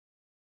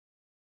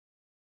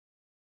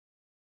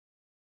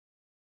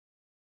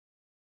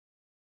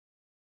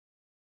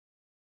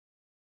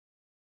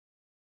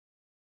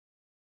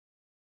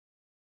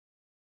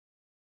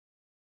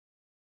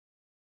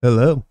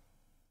Hello.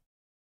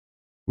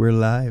 We're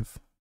live.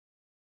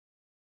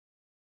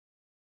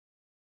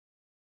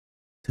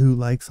 2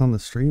 likes on the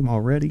stream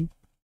already.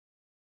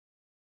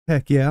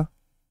 Heck yeah.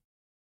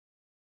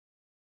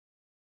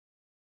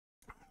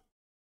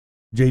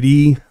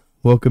 JD,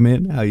 welcome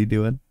in. How you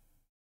doing?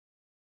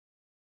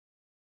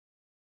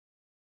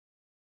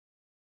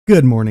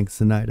 Good morning,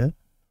 Sinida.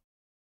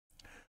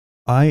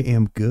 I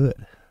am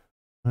good.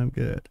 I'm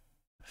good.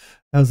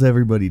 How's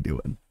everybody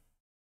doing?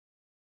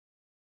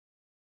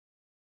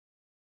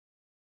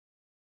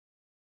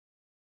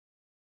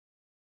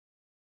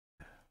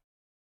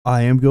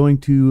 I am going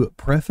to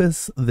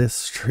preface this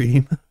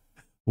stream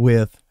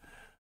with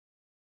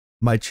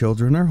my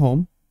children are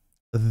home.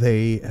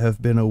 They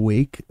have been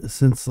awake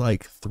since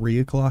like 3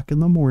 o'clock in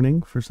the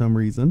morning for some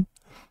reason.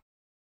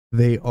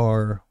 They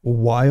are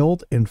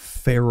wild and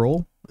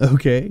feral,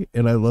 okay,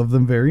 and I love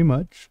them very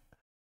much.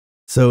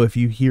 So if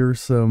you hear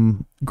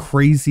some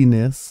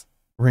craziness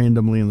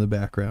randomly in the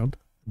background,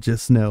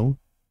 just know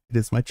it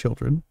is my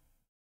children.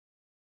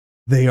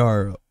 They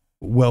are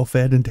well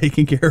fed and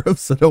taken care of,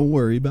 so don't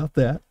worry about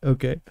that,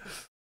 okay?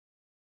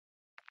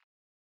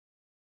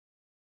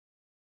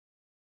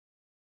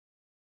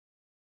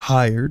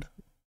 Hired.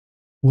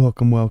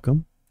 Welcome,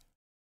 welcome.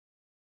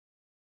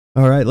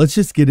 All right, let's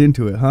just get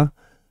into it, huh?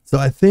 So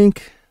I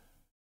think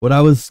what I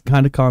was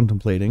kind of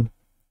contemplating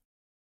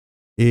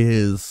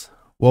is,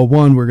 well,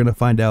 one, we're going to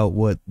find out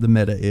what the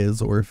meta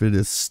is or if it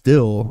is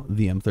still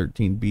the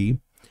M13B.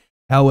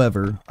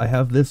 However, I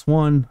have this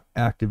one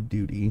active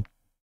duty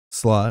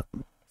slot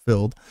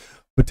filled,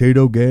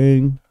 Potato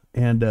Gang,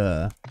 and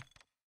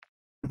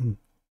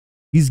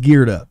he's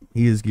geared up.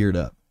 He is geared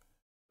up.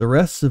 The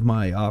rest of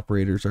my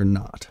operators are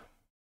not.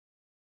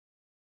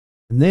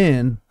 And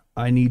then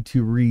I need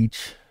to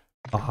reach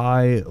a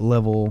high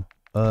level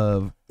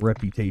of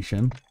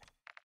reputation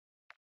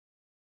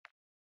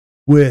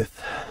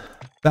with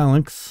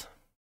Phalanx.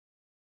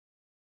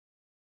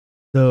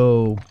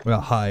 So,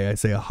 well, I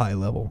say a high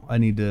level. I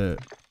need to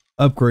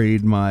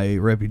upgrade my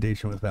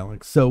reputation with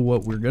Phalanx. So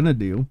what we're going to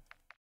do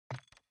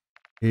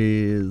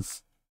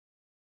is,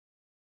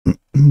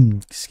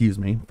 excuse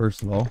me,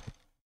 first of all,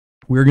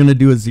 we're going to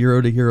do a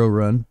 0 to hero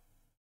run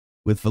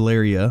with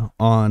Valeria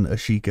on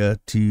Ashika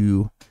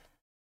to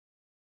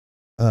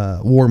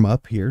warm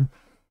up here.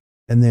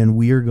 And then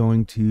we are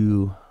going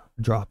to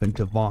drop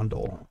into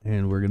Vondel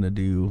and we're going to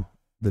do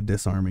the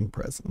disarming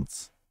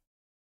presence.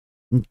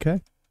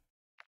 Okay.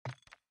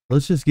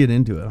 Let's just get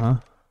into it, huh?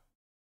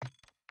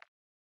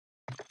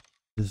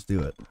 Just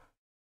do it.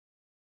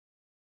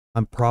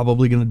 I'm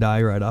probably going to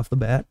die right off the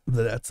bat,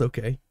 but that's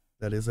okay.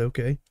 That is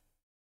okay.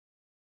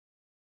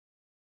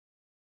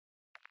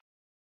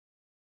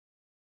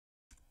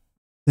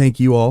 Thank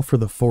you all for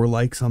the 4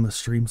 likes on the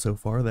stream so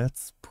far.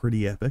 That's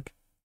pretty epic.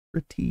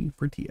 Pretty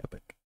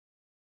epic.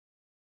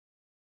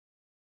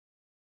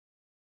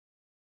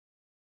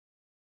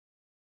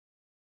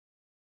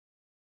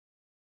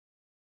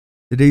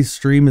 Today's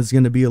stream is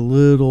going to be a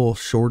little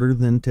shorter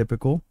than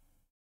typical.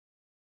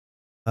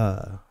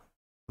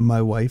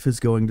 My wife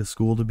is going to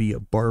school to be a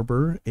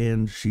barber,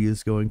 and she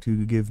is going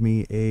to give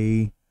me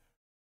a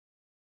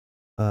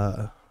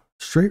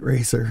straight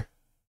razor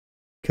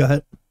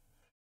cut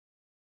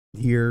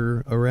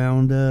here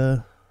around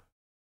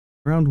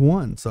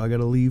 1. So I got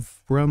to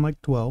leave around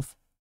like 12.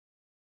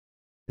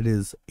 It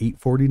is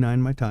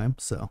 8:49 my time,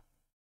 so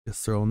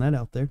just throwing that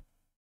out there.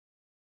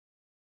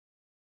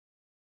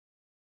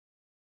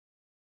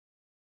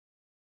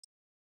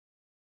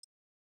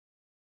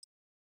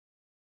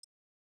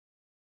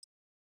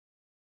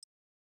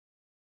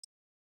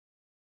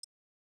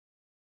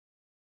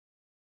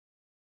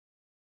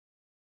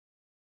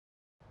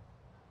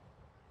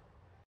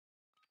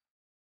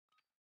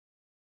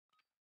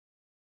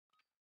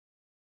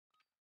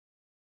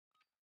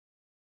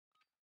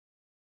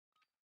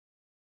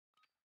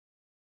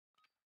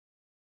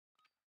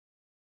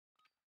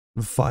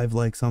 Five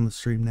likes on the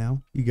stream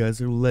now. You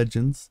guys are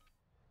legends.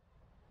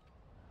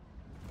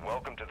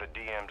 Welcome to the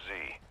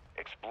DMZ.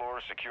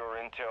 Explore, secure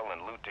intel,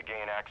 and loot to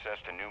gain access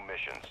to new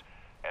missions.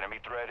 Enemy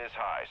threat is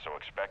high, so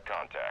expect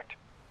contact.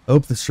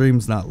 Hope the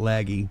stream's not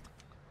laggy.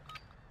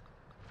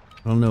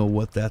 I don't know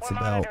what that's We're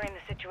about. monitoring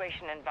the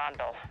situation in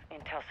Vondel.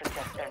 Intel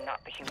suggests they're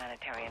not the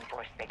humanitarian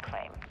force they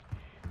claim.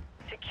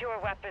 Secure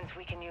weapons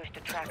we can use to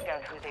track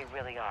down who they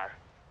really are.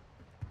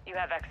 You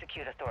have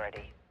execute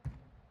authority.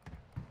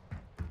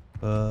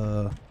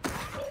 My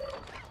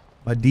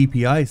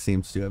DPI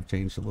seems to have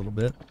changed a little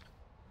bit.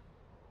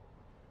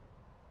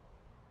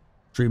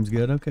 Stream's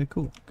good? Okay,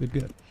 cool.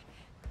 Good.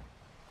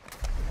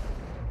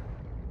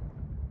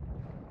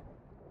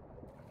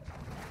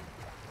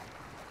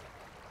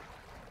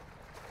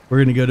 We're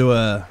gonna go to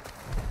a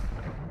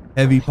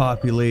heavy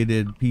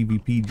populated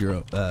PvP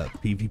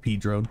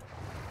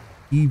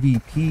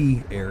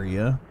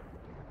area.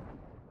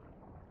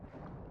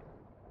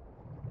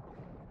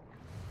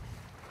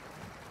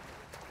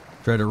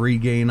 Try to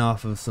regain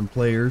off of some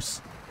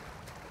players.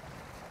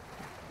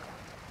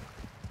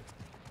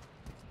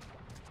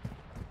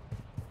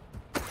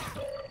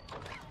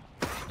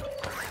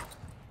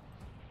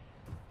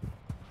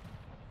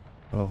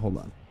 Oh, hold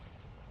on.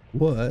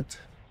 What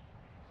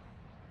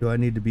do I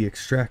need to be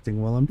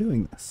extracting while I'm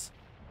doing this?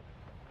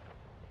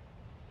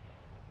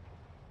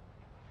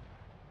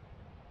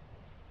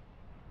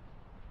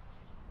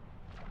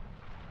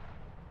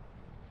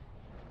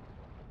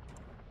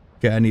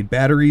 Okay, I need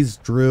batteries,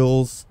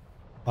 drills,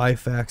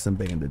 IFAKs, and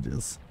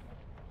bandages.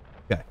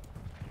 Okay.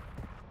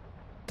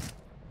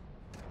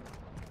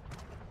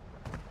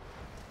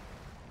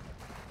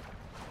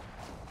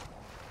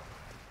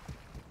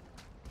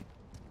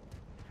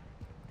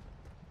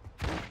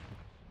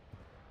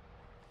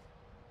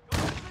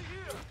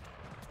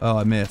 Oh,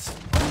 I missed.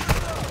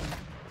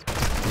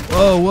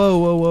 Whoa, whoa,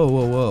 whoa, whoa,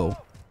 whoa, whoa.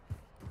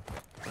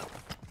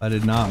 I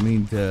did not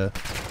mean to.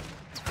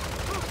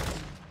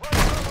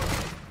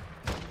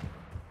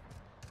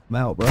 I'm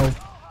out, bro.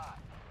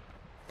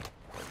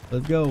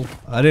 Let's go.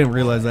 I didn't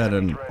realize I had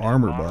an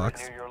armor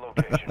box.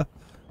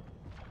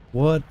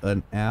 What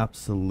an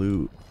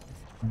absolute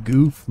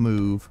goof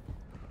move.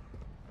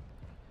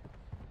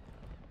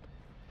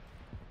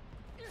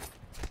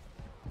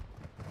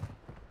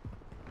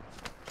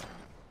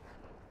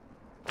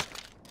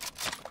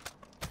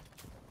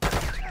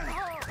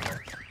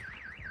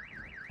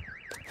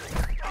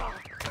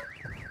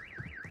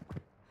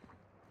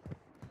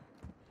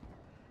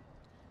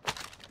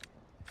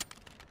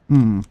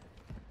 Hmm.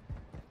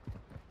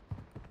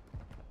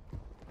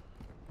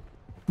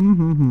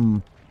 Hmm.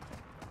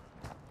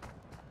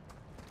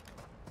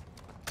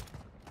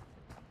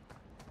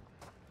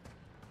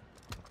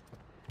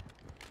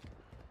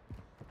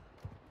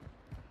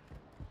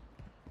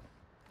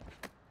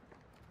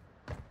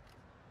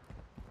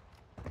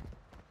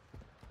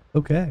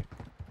 Okay.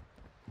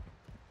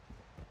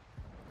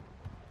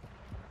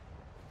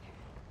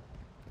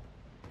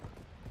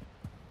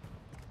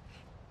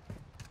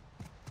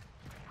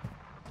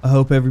 I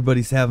hope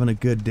everybody's having a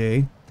good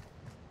day.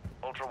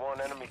 Ultra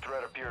One, enemy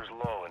threat appears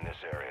low in this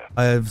area.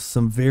 I have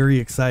some very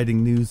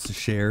exciting news to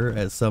share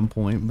at some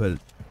point, but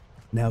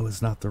now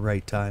is not the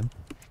right time.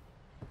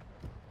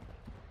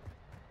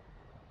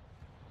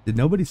 Did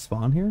nobody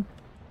spawn here?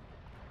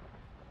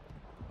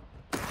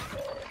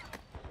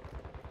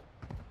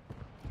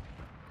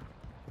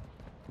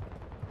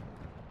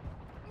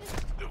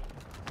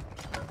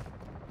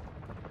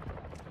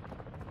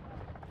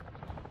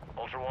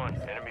 Ultra One,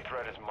 enemy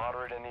threat is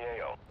moderate in the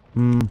AO.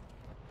 Hmm.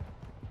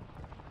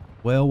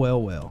 Well, well,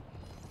 well.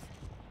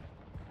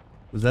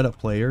 Was that a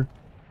player?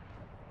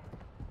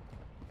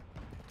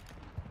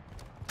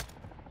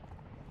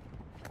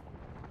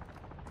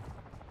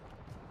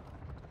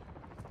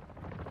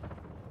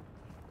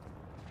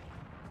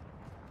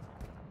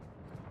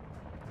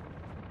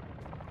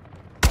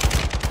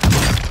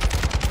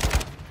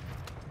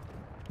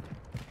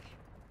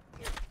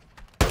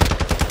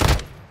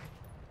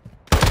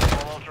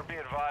 All Ultra, be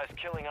advised,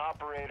 killing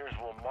operators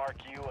will mark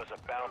you as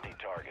a bounty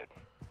target.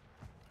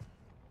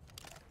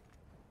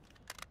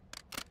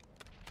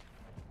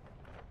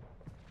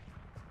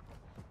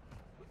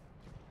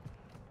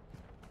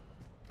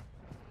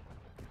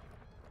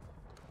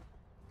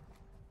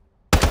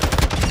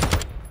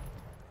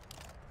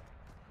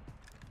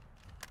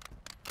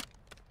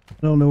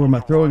 I don't know where my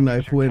Ultra throwing One,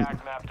 use knife your went.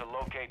 TAC map to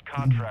locate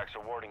contracts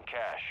awarding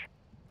cash.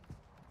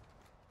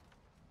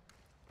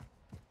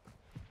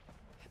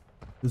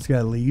 This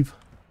guy leave.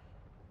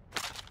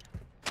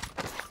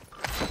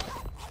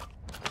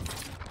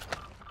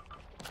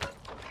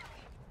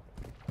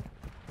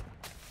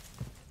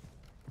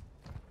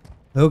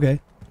 Okay.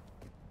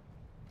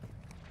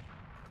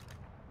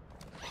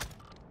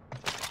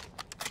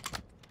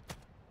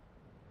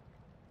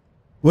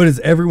 What is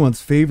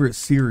everyone's favorite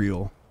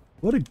cereal?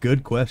 What a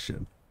good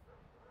question.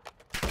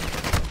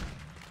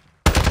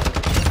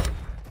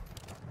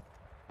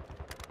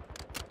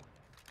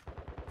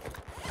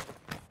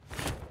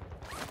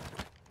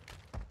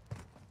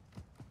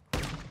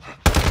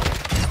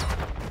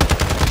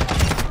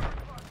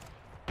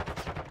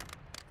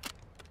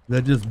 Is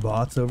that just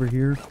bots over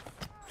here?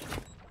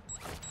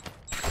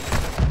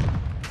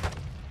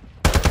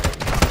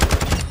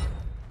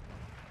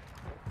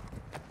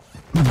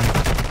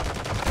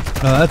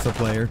 Oh, that's a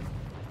player.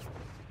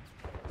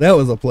 That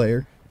was a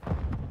player.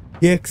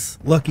 Hicks,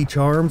 Lucky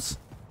Charms.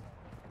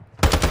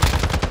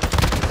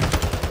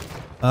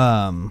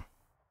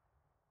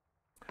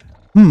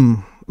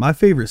 My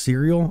favorite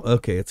cereal?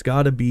 Okay, it's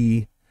gotta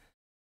be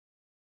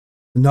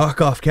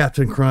knockoff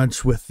Captain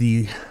Crunch with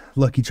the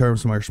Lucky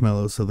Charms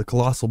marshmallows. So the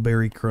Colossal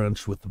Berry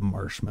Crunch with the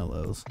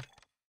marshmallows.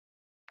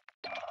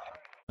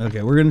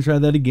 Okay, we're gonna try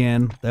that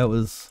again. That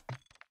was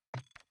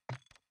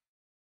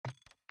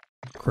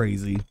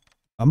crazy.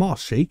 I'm all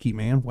shaky,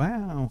 man.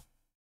 Wow.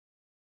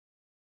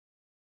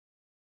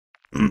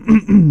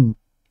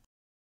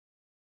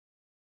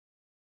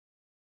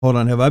 Hold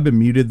on, have I been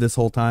muted this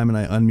whole time and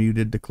I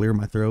unmuted to clear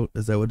my throat?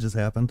 Is that what just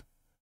happened?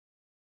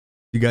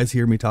 You guys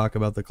hear me talk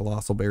about the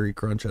Colossal Berry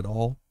Crunch at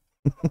all?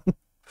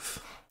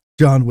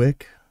 John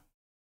Wick.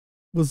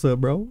 What's up,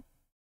 bro?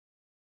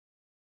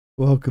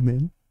 Welcome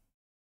in.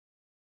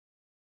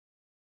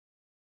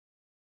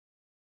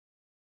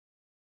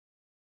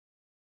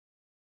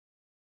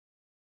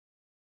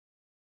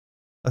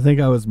 I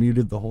think I was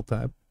muted the whole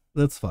time.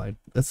 That's fine.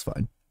 That's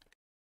fine.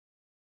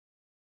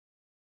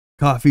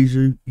 Coffee's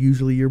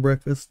usually your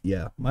breakfast?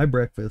 Yeah, my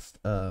breakfast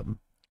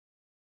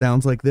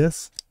sounds like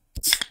this.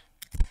 It's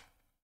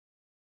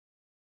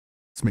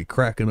me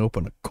cracking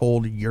open a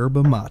cold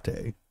yerba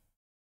mate.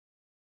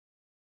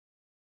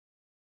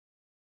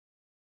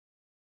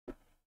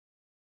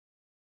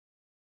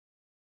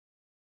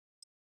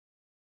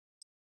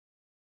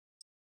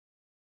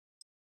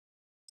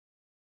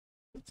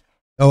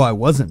 Oh, I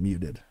wasn't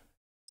muted.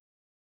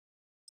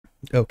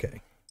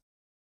 Okay.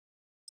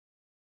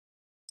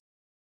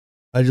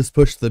 I just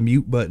pushed the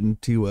mute button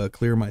to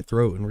clear my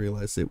throat and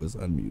realized it was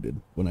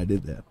unmuted when I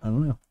did that. I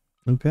don't know.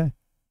 Okay.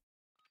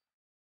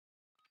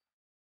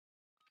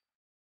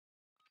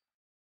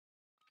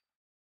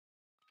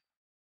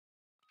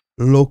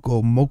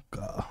 Loco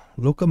Mocha.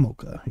 Loca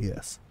Mocha,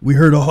 yes. We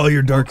heard all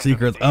your dark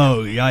secrets.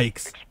 Oh,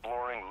 yikes.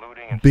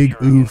 Big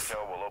oof.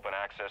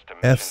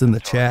 F's in the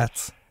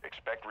chats.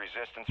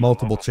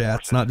 Multiple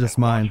chats, not just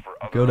mine.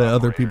 Go to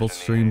other people's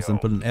streams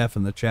and put an F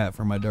in the chat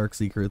for my dark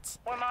secrets.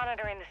 We're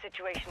monitoring the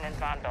situation in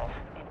Vandal.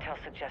 Intel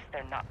suggests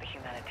they're not the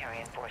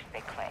humanitarian force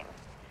they claim.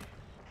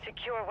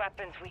 Secure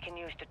weapons we can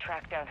use to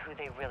track down who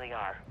they really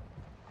are.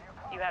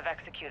 You have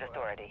execute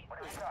authority.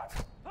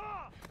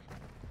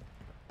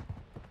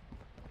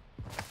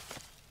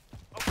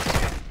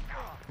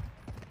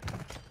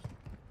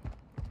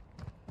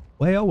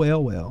 Well,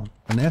 well, well.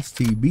 An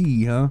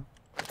STB, huh?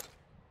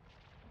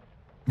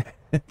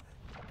 Is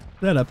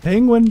that a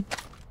penguin?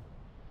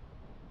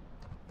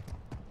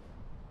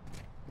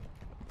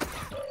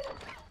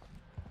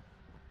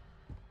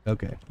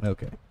 Okay,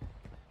 okay.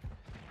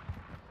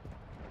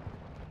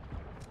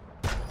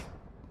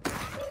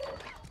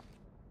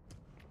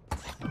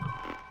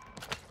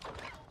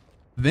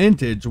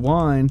 Vintage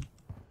wine.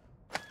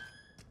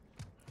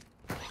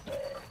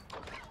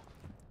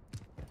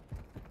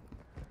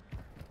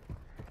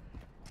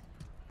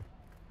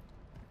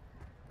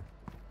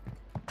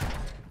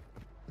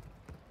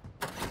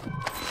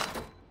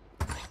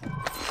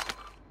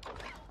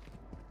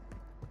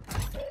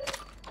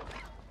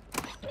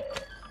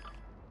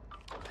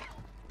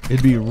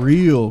 It'd be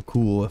real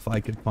cool if I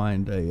could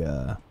find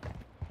a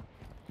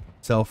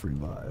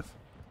self-revive.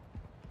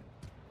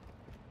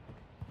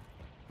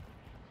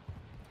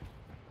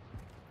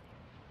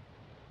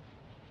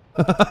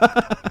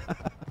 Intel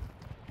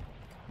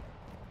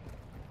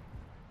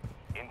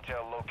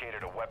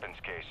located a weapons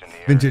case in the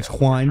area. Vintage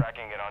wine.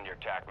 Tracking it on your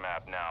TAC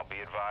map now. Be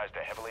advised,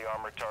 a heavily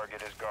armored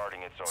target is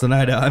guarding it. So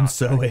Nida, I'm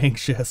so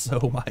anxious.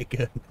 Oh my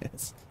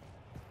goodness.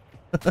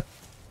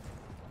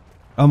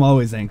 I'm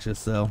always anxious,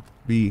 so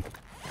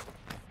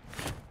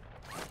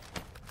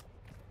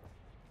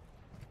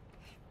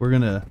we're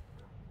gonna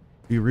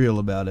be real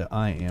about it.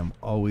 I am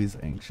always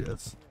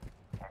anxious.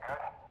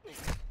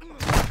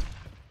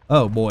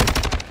 Oh boy.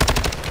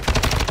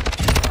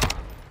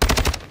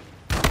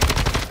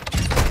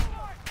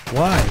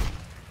 Why?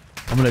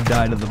 I'm gonna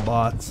die to the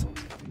bots.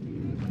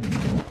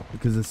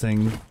 Because this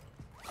thing.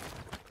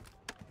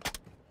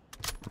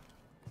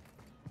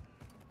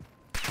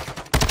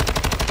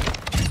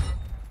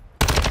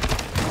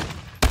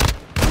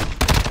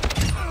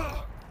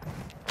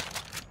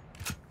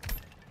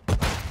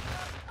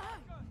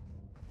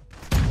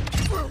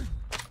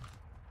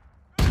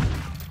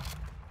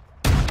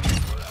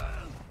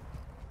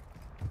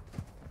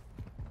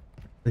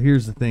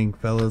 Here's the thing,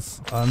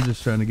 fellas. I'm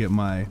just trying to get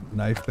my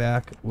knife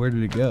back. Where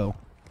did it go?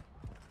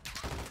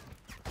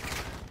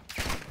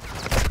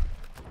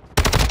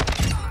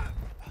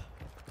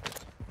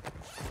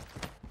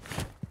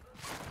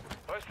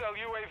 Hostile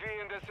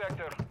UAV in this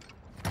sector.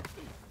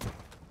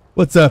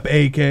 What's up,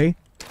 AK?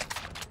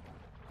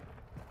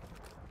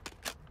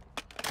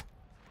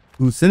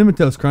 Ooh, Cinnamon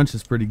Toast Crunch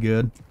is pretty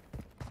good.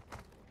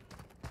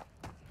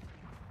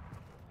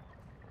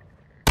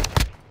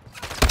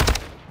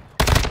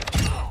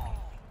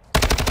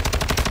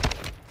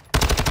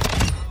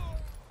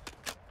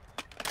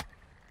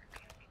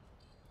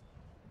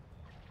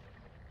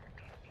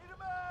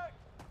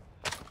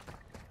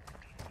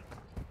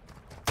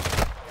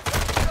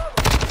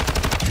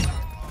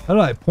 How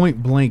did I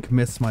point blank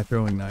miss my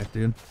throwing knife,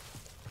 dude?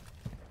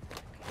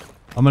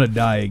 I'm gonna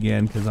die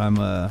again because I'm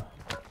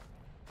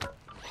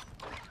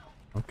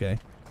okay.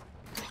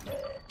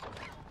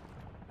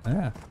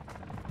 Yeah.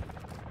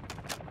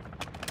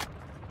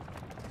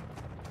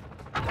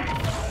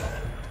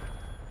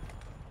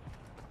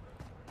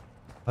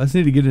 I just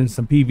need to get into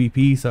some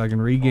PvP so I can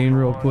regain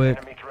real quick.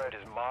 Enemy threat is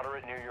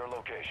moderate near your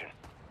location.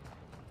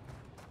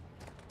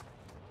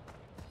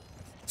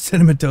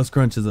 Cinnamon Toast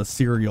Crunch is a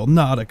cereal,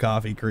 not a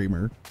coffee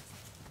creamer.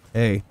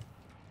 Hey.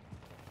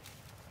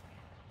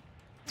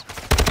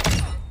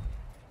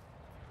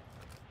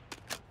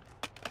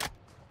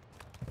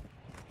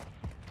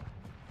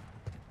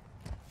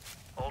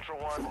 Ultra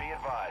One, be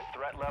advised.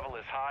 Threat level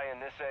is high in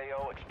this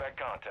AO. Expect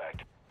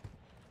contact.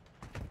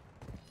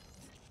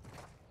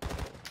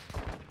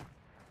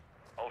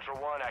 Ultra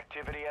One,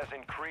 activity has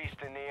increased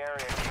in the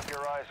area. Keep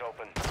your eyes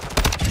open.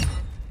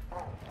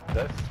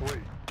 That's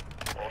sweet.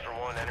 Ultra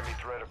One, enemy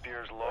threat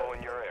appears low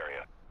in your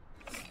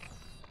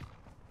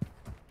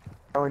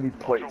I only need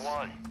plates. Ultra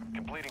One,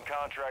 completing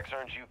contracts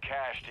earns you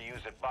cash to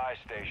use at buy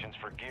stations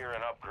for gear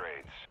and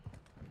upgrades.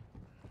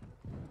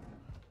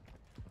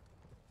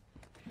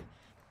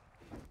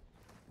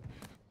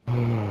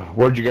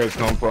 Where'd you guys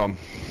come from?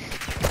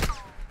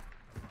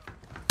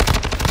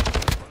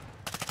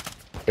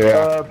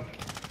 Yeah.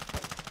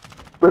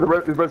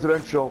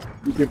 Residential.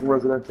 We came from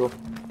residential.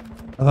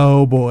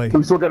 Oh boy.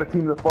 We still got a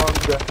team that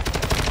farms there.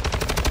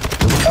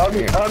 On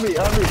me.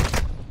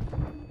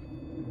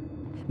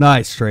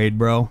 Nice trade,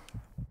 bro.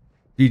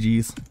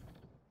 GG's.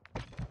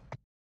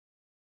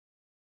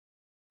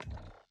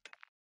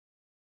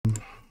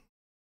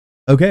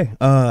 Okay,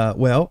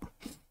 well,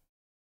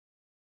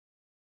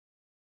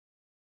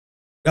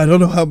 I don't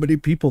know how many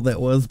people that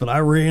was, but I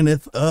ran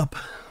it up.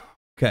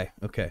 Okay.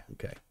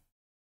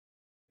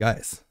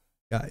 Guys.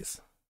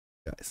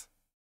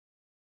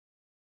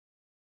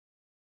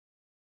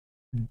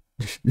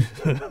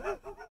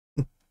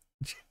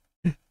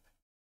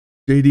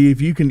 JD,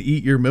 if you can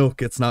eat your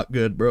milk, it's not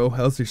good, bro.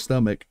 How's your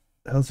stomach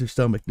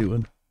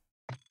doing?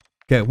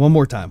 Okay, one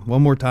more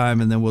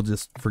time, and then we'll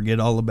just forget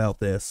all about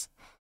this.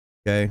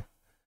 Okay.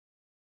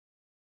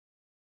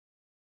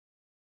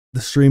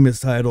 The stream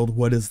is titled,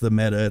 What is the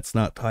Meta? It's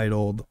not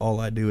titled,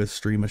 All I Do is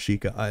Stream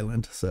Ashika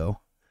Island, so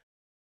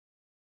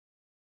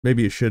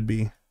maybe it should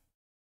be.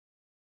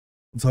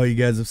 That's all you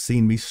guys have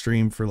seen me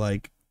stream for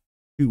like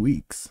 2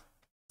 weeks.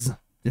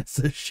 It's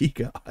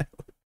Ashika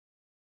Island.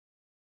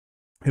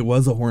 It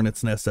was a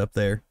hornet's nest up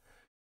there.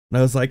 And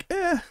I was like,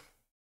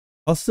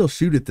 I'll still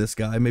shoot at this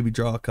guy, maybe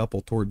draw a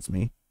couple towards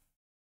me.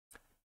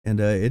 And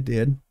it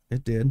did.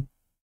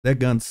 That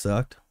gun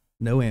sucked.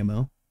 No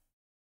ammo.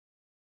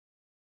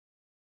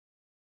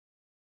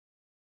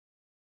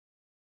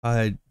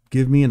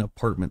 Give me an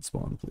apartment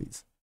spawn,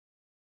 please.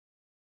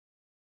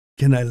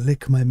 Can I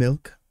lick my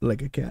milk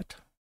like a cat?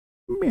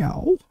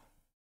 Meow.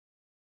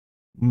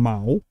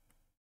 Meow.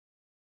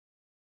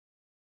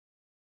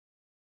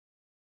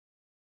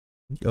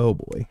 Oh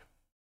boy.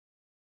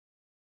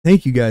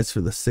 Thank you guys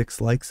for the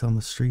 6 likes on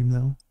the stream,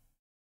 though.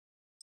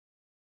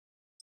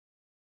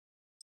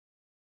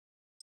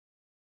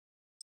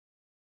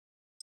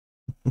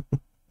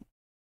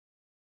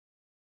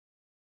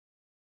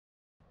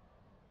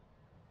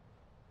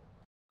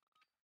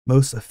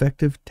 Most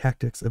effective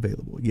tactics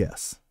available.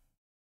 Yes.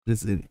 It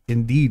is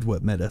indeed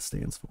what meta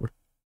stands for.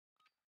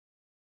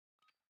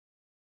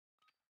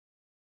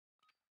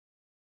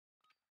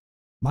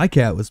 My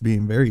cat was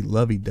being very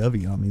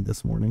lovey-dovey on me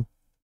this morning.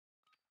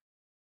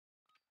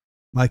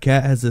 My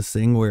cat has this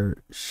thing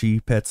where she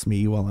pets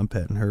me while I'm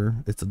petting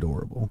her. It's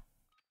adorable.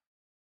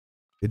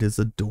 It is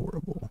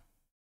adorable.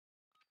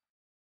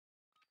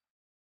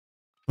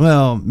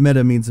 Well,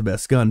 meta means the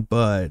best gun,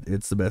 but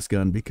it's the best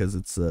gun because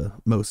it's the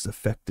most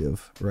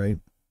effective, right?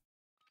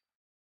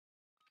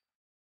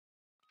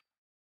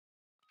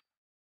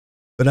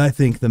 But I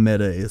think the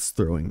meta is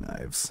throwing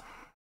knives.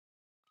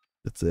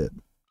 That's it.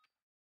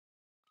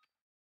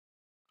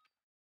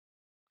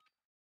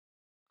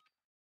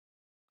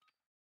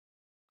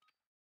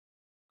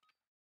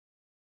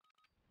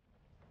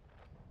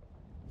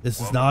 This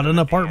is not an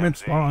apartment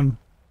spawn.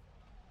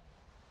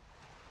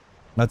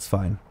 That's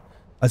fine.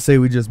 I say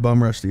we just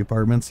bum rush the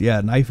apartments.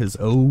 Yeah, knife is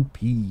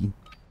OP. We're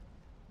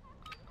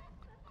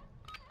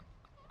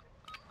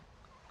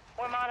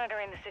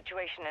monitoring the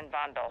situation in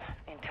Vondel.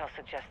 Intel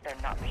suggests they're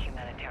not the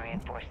humanitarian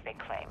force they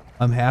claim.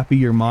 I'm happy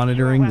you're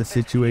monitoring the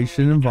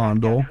situation in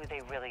Vondel who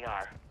they really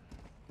are.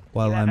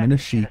 while I'm in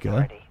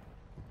Ashika.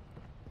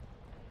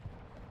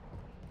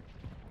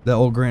 The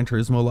old Gran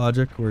Turismo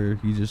logic where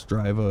you just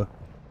drive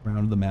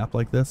around the map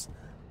like this.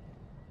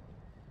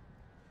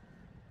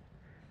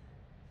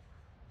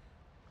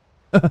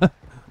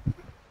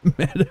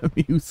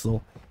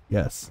 Metamucil.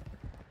 Yes.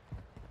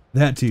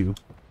 That too.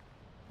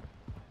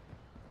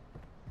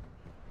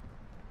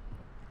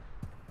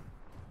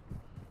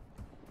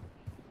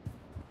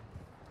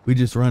 We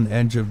just run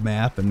edge of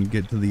map and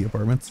get to the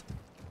apartments.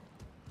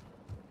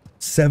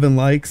 7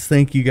 likes.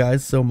 Thank you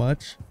guys so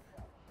much.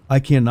 I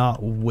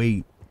cannot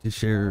wait to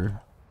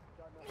share.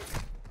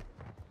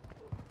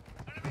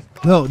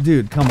 No,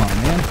 dude, come on,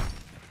 man.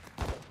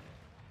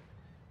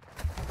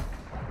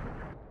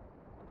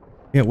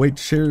 Can't wait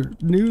to share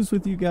news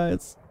with you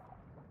guys.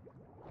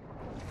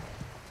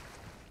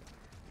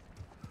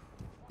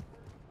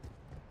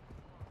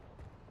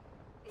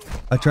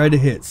 I tried to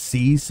hit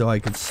C so I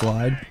could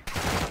slide.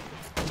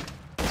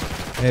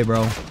 Hey,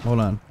 bro, hold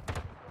on.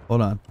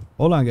 Hold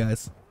on,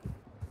 guys.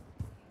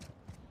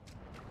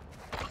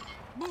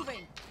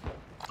 Moving.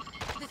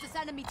 This is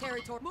enemy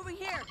territory. Moving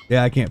here.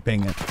 Yeah, I can't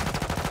ping it.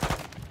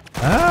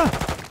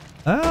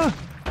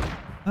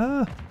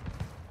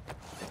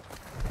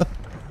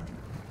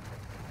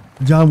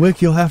 John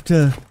Wick, you'll have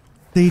to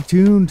stay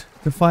tuned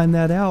to find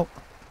that out.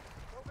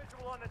 No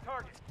visual on the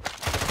target.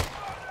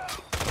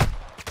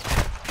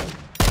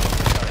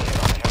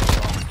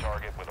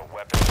 Target with a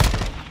weapon.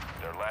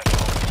 Their last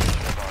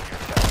location is on your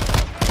desk.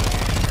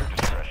 Your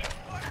discretion.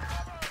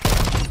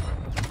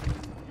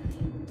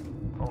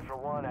 Ultra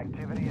One,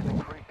 activity is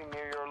increasing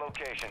near your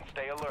location.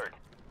 Stay alert.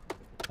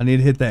 I need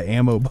to hit that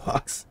ammo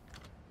box.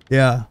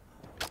 Yeah.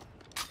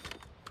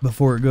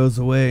 Before it goes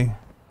away.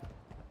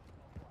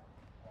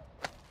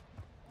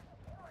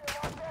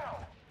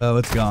 Oh,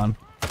 it's gone.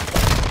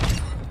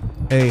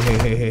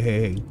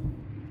 Hey.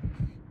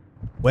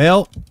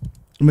 Well,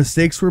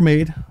 mistakes were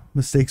made.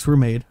 Mistakes were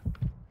made.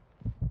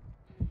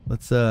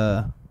 Let's,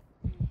 Ultra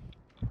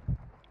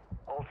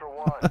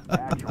One,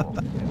 actual.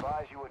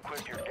 Advise you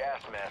equip your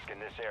gas mask in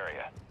this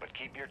area, but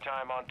keep your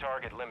time on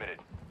target limited.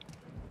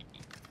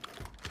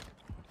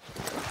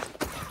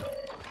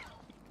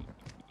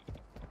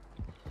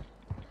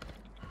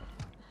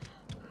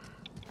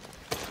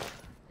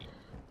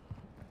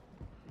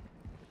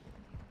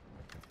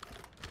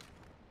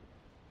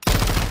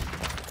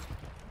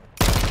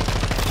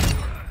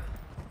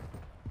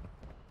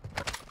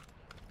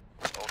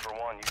 Ultra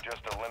One, you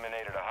just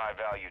eliminated a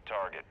high-value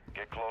target.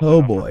 Get close Oh,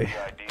 enough boy. for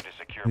the ID to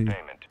secure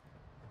payment.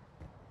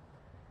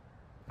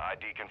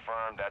 ID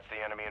confirmed. That's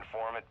the enemy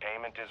informant.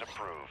 Payment is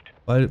approved.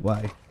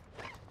 why?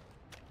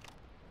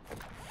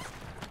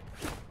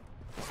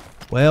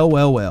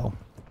 Well.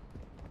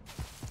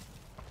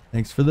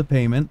 Thanks for the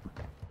payment.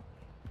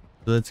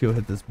 So let's go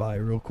hit this buy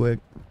real quick.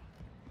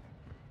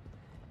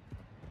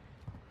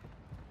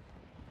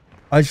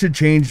 I should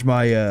change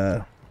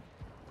my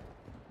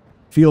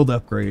field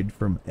upgrade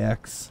from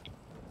X,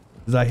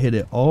 because I hit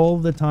it all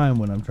the time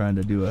when I'm trying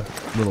to do a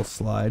little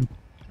slide.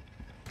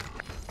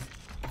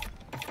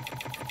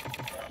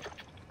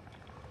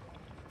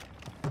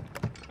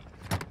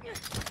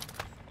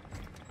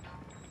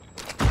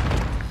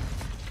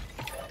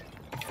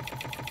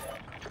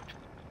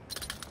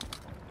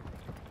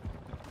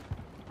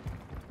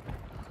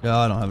 No,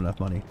 I don't have enough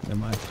money. Never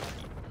mind.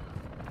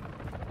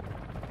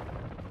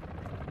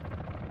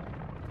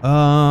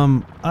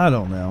 I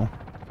don't know.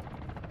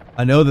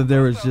 I know that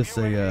there was just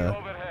a,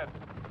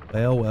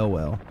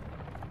 well.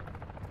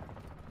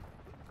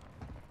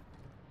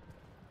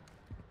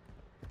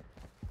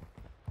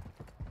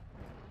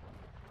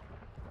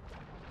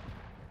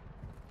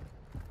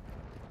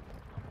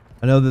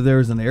 I know that there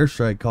was an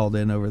airstrike called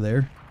in over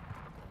there.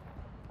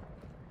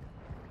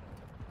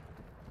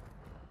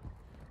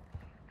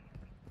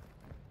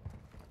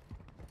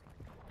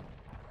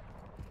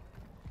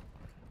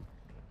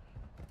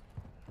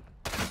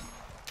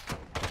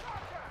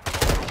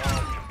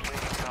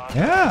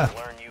 Yeah.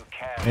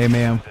 Hey,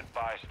 ma'am.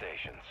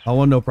 I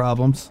want no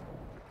problems.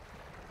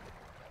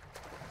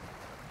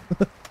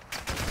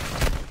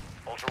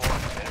 Ultra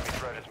One, enemy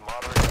threat is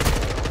moderate.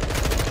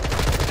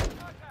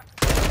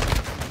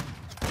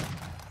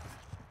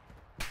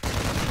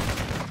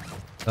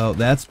 Oh,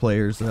 that's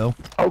players though.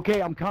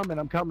 Okay, I'm coming.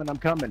 Ultra One,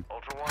 be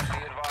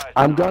advised.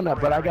 I'm gonna,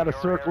 but I gotta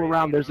circle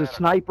around. There's a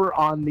sniper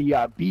on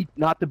the beach,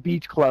 not the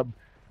beach club.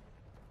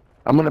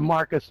 I'm gonna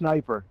mark a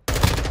sniper.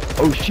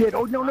 Oh shit!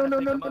 Oh no!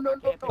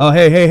 Oh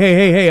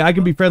hey! I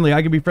can be friendly.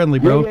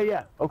 Bro.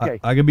 Yeah. Okay.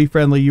 I can be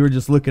friendly. You were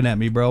just looking at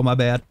me, bro. My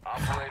bad.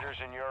 Operators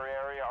in your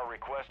area are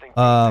requesting.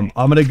 I'm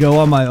gonna go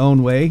on my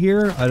own way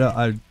here.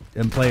 I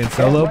am playing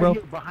solo, Right bro.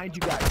 here, behind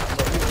you guys.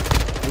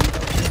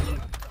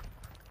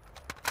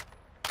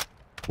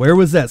 Where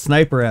was that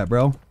sniper at,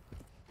 bro?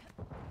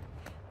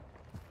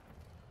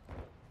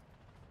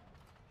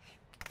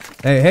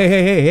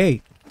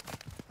 Hey!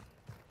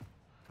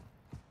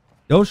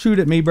 Don't shoot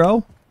at me,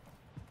 bro.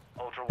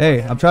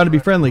 Hey, I'm trying to be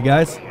friendly,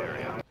 guys.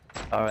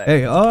 All right.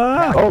 Hey,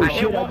 Oh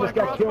shit! I just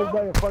got killed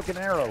by a fucking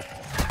arrow.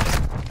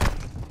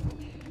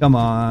 come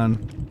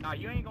on. No,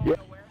 you ain't going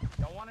nowhere.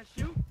 Don't want to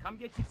shoot? Come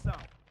get you some.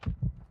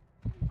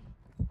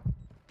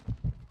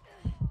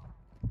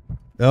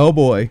 Oh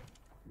boy.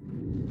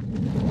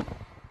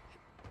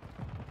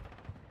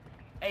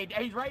 Hey,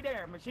 he's right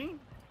there, machine.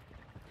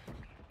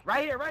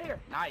 Right here.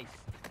 Nice.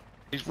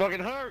 He's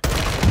fucking hurt.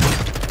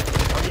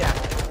 Oh yeah,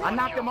 I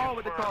knocked him all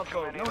with the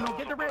crossbow. No,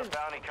 get the ring.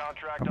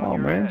 Come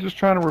on, man. Just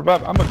trying to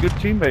revive. I'm a good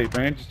teammate,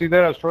 man. You see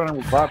that? I was trying to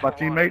revive my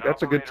teammate.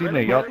 That's a good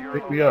teammate. Y'all should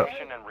pick me up.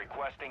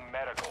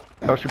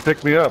 Y'all should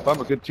pick me up.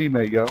 I'm a good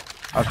teammate, yo.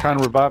 I was trying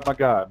to revive my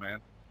guy, man.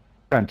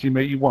 What kind of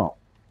teammate you want?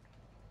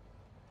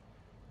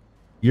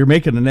 You're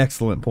making an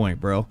excellent point,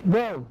 bro.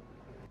 Whoa.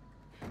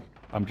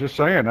 I'm just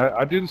saying.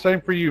 I do the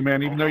same for you,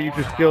 man. Even though you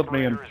just killed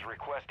me and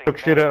took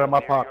shit out of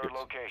my pockets.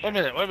 Wait a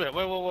minute. Wait.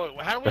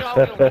 How do we all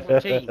get on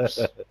different teams?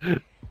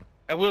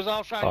 And we was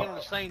all trying to get on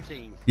the same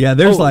team. Yeah,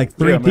 there's like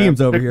three yeah, man. teams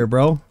over here,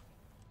 bro.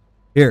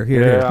 Here.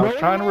 Yeah, I was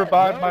trying to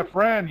revive my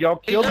friend. Y'all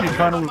killed me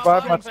trying to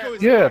revive my...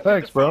 Yeah,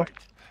 thanks, bro.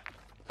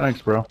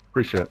 Thanks, bro.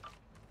 Appreciate it.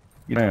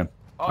 Man,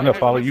 I'm gonna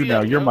follow you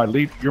now. You're my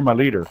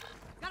leader.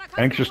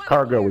 Anxious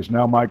Cargo is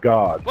now my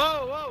god.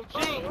 Whoa, G.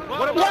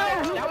 What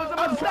that was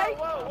a mistake.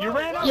 You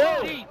ran up.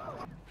 G.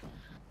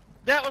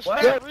 That was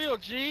not real,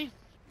 G.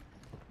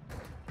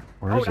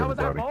 Where is that was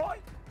our everybody? boy?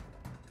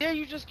 Yeah,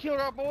 you just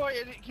killed our boy,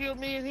 and it killed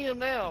me and him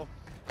now.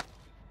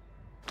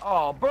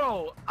 Oh,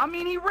 bro. I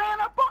mean, he ran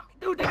up on me.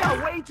 Dude, they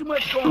got way too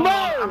much going on.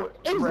 No,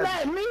 it's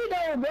not me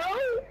though, bro.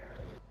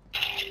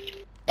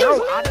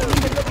 No, I didn't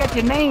even look at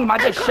your name. I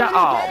just shot.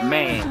 Oh,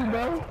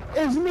 man.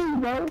 It's me,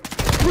 bro.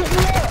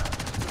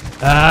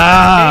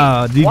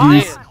 Ah, Why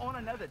GG's. am I on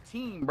another the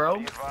team, bro.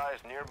 Be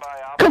advised,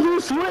 nearby Cause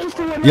you switched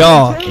to another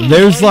Y'all, team,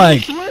 there's bro.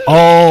 like You switched.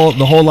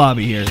 the whole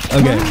lobby here.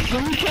 Okay.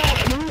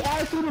 When we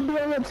asked you to be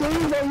on a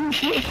team, bro, you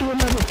switched to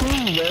another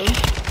team, bro.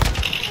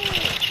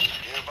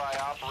 Nearby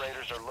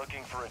operators are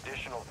looking for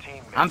additional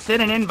teammates. I'm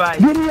sending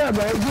invites. Get me up,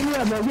 bro. Get me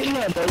up, bro. Get me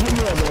up, bro. Get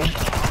me up, bro.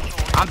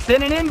 I'm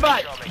sending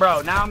invites,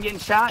 bro. Now I'm getting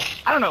shot.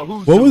 I don't know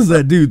who's. What was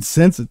that dude's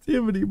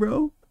sensitivity,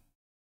 bro?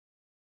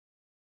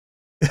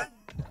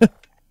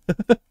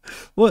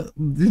 What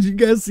did you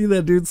guys see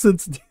that dude's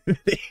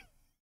sensitivity?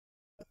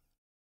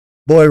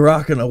 Boy,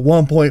 rocking a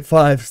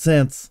 1.5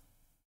 cents.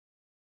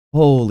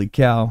 Holy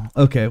cow.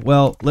 Okay,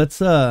 well, let's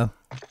no,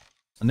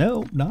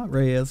 not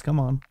Reyes. Come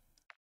on.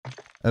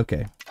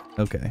 Okay.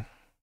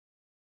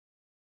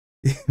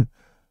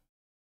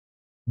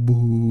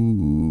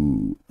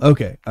 Boo.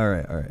 Okay. All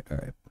right.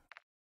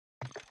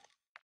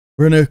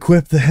 We're gonna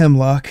equip the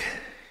Hemlock.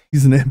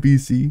 He's an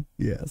NPC.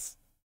 Yes.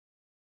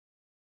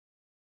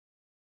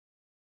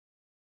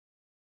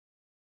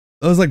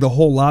 That was like the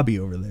whole lobby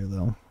over there,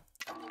 though.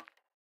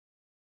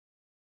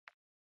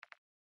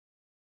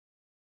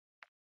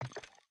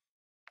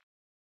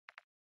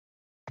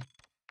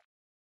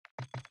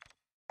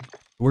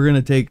 We're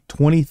gonna take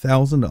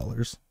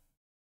 $20,000.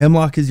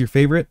 Hemlock is your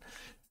favorite,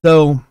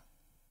 so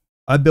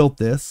I built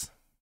this.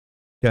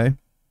 Okay,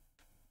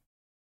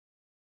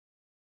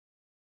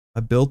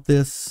 I built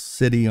this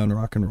city on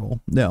rock and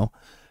roll. No,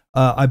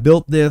 I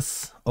built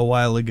this a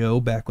while ago,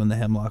 back when the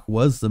Hemlock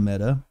was the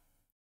meta.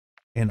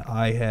 And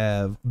I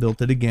have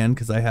built it again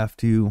because I have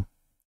to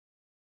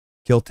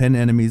kill 10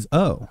 enemies.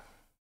 Oh,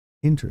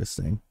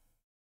 interesting.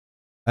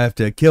 I have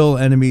to kill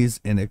enemies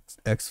in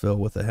exfil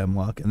with a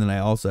Hemlock. And then I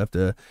also have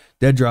to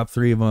dead drop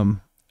 3 of them.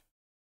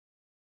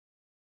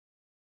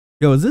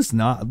 Yo, is this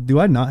not... Do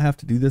I not have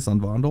to do this on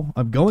Vondel?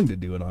 I'm going to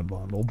do it on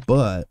Vondel,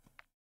 but...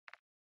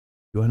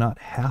 Do I not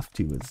have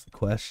to is the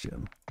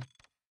question.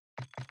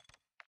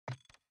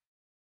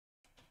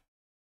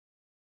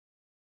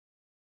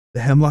 The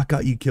Hemlock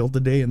got you killed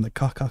today in the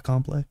Kaka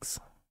complex.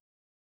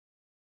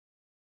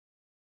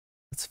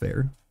 That's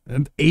fair.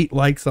 And 8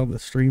 likes on the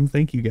stream.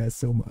 Thank you guys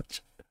so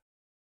much.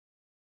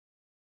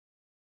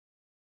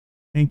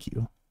 Thank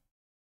you.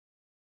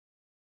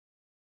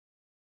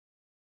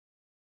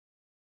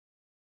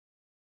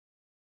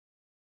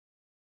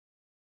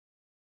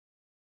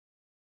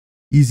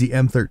 Easy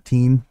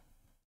M13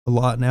 a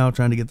lot now,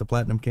 trying to get the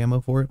platinum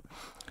camo for it.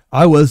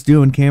 I was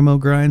doing camo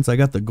grinds. I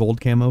got the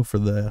gold camo for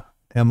the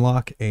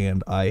Hemlock,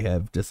 and I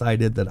have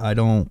decided that I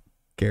don't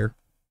care.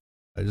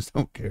 I just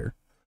don't care.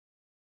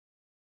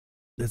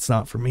 It's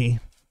not for me.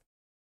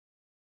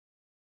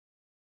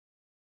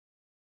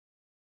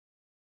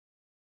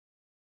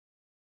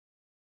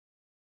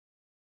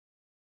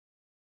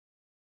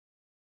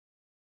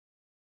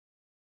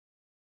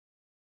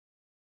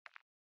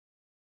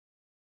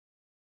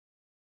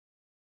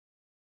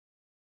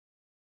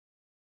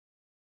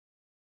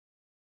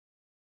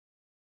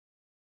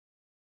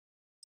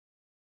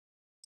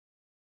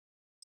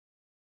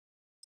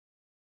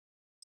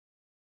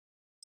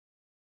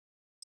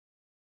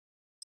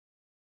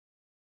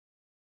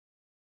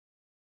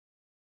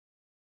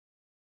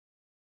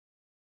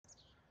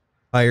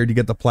 Higher to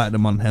get the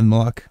platinum on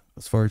Hemlock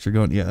as far as you're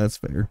going. Yeah, that's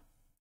fair.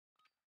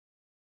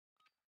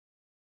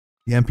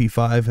 The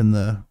MP5 and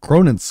the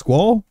Cronin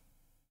Squall.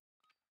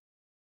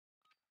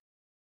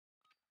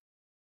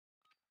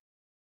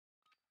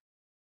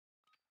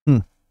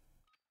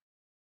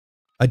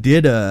 I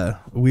did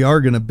we are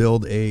gonna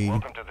build a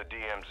Welcome to the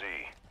DMZ.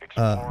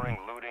 Exploring,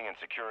 looting, and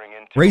securing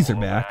intel,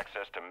 Razorback.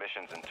 access to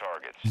missions and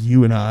targets.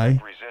 You and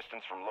I.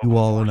 Resistance from You local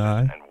all and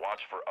forces, I. and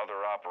watch for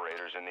other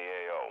operators in the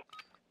AO.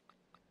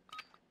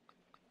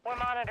 We're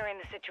monitoring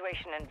the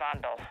situation in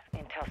Vondel.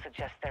 Intel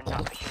suggests they're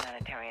not the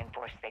humanitarian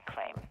force they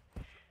claim.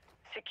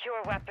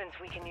 Secure weapons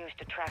we can use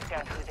to track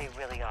down who they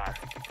really are.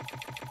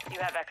 You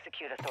have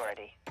execute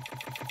authority.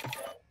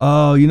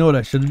 Oh, you know what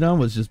I should have done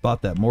was just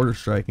bought that mortar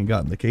strike and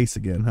got in the case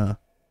again, huh?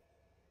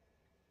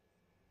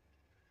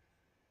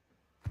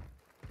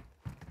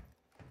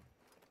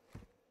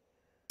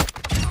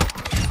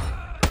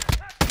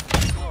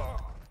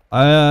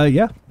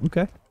 Yeah,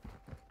 okay.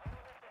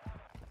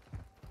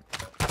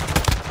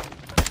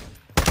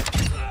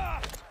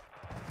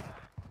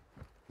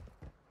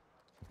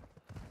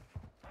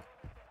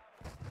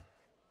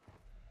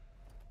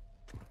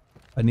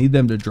 I need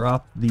them to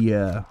drop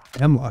the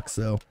Hemlock,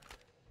 so.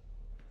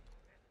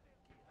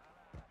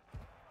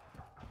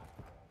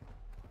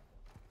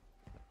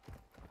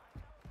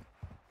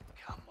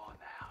 Come on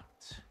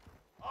out.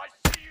 I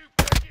see you,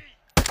 Peggy!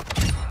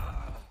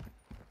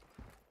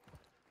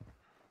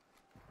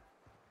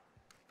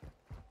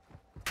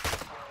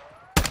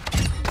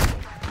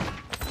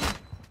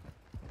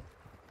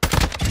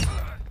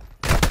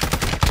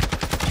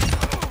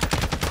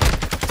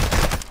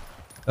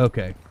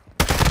 Okay.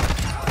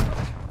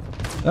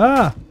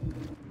 Ah!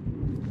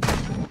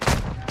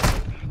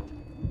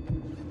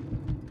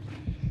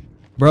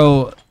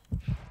 Bro,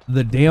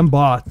 the damn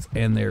bots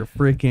and their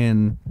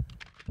freaking...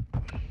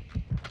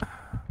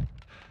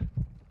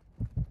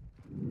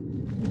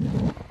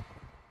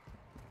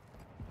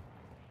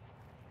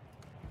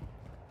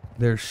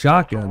 They're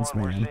shotguns,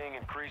 Ultra One, man. We're seeing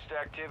increased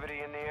activity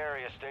in the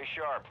area. Stay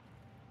sharp.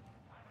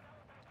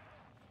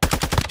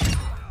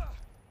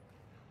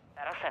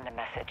 That'll send a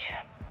message.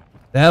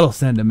 That'll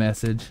send a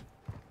message.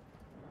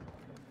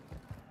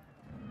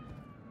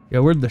 Yeah,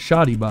 where'd the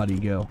shoddy body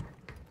go?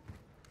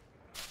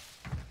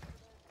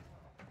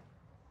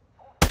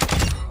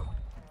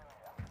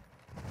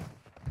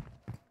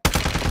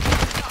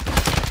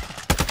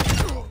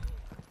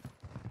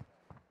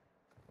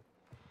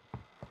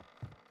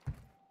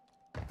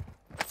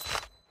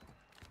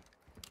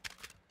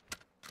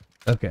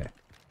 Okay.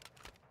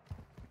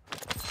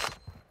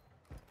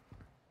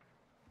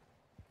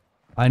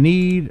 I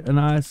need an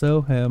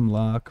ISO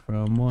hemlock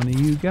from one of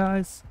you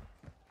guys.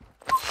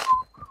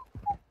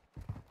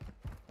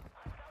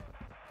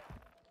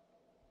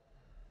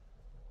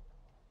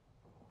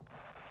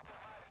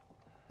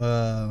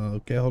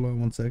 Okay, hold on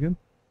 1 second.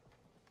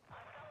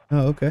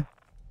 Oh, okay.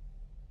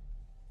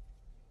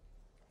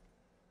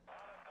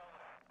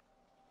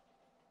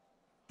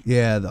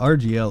 Yeah, the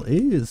RGL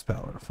is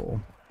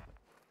powerful.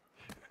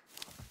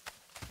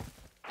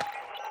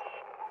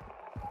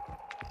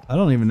 I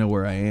don't even know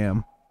where I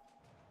am.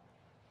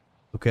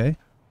 Okay.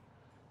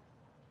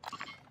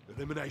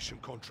 Elimination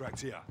contract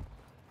here.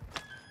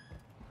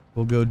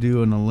 We'll go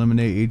do an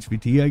eliminate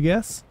HVT, I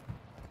guess.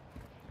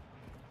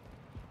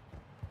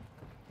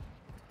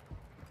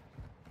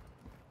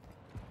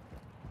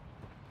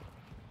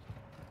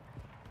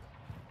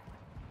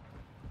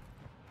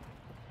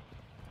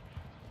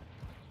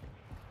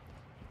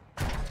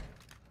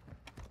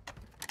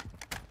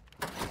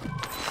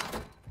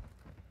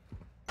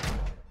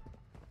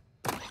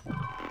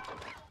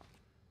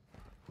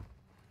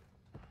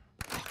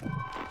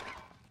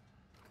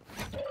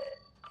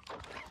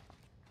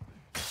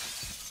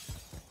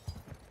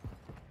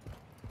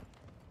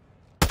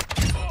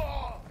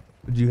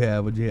 What'd you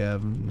have? What'd you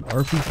have?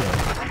 RPK.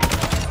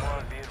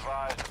 One, be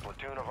advised, a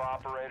platoon of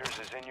operators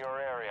is in your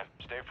area.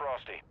 Stay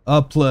frosty.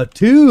 A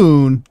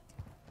platoon?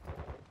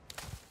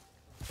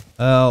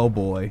 Oh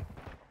boy.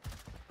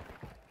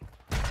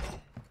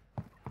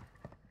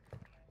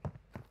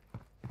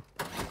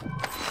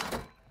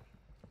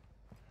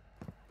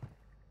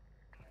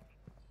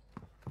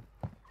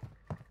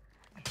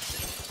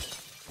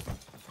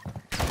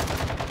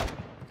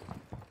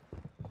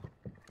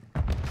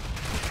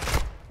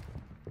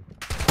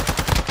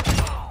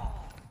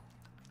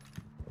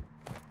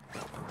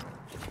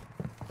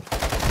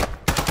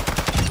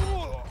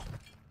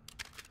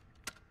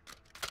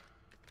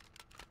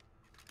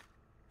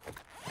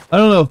 I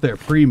don't know if they're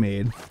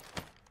pre-made,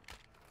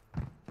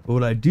 but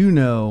what I do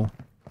know...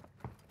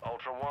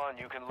 Ultra One,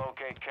 you can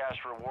locate cash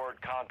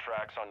reward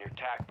contracts on your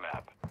TAC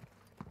map.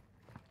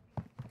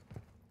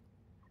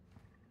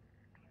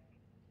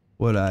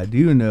 What I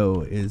do know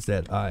is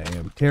that I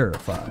am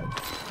terrified.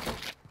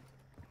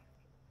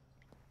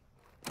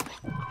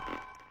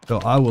 So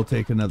I will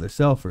take another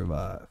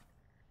self-revive.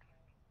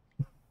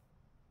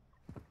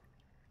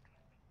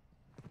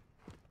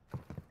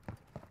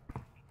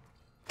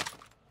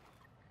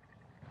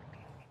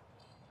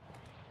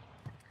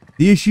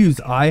 The issues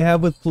I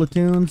have with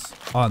platoons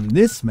on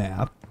this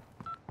map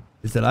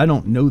is that I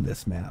don't know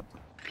this map.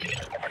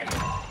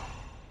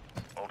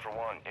 Ultra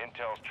One,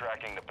 intel's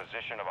tracking the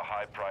position of a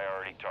high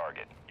priority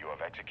target. You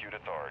have execute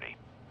authority.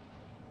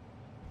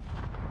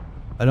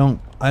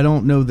 I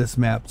don't know this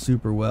map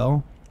super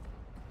well.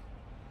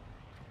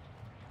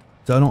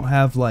 So I don't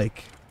have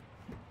like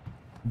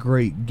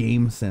great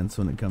game sense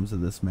when it comes to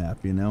this map,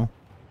 you know?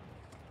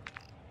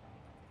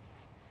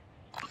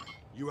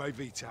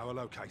 UAV tower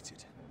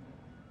located.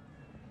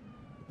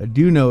 I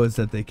do know is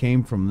that they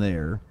came from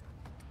there.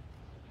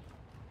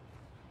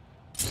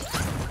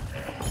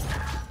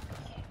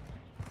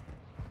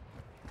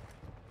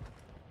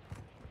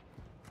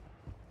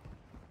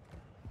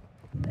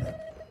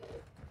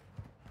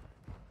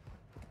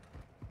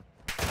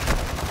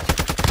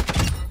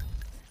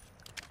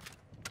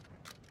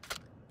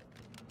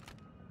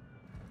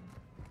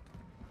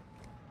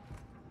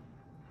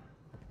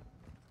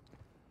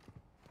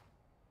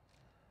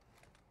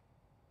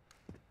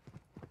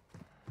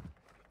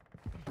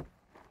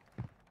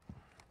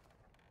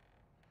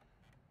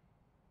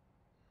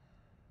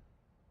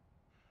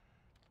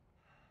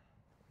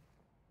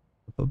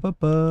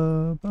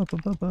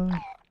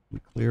 We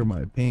clear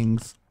my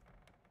pings.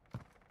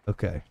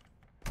 Okay.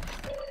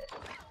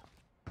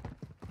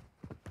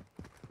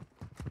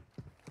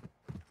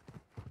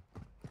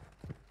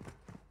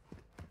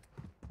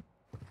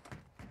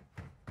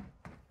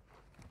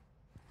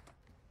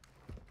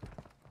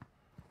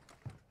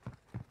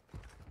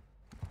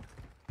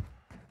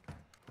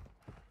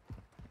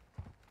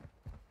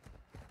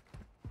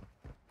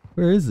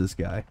 Where is this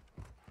guy?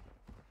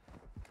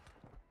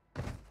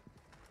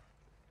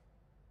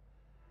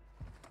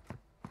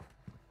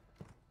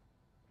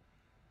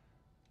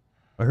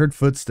 I heard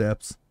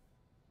footsteps.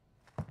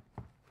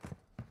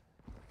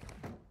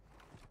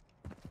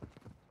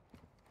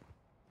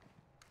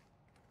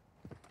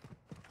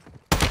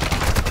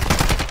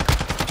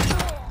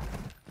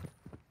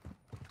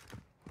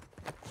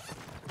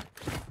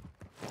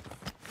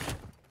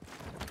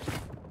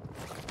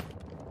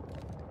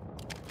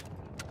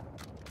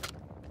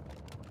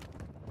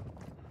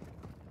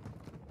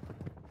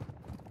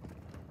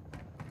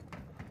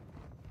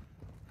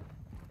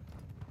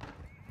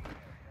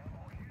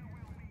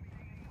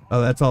 Oh,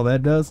 that's all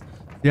that does?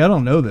 Yeah, I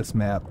don't know this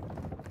map.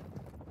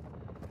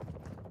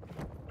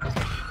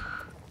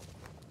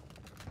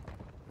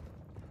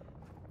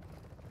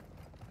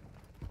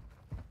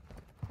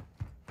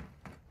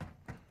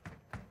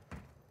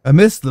 I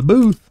missed the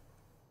booth.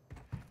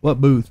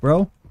 What booth, bro?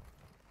 What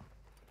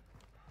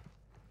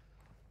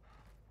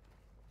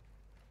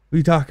are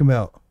you talking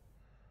about?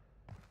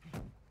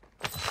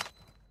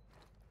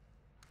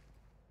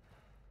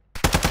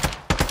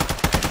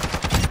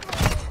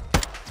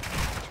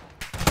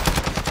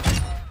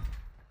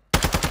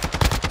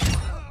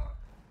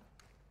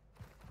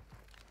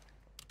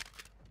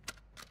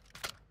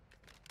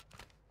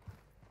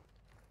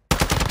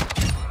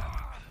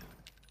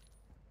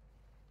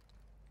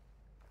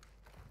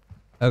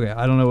 Okay,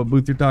 I don't know what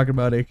booth you're talking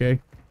about, AK.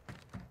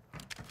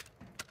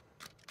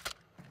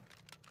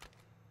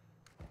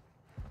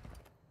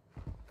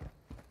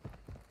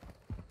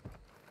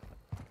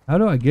 How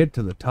do I get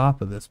to the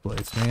top of this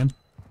place, man?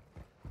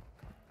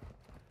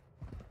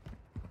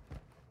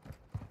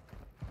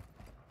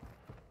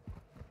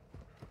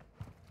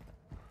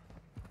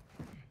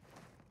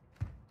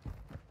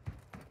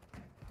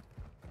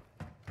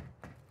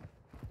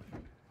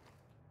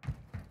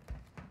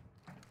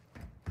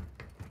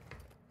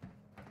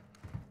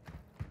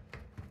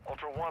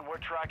 Ultra One, we're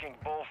tracking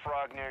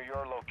Bullfrog near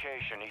your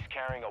location. He's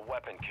carrying a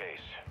weapon case.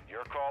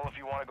 Your call if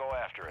you want to go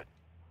after it.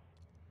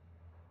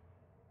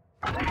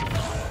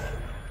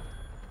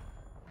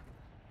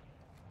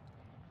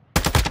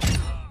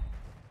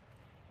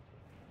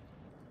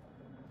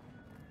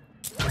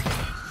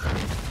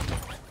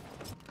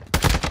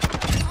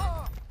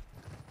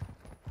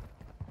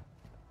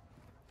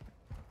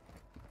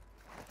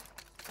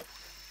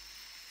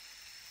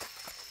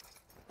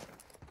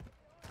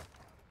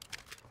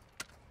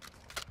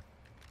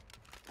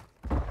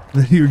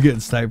 You're getting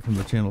sniped from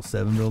the Channel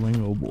 7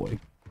 building? Oh boy.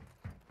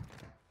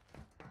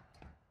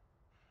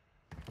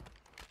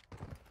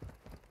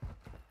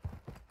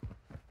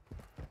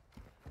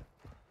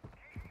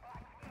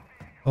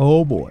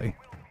 Oh boy.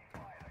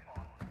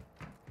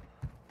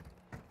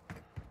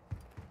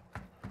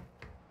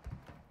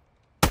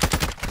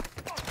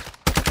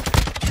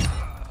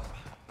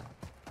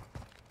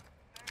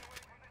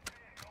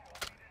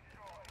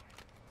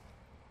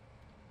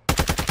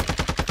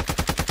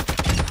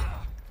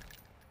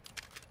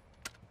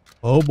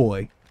 Oh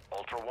boy.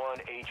 Ultra One,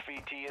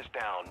 HVT is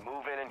down.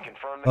 Move in and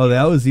confirm. Oh,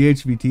 that was the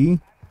HVT?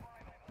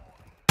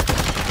 Confirmed.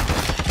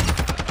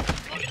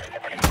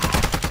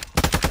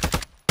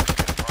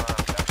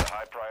 That's a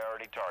high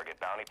priority target.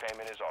 Bounty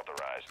payment is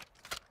authorized.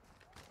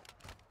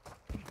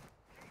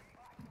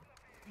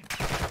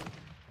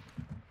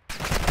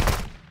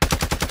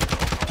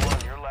 Ultra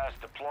One, your last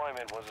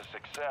deployment was a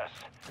success.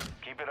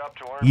 Keep it up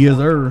to earn Yes, more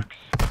sir. perks.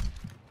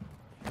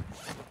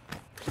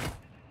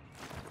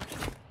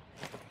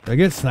 Did I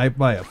get sniped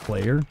by a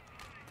player?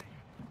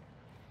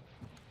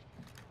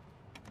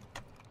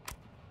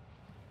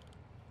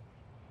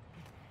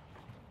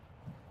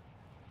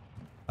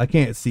 I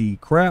can't see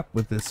crap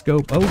with this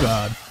scope. Oh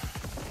god.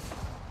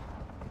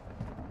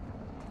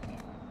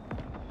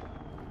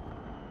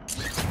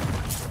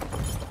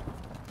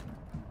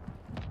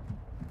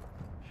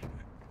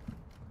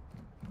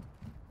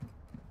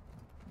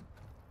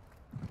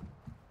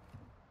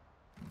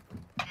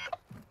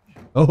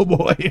 Oh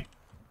boy.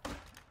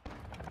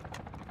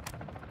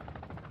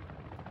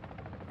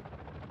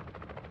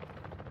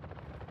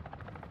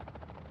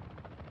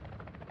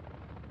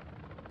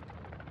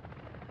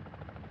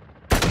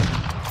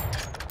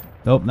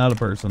 Nope, not a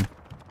person.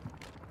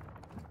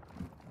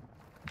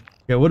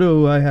 Okay, what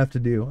do I have to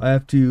do? I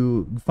have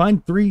to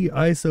find 3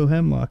 ISO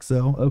hemlocks,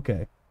 though.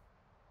 Okay.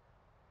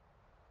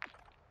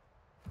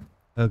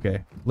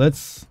 Okay,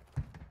 let's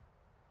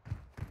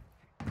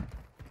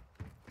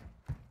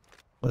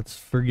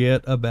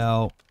forget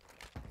about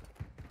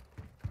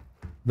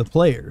the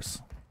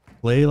players.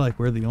 Play like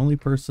we're the only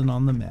person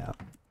on the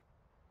map.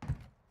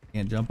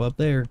 Can't jump up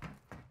there.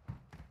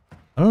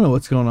 I don't know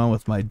what's going on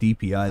with my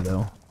DPI,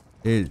 though.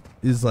 It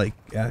is like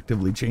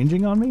actively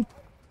changing on me.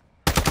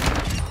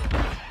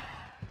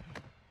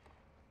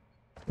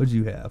 What'd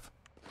you have?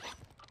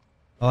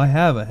 Oh, I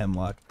have a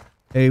hemlock.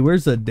 Hey,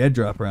 where's a dead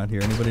drop around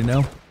here? Anybody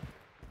know?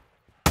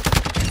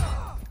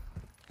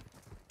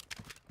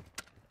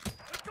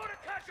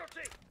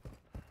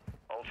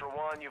 Ultra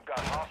One, you've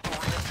got hostile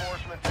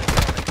reinforcements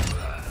incoming.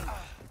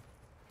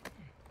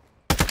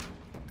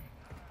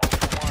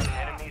 Ultra One,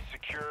 enemies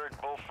secured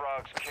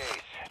Bullfrog's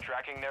case.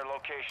 Tracking their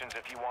locations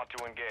if you want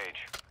to engage.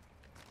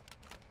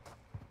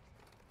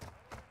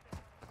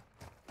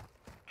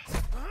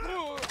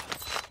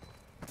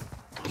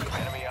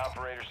 Enemy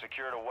operator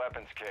secured a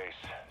weapons case.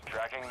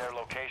 Tracking their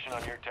location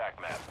on your TAC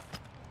map.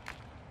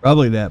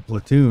 Probably that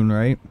platoon,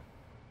 right?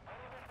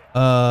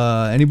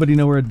 Anybody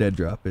know where a dead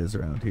drop is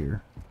around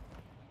here?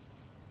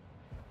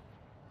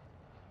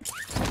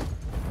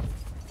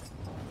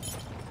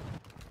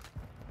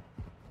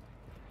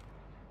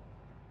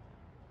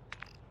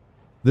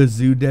 The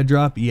zoo dead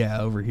drop? Yeah,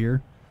 over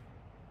here.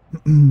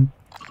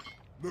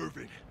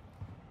 Moving.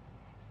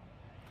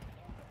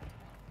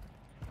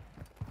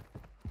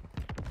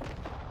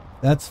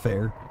 That's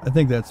fair. I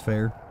think that's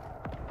fair.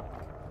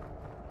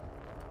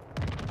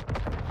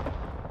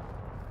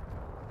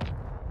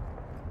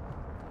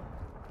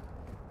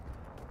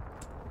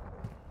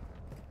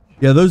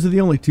 Yeah, those are the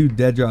only 2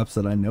 dead drops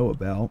that I know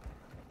about.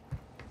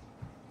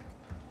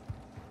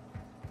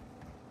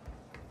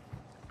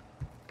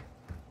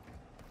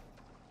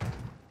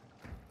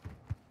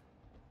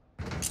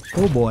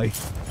 Oh boy.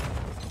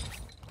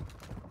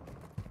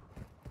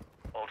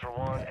 Ultra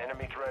One,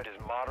 enemy threat is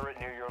moderate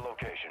near your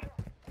location.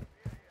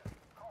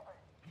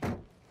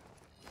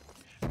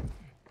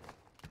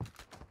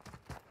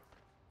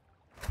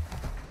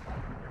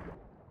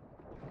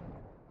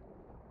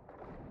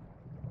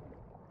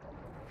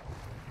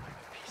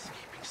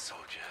 Peacekeeping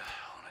soldier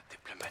on a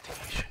diplomatic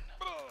mission.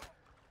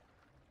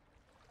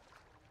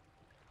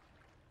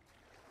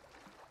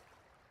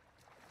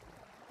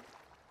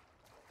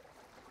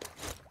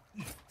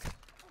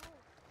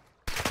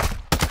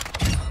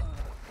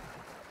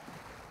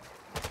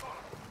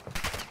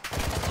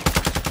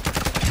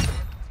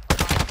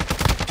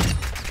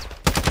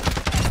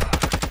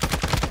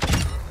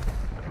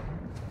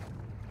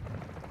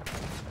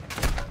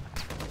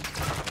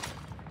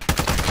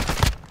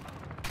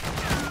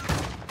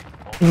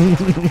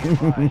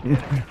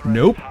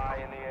 Nope.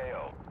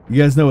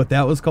 You guys know what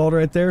that was called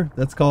right there?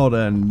 That's called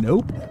a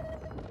nope.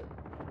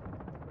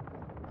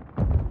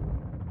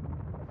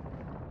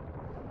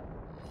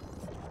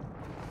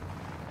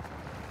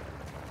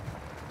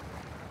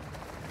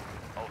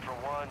 Ultra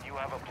One, you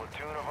have a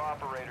platoon of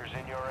operators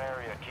in your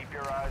area. Keep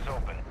your eyes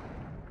open.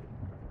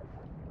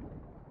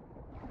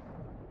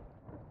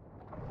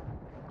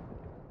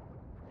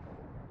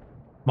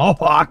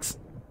 Smallpox.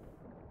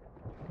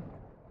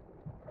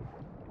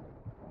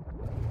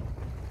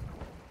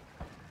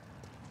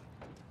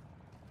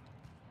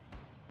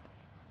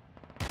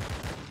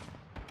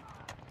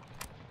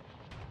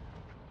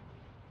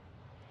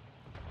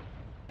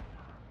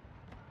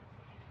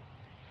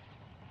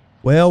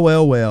 Well,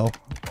 well, well.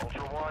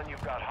 Ultra One,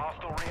 you've got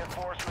hostile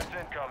reinforcements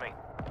incoming.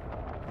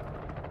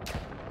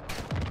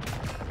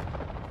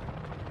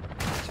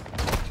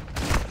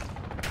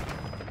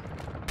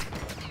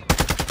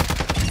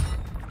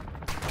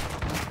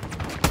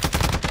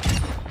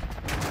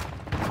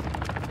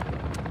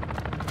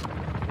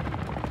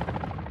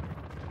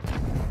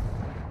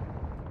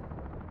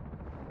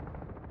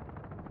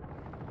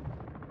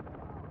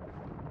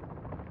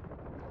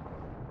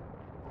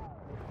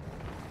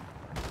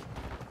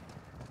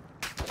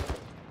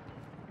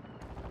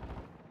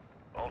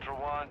 Ultra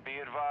One, be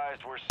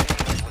advised we're seeing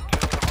a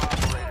platoon of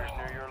operators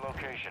near your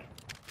location.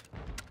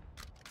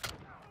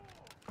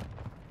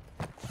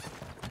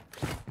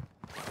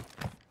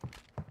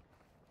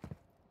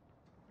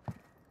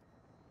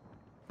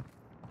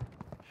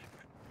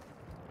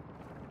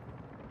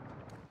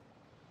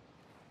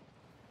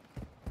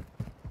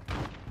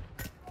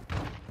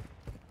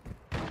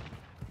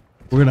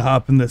 We're gonna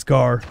hop in this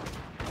car.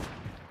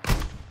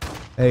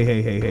 Hey,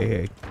 hey, hey, hey,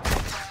 hey.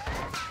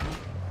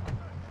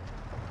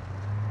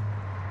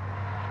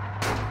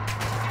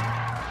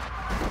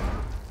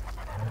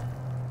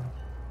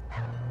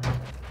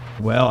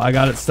 Well, I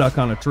got it stuck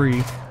on a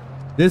tree.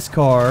 This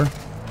car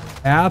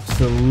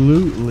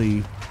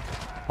absolutely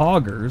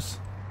hoggers.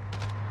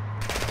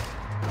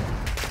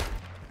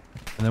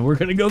 And then we're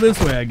gonna go this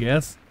way, I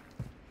guess.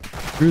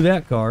 Through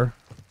that car.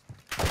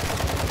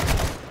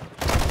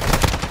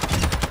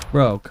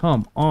 Bro,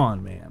 come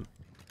on, man.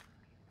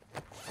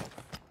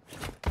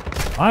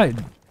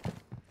 Enemy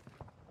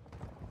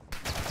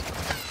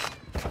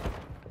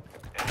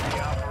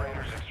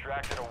operators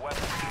extracted a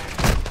weapon.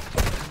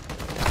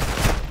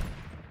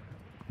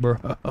 Bro.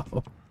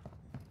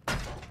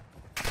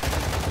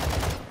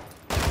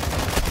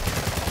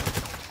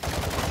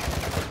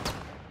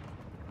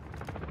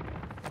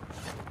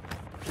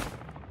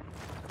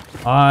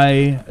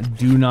 I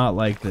do not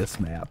like this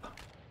map.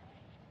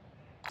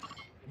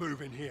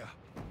 Move in here.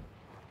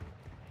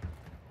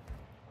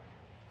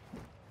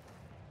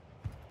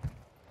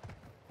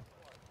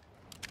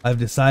 I've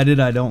decided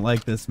I don't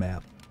like this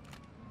map.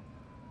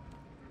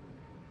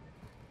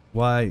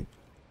 Why?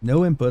 No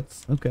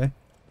inputs. Okay.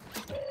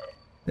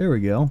 There we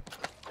go.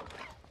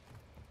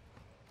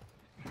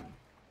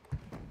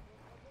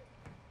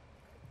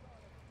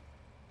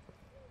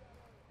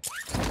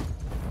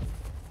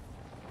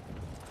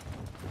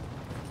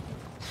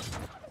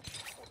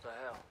 What the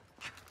hell?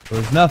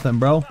 There's nothing,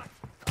 bro.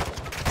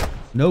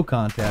 No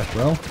contact,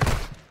 bro.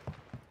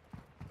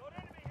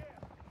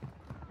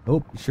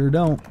 Nope, you sure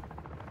don't.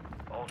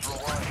 Ultra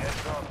One,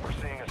 heads up. We're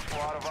seeing a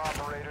squad of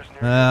operators near.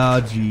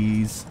 Oh,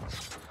 jeez.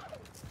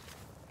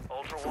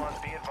 Ultra One,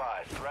 be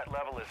advised. Threat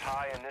level is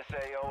high in this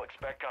AO.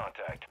 Expect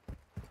contact.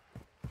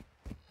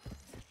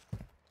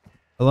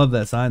 I love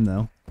that sign,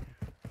 though.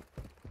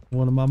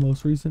 One of my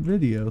most recent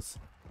videos.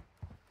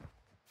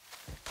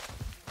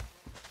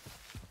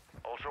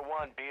 Ultra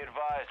One, be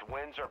advised.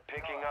 Winds are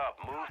picking up.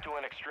 Move to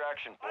an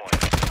extraction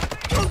point.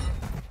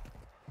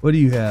 What do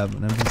you have?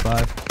 An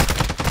MP5?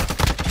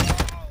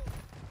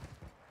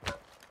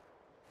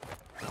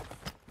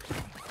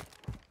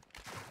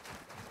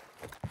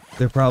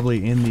 They're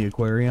probably in the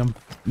aquarium.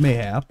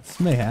 Mayhaps,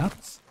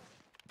 mayhaps.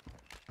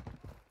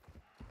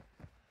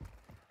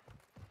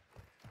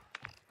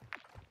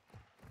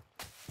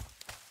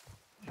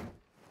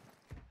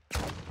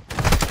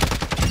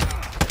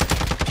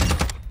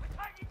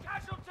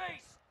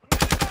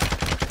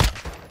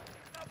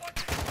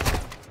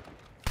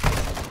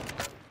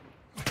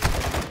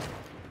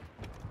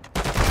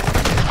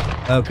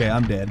 Okay,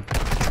 I'm dead.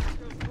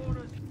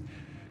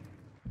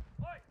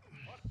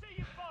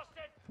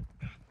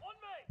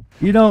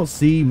 You don't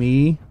see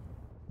me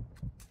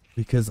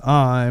because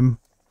I'm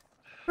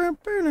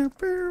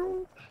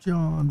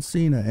John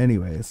Cena.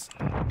 Anyways,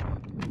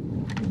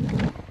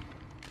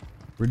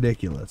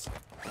 ridiculous.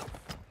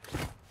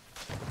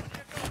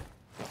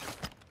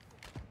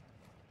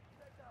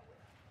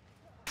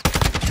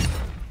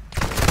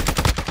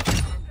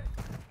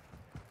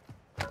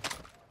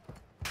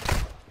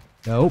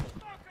 Nope.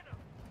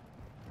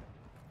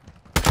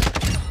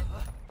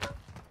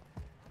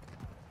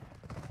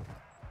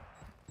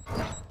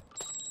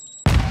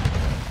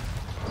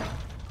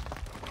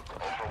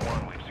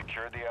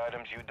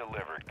 You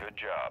delivered. Good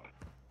job.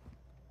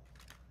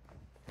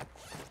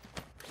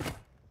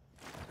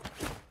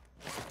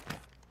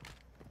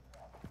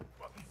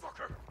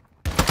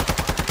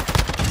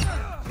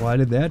 Why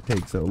did that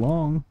take so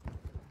long?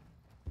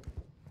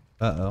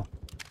 Uh-oh.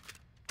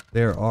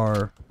 There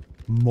are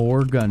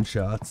more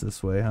gunshots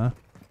this way, huh?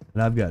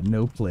 And I've got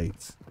no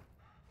plates.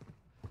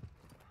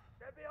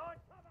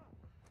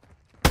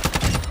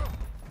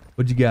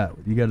 What you got?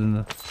 You got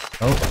an...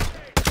 Oh.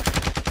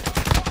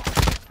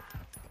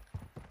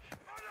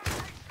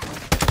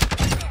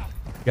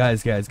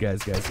 Guys.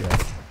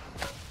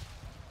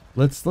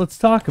 Let's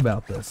talk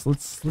about this.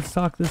 Let's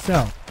talk this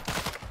out.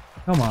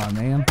 Come on,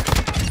 man.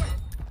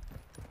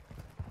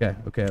 Okay.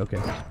 Good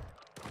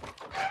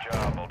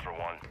job, Ultra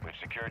One. We've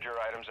secured your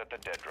items at the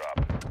dead drop.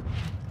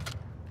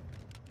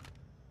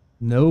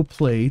 No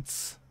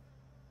plates.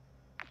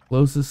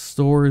 Closest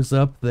store is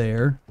up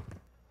there.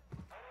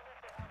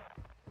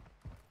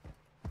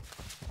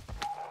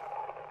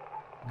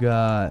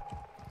 Got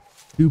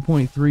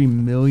 2.3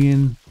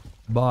 million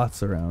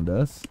bots around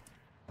us.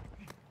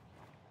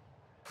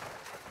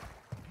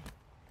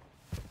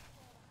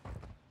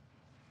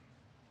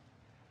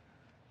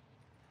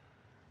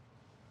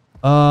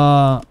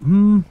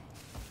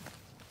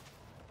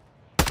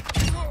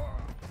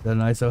 Is that an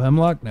ISO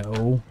hemlock?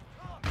 No.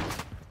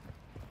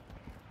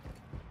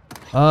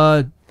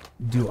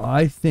 Do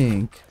I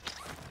think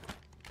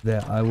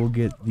that I will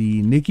get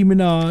the Nicki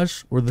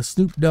Minaj or the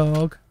Snoop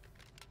Dogg?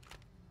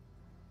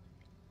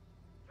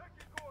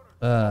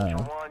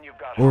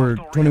 Or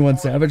 21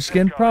 Savage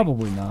skin?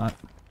 Probably not,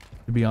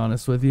 to be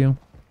honest with you.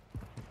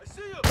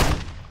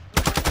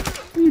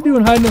 What are you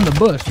doing hiding in the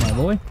bush, my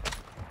boy?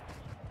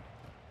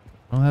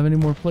 I don't have any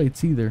more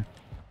plates either.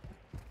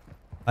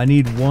 I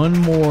need one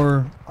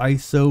more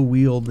ISO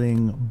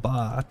wielding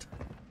bot.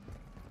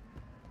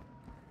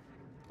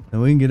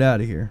 And we can get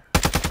out of here.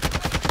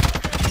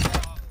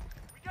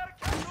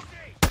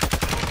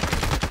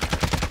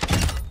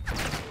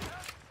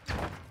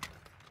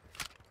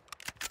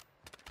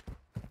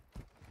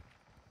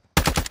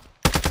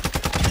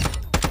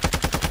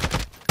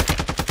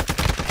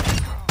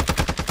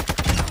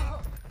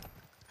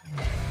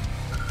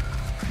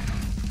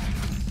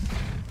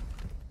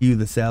 You,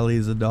 the Sally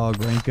is a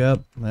dog rank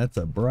up. That's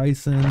a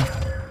Bryson.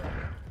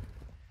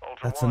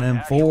 That's an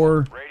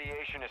M4.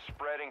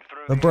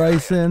 The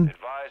Bryson.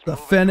 The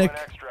Fennec.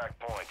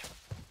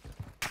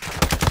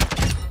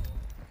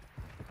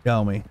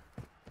 Tell me.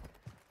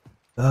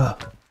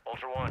 Ugh.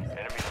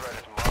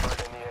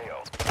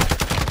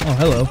 Oh,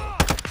 hello.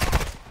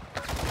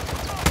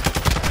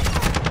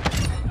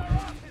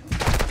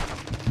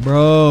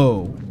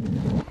 Bro.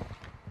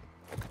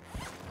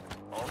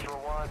 Ultra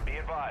One, be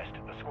advised.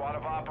 The squad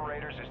of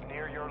operators is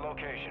near your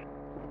location.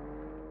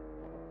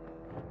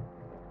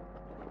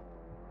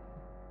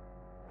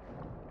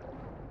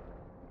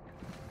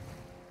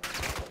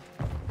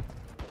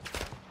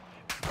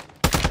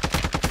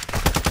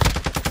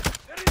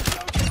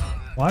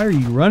 Why are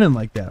you running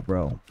like that,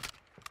 bro?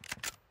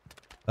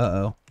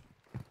 Uh-oh.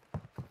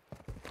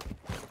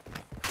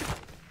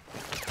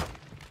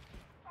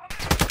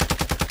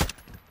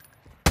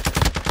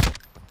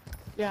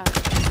 Yeah.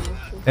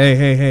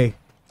 Hey.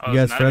 You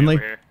guys friendly?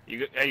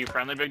 Hey, you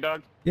friendly, big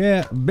dog?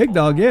 Yeah, big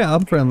dog. Yeah,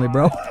 I'm friendly,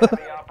 bro.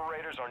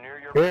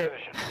 There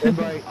you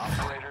go.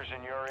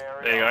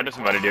 I just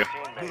invited you.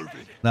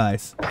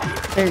 Nice.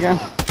 There you go.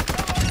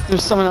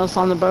 There's someone else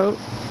on the boat.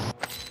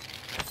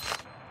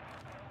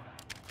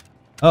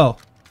 Oh.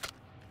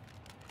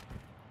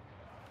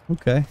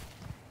 Okay.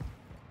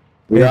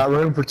 We got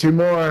room for 2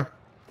 more.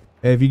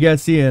 Hey, if you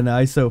guys see an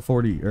ISO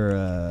 40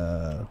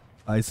 or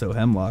ISO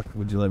hemlock,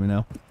 would you let me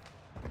know?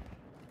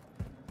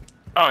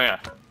 Oh, yeah.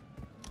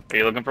 Are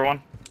you looking for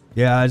one?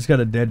 Yeah, I just got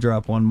a dead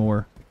drop one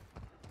more.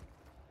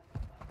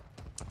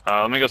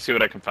 Let me go see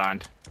what I can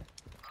find.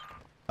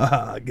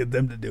 Get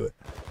them to do it.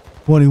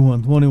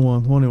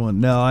 21.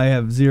 No, I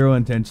have zero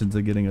intentions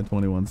of getting a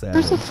 21 Savage.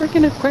 Where's the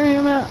freaking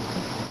aquarium at?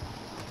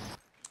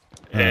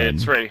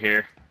 It's right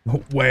here.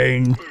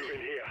 Wang.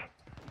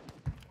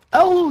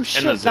 Oh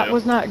shit, that zoo.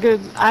 was not good.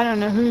 I don't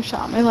know who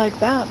shot me like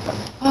that,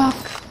 but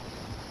fuck.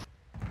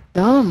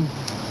 Dumb.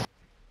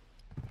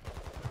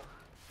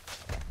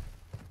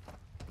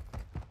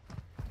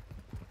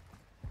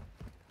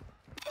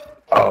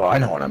 Oh, I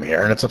know what I'm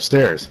hearing. It's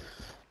upstairs.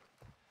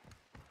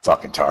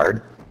 Fucking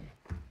tard.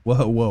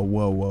 Whoa, whoa,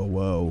 whoa, whoa,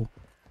 whoa.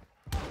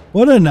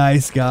 What a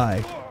nice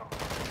guy.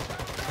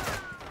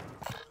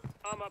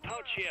 I'm a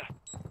pouch here.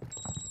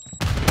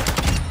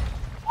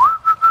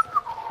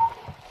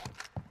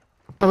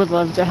 I would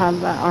love to have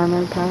that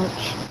armor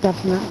pouch.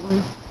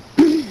 Definitely.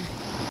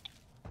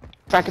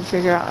 If I could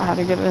figure out how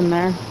to get in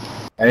there.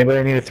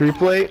 Anybody need a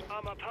 3-plate?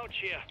 I'm a pouch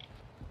here.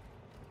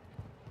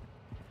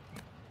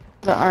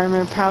 The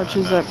armor pouch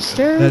is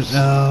upstairs.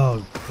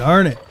 Oh,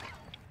 darn it.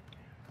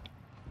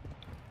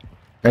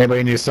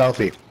 Anybody need a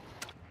selfie?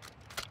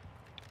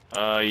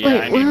 Yeah, Wait,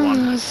 I need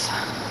one.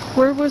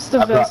 where was the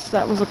I brought- vest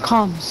that was a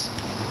comms?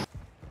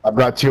 I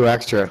brought 2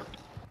 extra.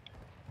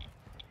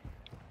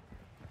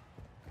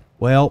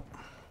 Well,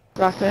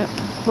 Rocket.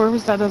 Where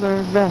was that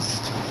other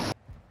vest?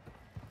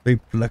 3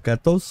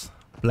 placatos.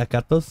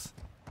 Placatos.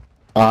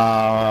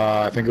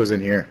 I think it was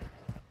in here.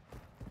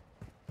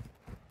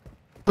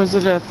 Was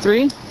it a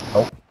 3?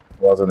 Oh,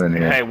 wasn't in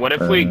here. Hey, what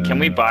if we can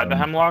we buy the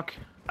hemlock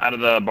out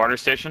of the barter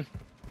station?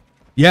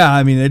 Yeah,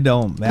 I mean, it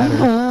don't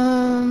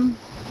matter.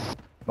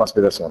 Must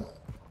be this one.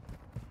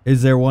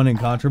 Is there one in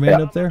contraband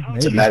Yeah. up there?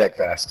 It's a Maybe. medic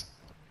vest.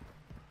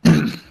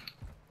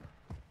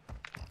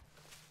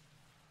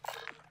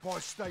 Buy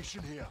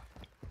station here.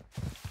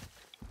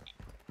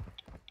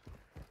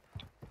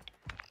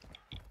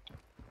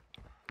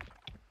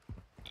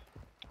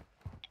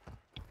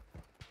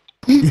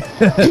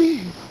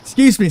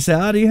 Excuse me,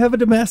 sir. Do you have a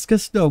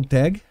Damascus dog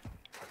tag?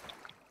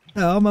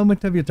 Oh, a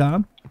moment of your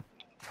time.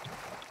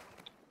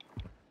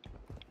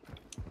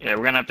 Yeah,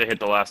 we're gonna have to hit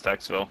the last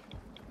exfil.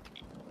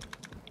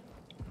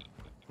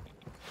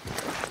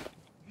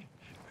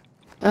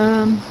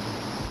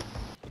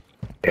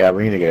 Yeah,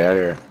 we need to get out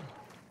of here.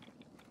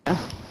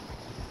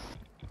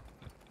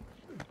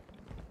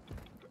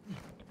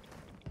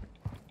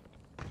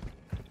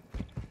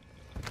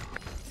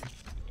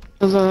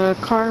 There's a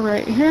car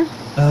right here.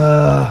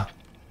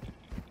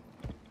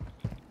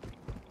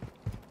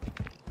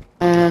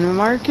 And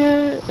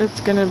market,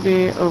 it's gonna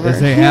be over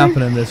This ain't here.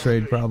 happening this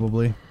raid,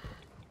 probably.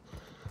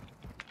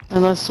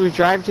 Unless we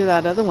drive to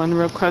that other one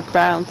real quick, but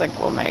I don't think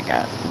we'll make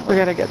it. We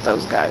gotta get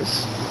those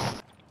guys.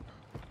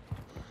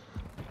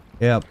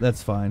 Yep,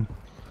 that's fine.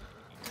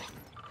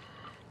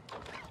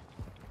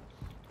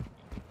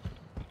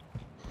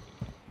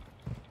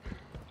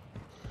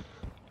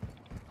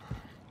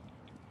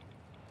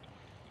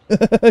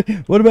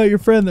 What about your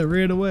friend that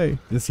ran away?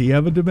 Does he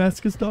have a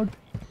Damascus dog?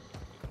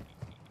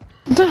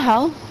 What the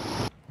hell?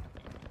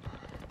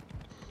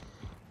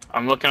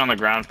 I'm looking on the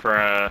ground for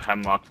a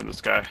hemlock for this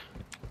guy.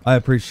 I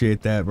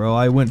appreciate that, bro.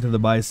 I went to the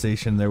buy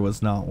station. There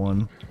was not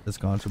one. This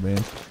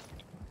contraband.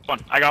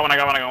 I got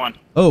one.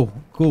 Oh,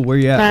 cool. Where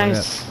you at? Where you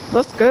Nice.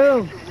 Let's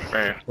go. Right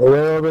here. We're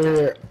over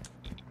here. at?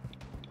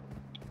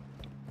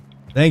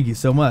 Thank you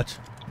so much.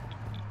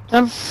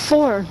 Number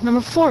 4.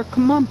 Number 4.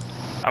 Come on.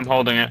 I'm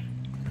holding it.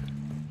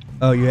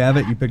 Oh, you have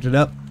it? You picked it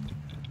up?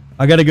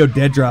 I gotta go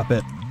dead drop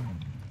it.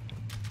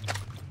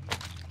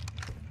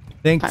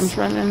 Thanks. Time's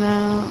running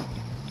out.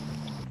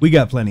 We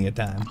got plenty of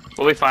time.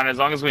 We'll be fine as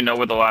long as we know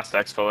where the last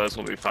exfil is.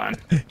 We'll be fine.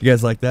 You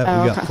guys like that?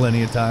 Oh, We got okay.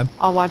 plenty of time.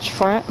 I'll watch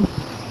for it.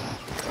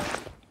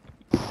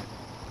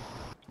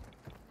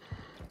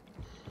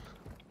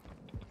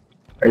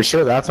 Are you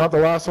sure that's not the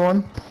last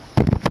one?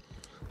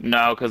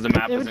 No, because the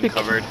map It would isn't be-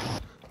 covered.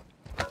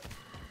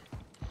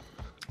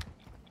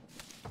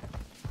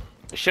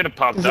 It should have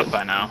popped Is up it-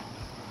 by now.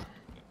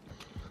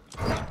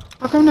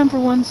 How come number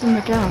 1's in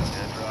the gas?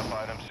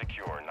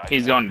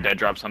 He's going to dead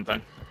drop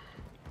something.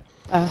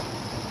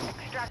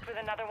 Extract with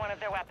another one of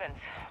their weapons.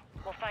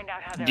 We'll find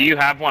out how they're... Do you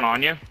have one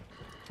on you?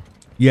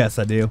 Yes,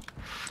 I do.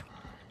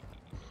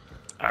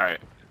 Alright.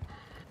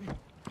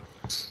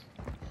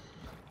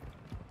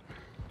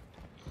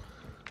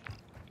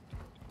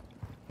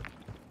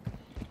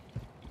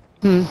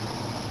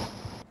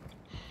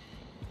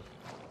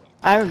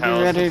 I would be Hell's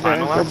the ready to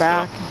final go exfil.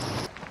 back.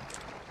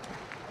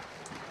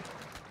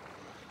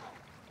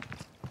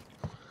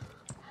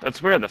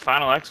 That's weird. The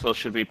final exfil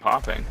should be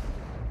popping.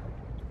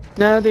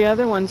 No, the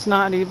other one's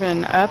not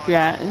even up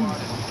yet.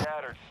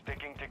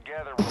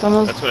 It's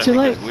almost That's what I too think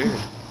late. is weird.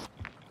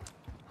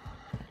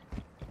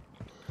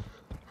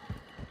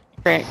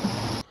 Great.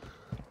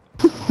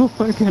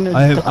 We're gonna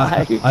I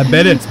die.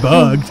 bet it's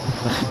bugged.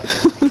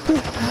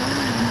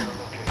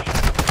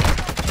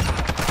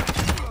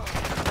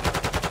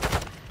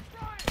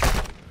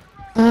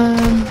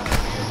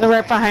 They're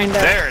right behind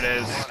us. There it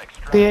is.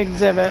 The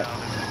exhibit.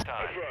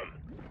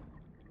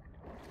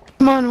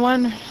 Come on,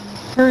 one.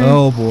 Hurry.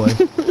 Oh boy.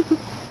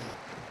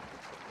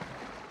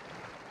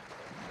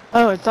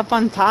 Oh, it's up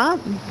on top?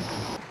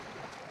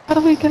 How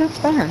do we get up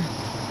there?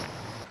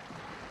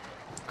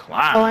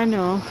 Climb. Oh, I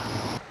know.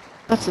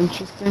 That's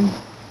interesting.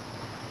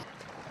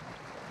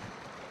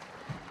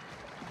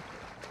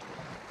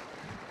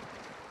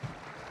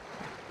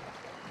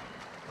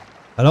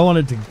 I don't want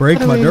it to break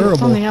my It's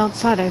durable. on the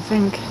outside, I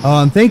think.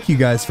 Thank you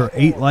guys for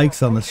 8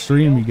 likes on the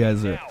stream. You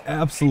guys are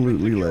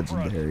absolutely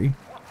legendary.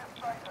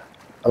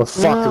 Oh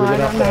fuck! No, I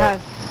don't know how.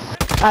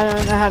 I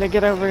don't know how to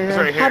get over here.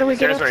 Right here. How do we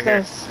get Stairs right here.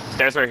 upstairs?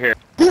 Stairs right here.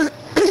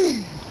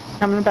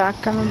 Coming back,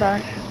 coming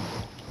back.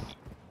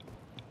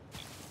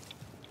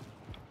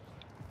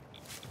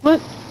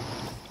 What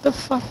the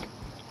fuck?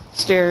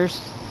 Stairs.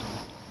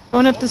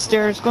 Going up the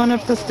stairs, going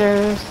up the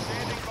stairs.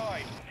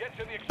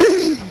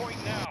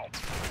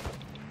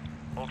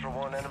 Ultra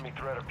One, enemy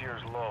threat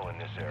appears low in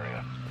this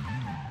area.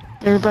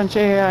 There's a bunch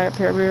of AI up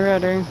here, be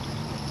ready.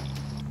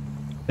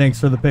 Thanks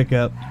for the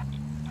pickup.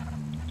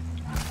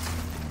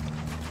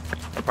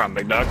 No problem,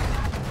 big dog.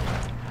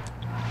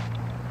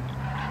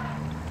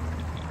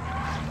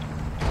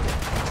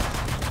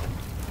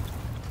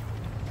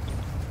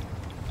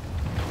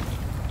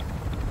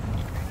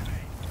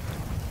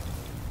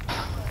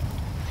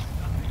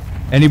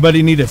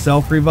 Anybody need a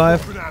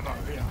self-revive?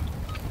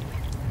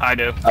 I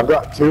do. I've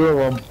got 2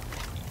 of them.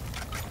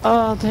 Oh,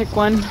 I'll take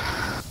one.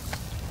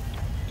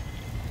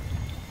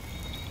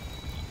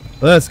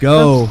 Let's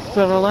go.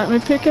 Better let me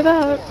pick it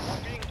up.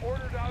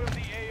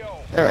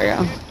 There we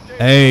go.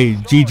 Hey,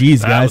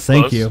 GG's, That guys. was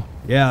Thank close. you.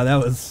 Yeah, that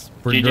was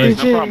pretty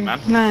GG's. great. No problem, man.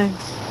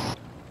 Nice.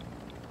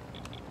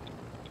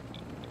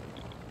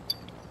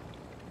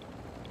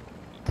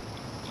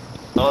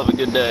 I'll have a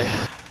good day.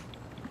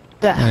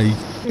 Yeah.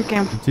 Yeah, Good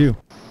game. you too.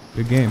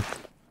 Good game.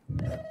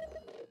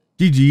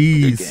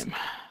 GG's. Good game.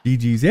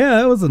 GG's. Yeah,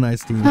 that was a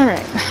nice team.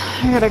 Alright.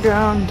 I gotta go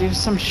and do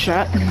some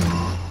shit.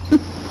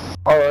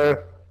 Alright.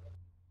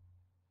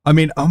 I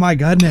mean, oh my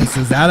goodness,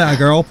 is that a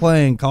girl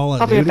playing Call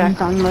of I'll be Duty?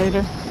 back on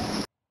later.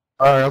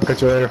 Alright, I'll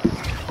catch you later.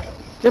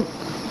 Yep.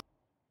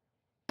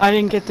 I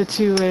didn't get the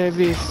 2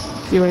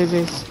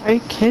 UAVs. Are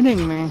you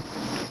kidding me?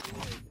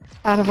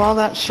 Out of all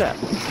that shit.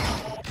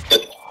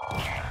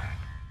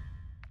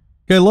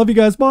 Okay, love you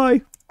guys.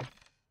 Bye.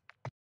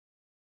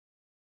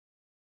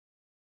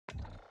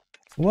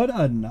 What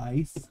a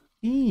nice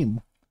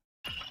team.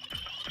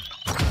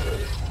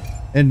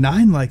 And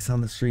 9 likes on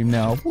the stream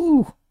now.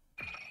 Woo.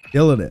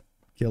 Killing it.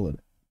 Killing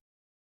it.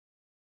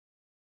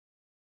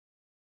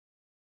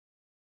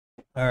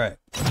 All right.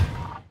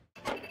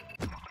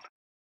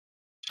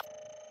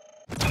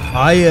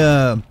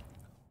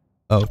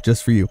 Oh,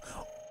 just for you.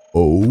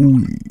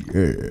 Oh,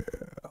 yeah.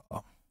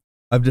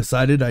 I've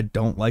decided I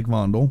don't like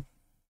Vondel.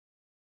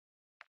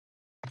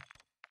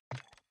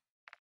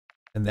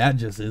 And that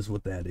just is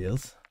what that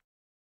is.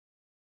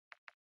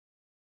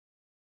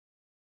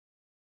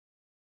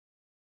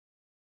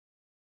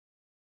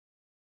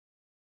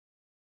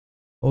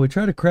 While we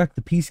try to crack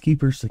the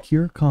Peacekeeper's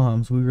secure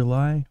comms, we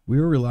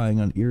were relying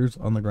on ears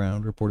on the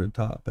ground. Reported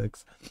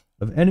topics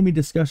of enemy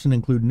discussion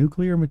include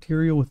nuclear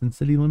material within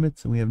city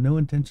limits, and we have no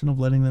intention of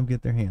letting them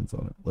get their hands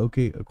on it.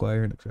 Locate,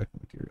 acquire, and extract the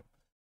material.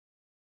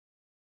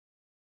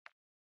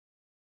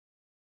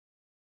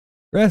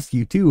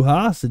 Rescue 2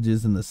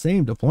 hostages in the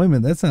same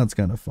deployment. That sounds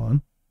kind of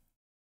fun.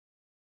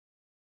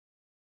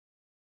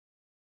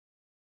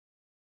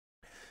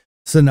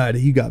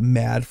 Sonida, you got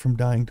mad from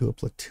dying to a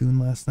platoon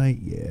last night?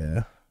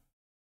 Yeah.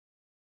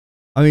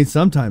 I mean,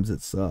 sometimes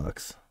it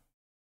sucks.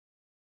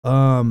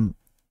 I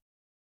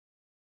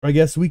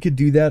guess we could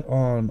do that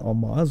on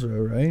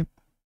Mazra, right?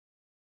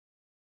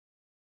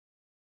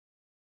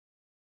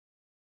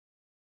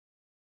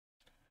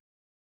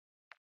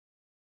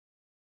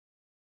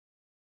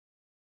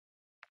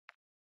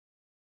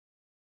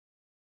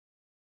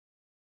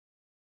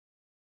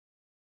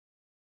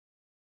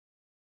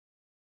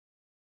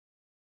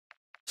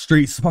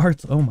 Street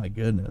smarts? Oh my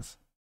goodness.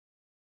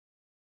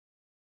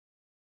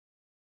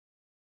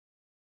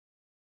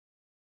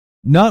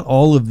 Not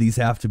all of these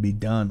have to be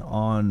done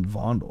on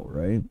Vondel,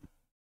 right?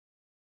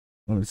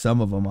 I mean, some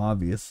of them,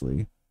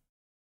 obviously.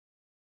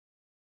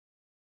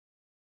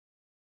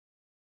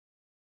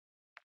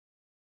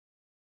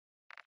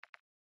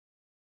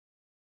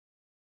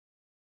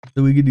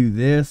 So we could do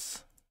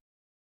this,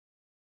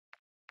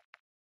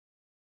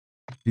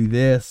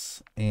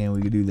 and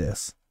we could do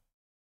this.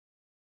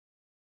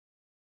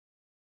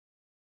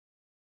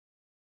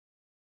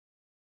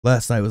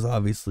 Last night was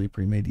obviously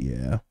pre-made,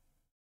 yeah.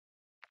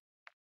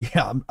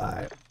 Yeah,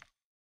 I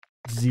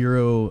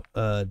zero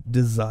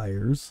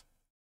desires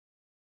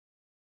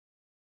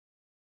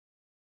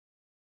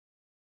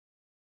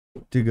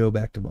to go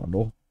back to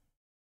Vondel.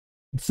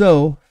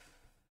 So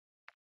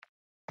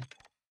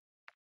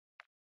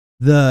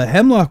the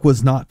Hemlock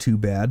was not too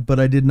bad, but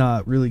I did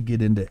not really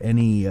get into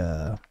any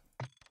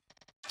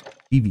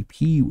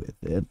PvP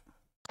with it.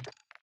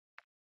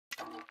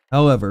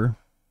 However,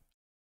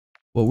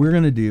 what we're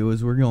going to do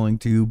is we're going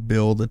to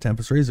build a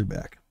Tempest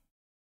Razorback.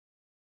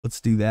 Let's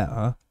do that,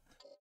 huh?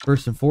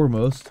 First and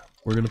foremost,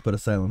 we're going to put a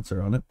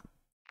silencer on it.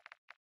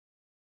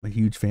 I'm a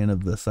huge fan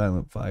of the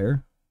silent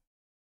fire.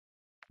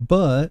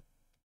 But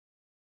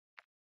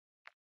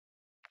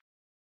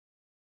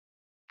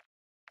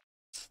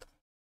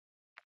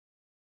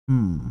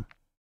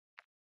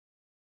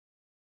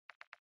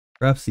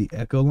perhaps the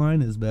Echo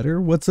line is better.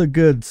 What's a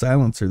good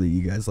silencer that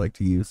you guys like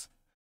to use?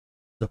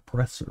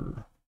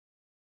 Suppressor.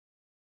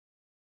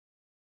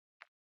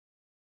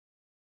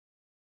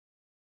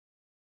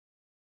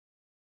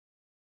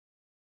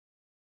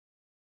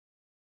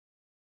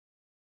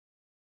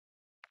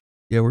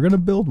 Yeah, we're gonna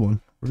build one.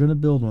 We're gonna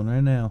build one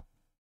right now.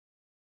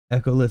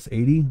 Echoless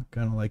 80,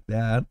 kind of like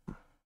that.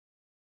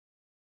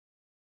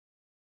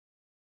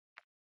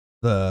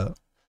 The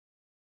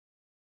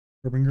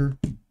Harbinger.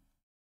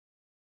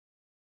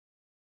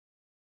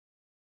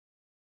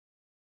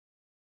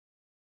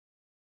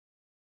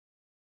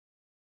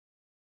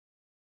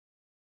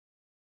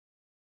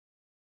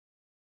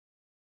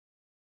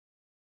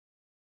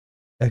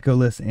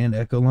 Echoless and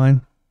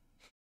Echoline.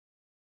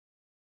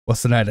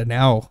 What's the night of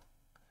now?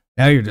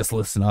 Now you're just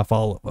listing off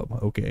all of them.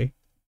 Okay.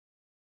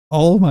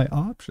 All of my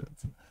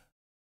options.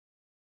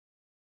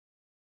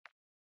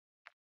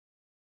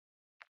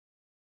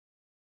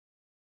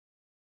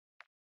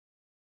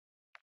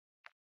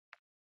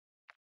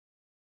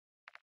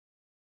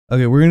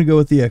 Okay, we're gonna go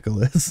with the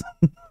Echoless.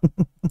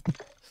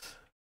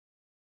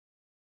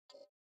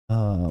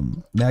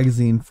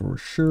 Magazine for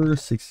sure,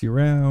 60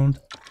 round.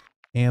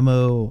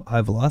 Ammo,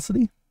 high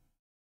velocity.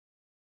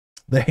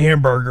 The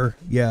hamburger,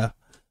 yeah.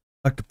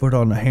 I like to put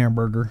on a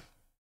hamburger.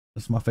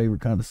 That's my favorite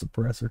kind of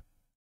suppressor.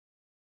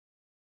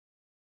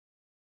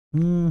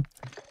 No,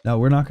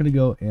 we're not going to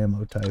go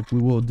ammo type. We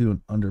will do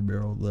an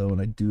underbarrel though,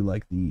 and I do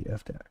like the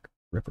FTAC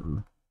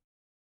Ripper.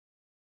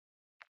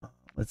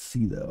 Let's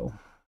see though.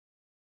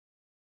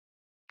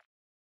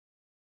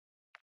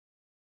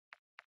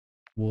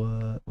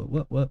 What?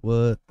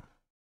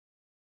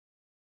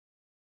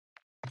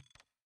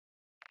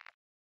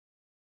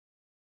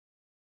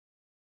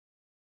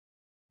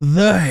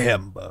 The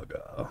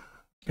hamburger.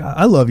 God,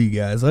 I love you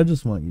guys. I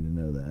just want you to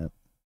know that.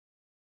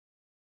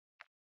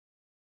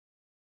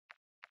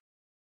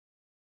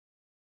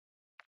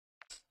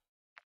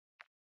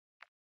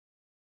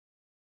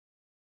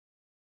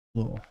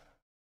 Well,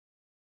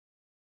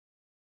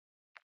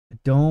 I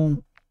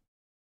don't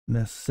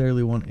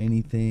necessarily want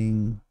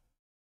anything.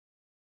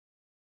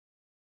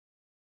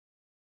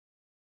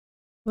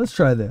 Let's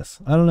try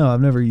this. I don't know.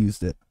 I've never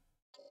used it.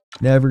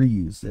 Never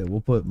used it. We'll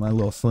put my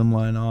little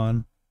slimline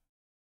on.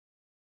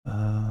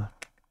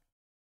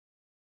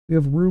 We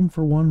have room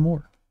for one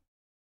more.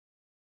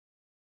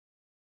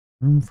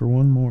 Room for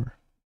one more.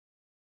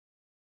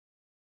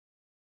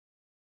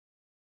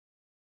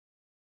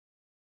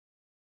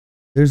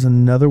 There's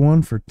another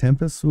one for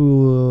Tempest.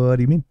 What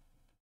do you mean?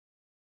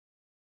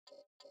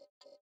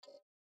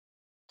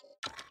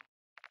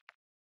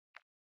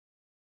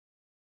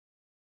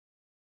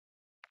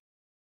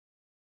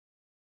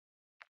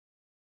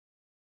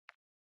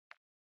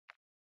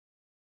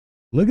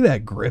 Look at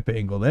that grip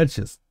angle. That's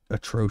just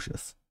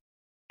atrocious.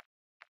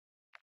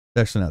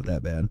 It's actually not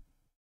that bad.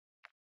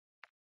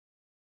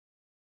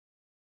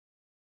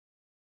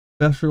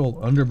 Special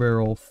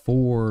underbarrel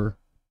for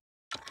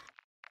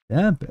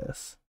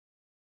Tempest.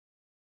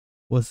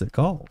 What's it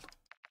called?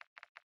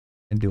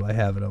 And do I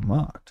have it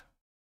unlocked?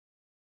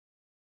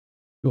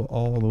 Go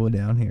all the way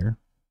down here.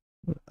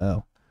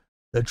 Oh,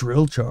 the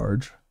drill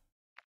charge.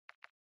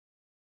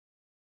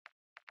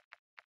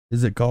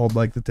 Is it called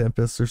like the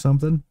Tempest or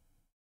something?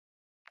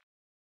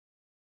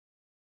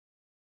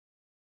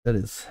 That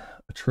is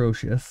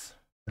atrocious.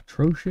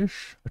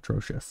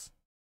 Atrocious.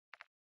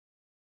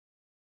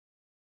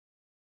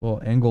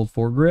 Well, angled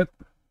foregrip.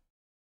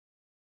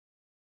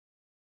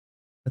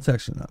 That's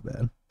actually not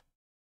bad.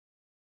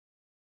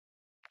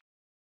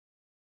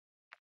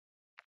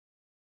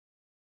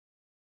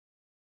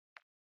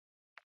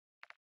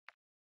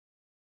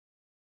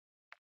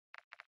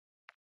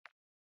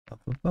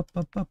 I'm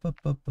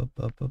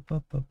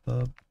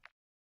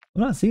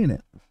not seeing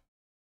it.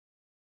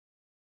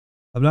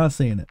 I'm not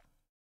seeing it.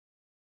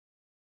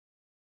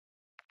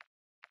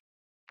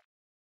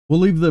 We'll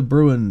leave the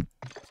Bruin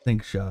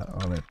stink shot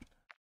on it.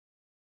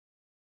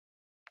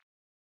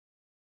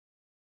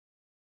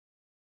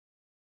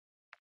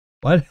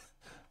 What?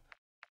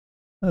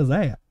 What is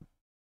that?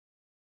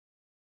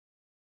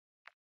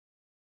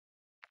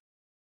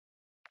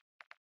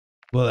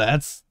 Well,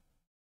 that's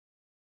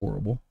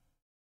horrible.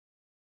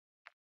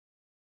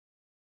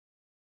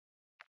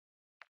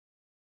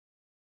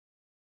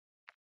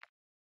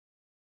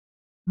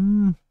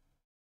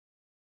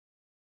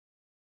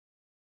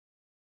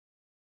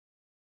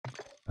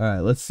 All right,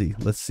 let's see.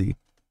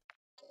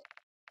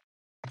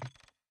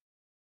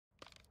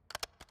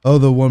 Oh,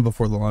 the one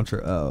before the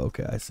launcher. Oh,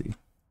 okay, I see.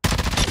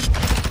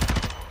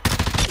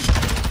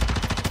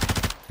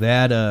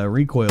 That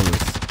recoil is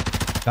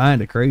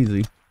kind of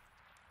crazy.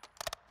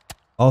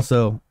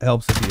 Also,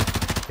 helps if you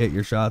hit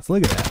your shots.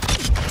 Look at that.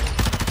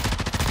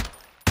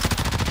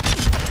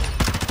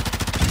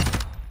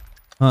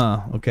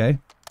 Huh, okay.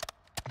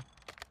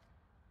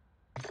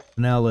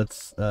 Now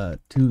let's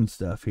tune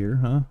stuff here,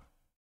 huh?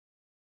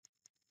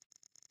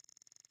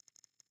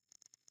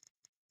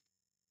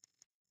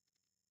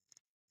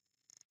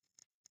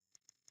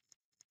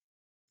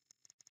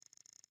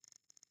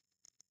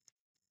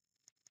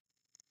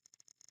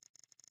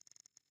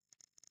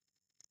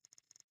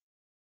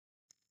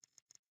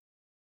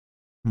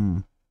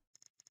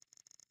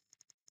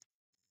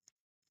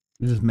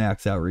 Just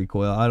max out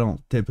recoil. I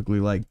don't typically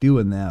like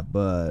doing that,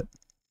 but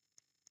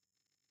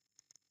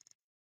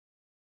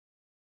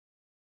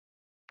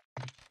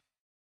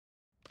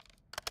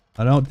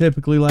I don't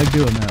typically like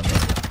doing that,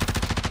 but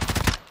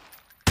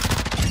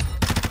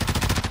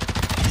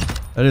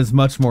that is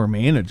much more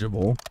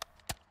manageable.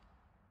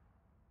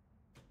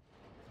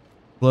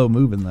 Slow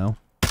moving though.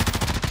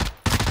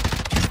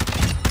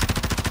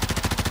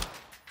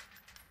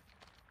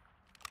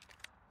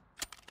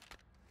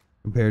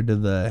 Compared to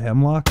the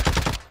Hemlock.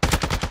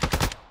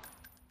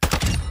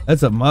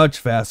 That's a much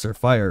faster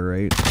fire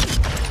rate.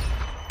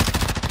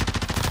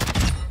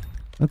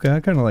 Okay, I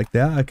kind of like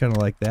that. I kind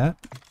of like that.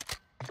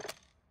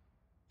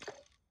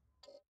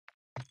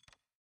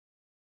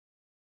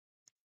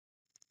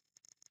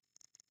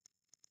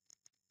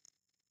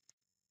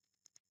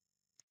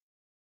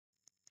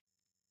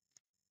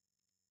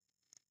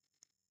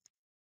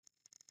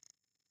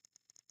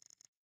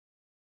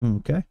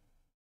 Okay.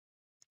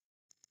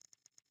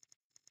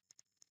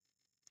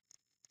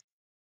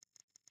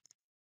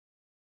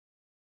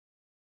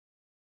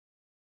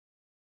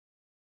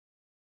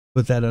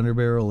 With that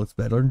underbarrel, it's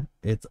better.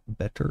 It's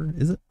better,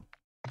 is it?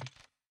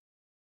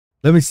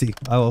 Let me see.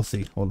 I will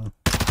see. Hold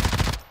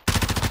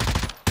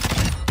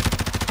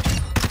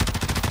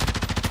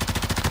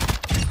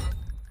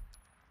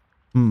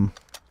on.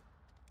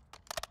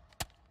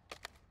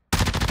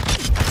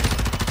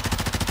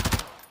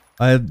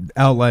 I had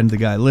outlined the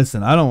guy.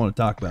 Listen, I don't want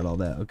to talk about all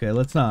that. Okay,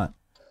 let's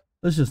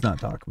just not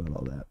talk about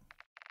all that.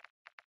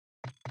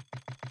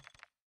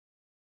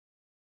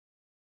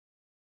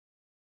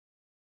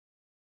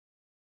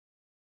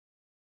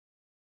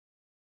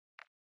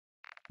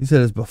 He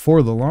said it's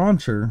before the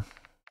launcher.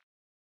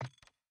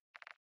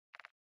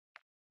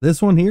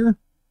 This one here?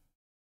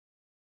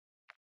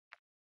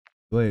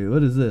 Wait,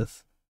 what is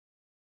this?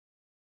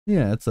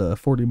 Yeah, it's a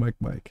 40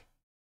 mic.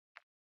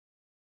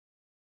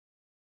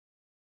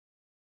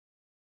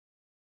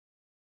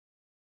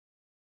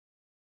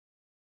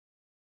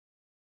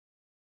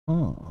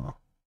 Oh.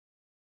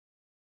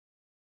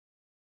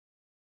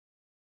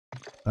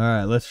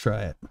 Alright, let's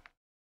try it.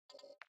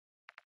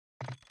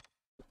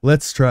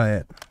 Let's try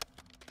it.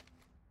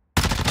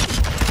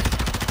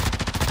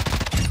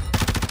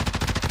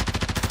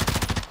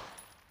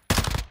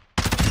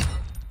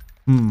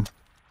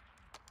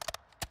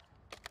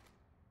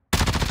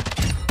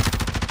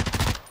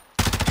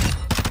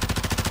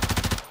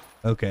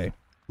 Okay.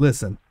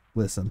 Listen.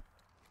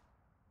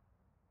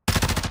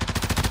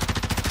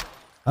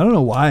 I don't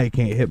know why I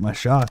can't hit my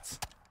shots.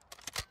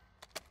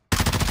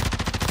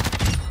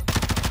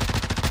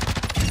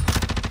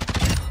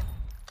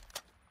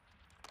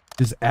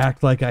 Just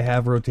act like I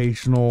have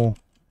rotational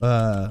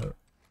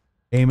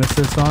aim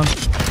assist on.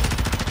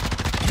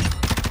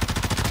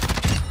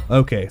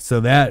 Okay, so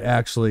that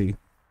actually,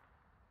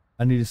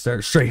 I need to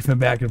start strafing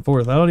back and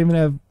forth. I don't even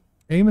have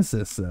aim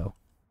assist though.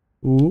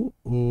 Ooh.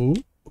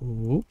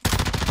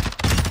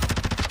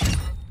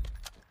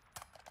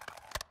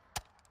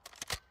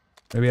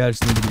 Maybe I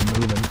just need to be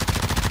moving.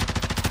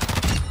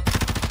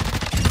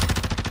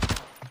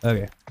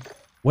 Okay.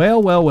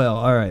 Well.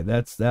 All right,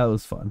 that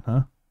was fun,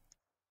 huh?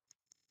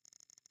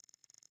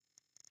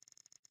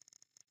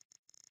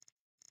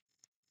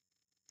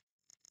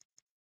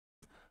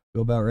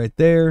 Go about right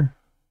there.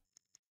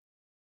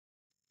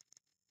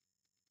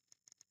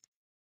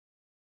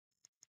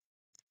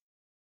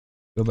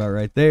 Go about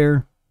right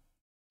there.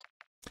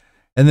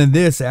 And then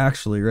this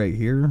actually right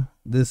here,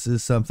 this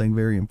is something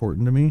very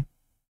important to me.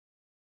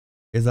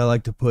 Is I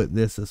like to put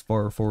this as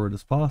far forward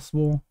as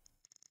possible.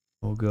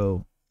 We'll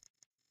go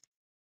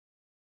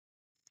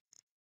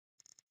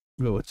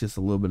with just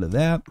a little bit of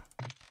that.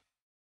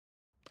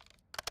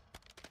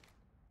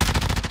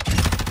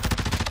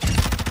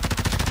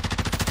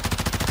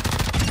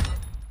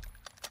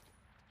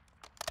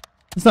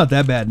 It's not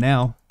that bad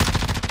now.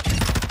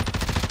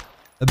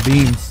 It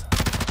beams.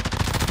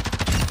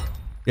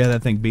 Yeah,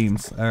 that thing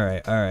beams. All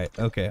right.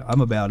 Okay,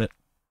 I'm about it.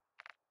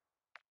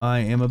 I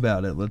am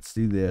about it. Let's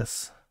do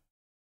this.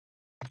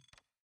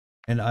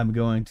 And I'm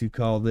going to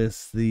call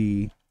this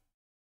the,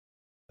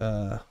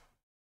 I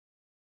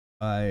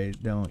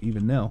don't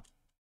even know.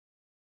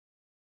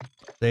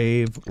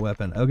 Save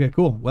weapon. Okay,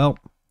 cool. Well,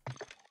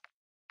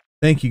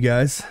 thank you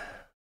guys.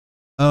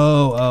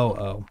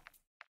 Oh.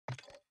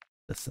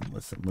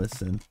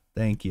 Listen.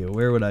 Thank you.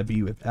 Where would I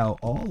be without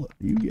all of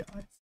you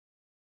guys?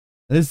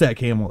 This is that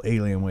Camel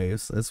Alien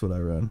Waves. That's what I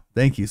run.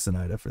 Thank you,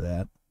 Sinida, for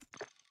that.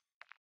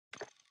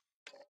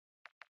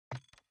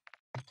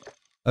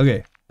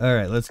 Okay. All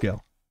right, let's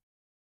go.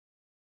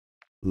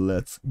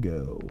 Let's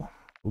go.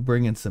 We'll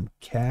bring in some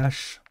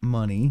cash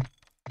money.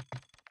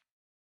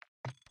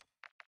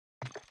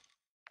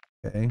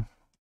 Okay.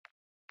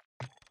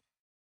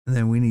 And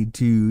then we need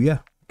to, yeah,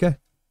 okay.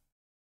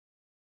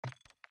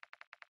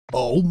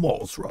 Oh,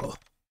 Mosra.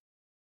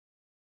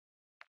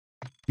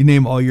 You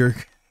name all your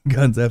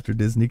guns after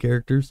Disney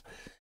characters?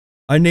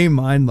 I name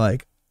mine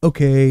like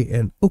okay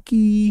and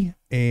okie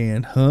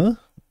and huh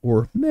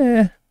or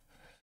meh.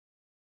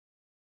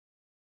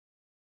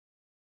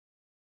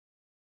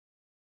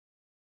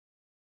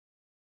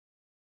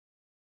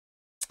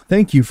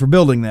 Thank you for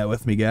building that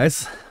with me,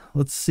 guys.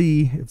 Let's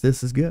see if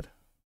this is good.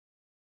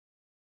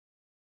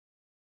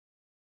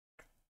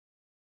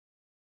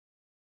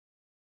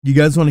 You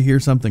guys want to hear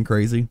something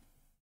crazy?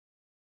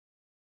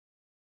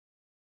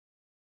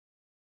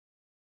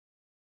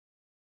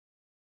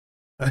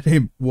 I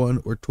named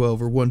 1 or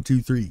 12 or 1,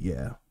 2, 3.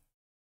 Yeah.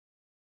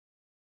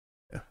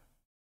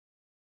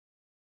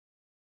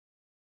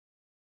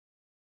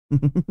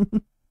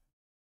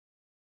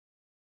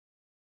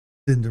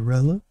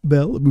 Cinderella,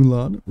 Belle,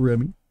 Mulan,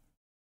 Remy.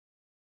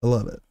 I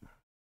love it.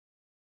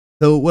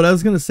 So what I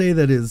was going to say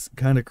that is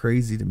kind of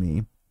crazy to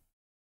me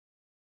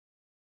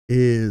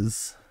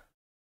is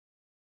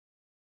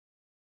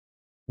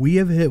we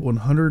have hit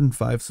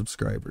 105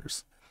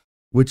 subscribers,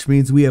 which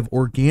means we have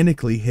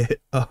organically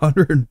hit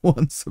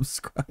 101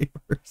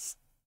 subscribers.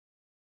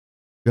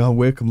 John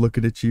Wick, I'm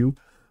looking at you.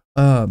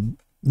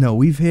 No,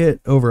 we've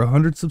hit over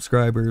 100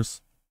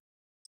 subscribers.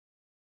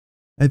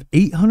 I have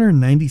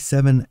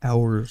 897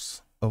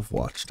 hours of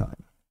watch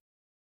time.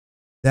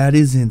 That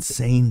is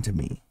insane to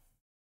me.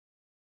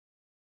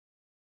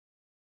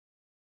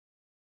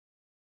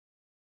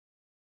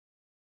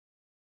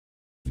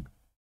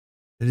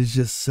 It is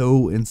just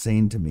so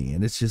insane to me.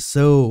 And it's just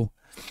so,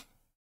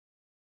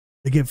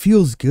 like, it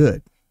feels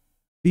good.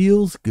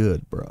 Feels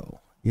good, bro.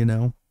 You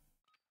know?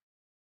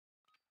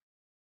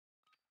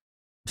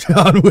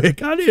 John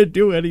Wick, I didn't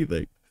do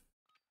anything.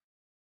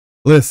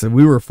 Listen,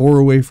 we were 4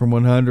 away from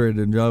 100,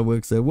 and John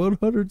Wick said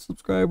 100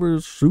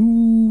 subscribers.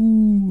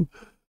 Shoo.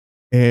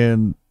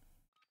 And,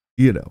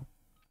 you know,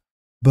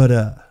 but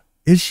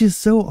it's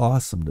just so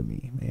awesome to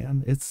me,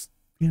 man. It's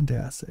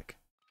fantastic.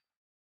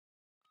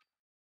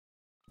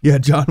 Yeah,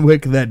 John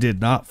Wick, that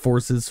did not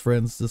force his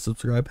friends to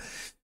subscribe.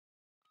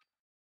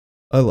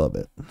 I love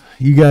it.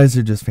 You guys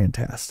are just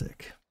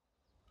fantastic.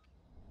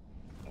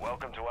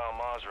 Welcome to Al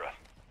Mazrah.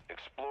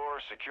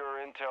 Explore, secure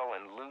intel,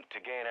 and loot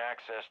to gain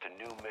access to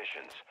new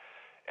missions.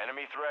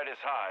 Enemy threat is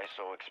high,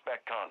 so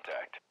expect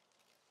contact.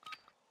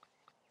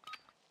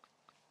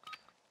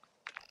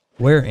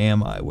 Where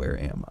am I? Where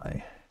am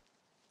I?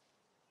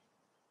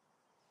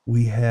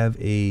 We have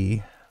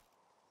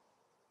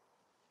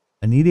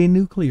I need a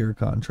nuclear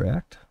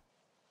contract.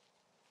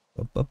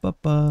 Which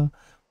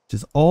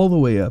is all the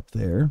way up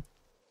there.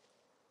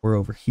 We're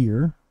over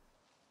here.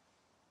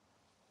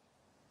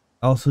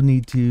 I also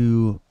need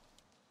to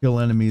kill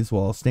enemies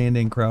while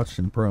standing, crouched,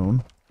 and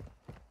prone.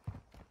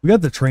 We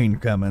got the train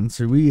coming,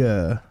 so we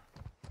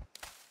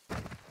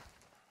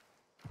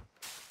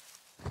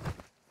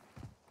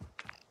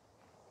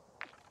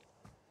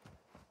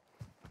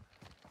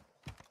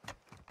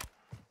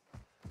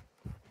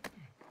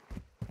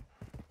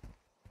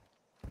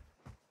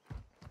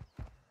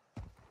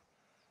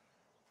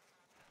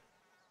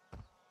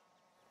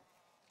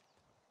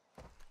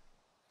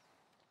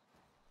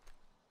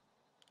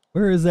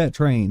where is that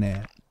train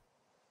at?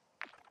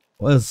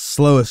 Well, it's the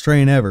slowest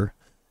train ever.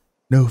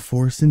 No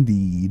force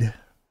indeed.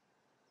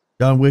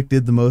 John Wick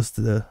did the most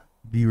the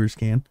viewers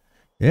can.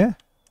 Yeah.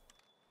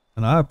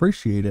 And I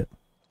appreciate it.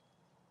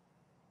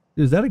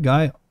 Dude, is that a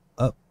guy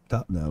up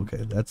top? No,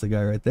 okay. That's the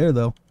guy right there,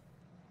 though.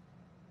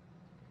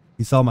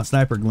 He saw my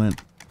sniper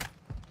glint.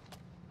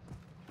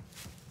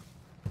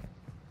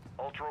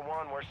 Ultra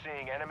One, we're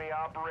seeing enemy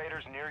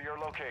operators near your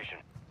location.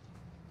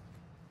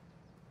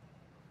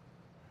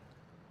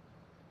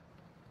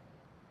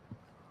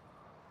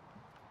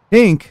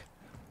 Tink.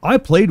 I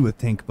played with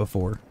Tink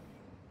before.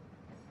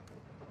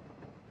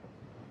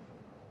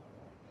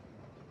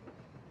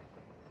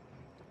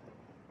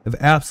 I've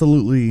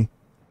absolutely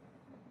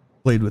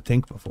played with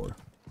Tink before.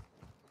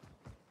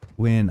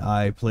 When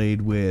I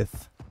played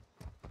with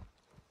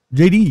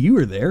JD, you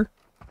were there.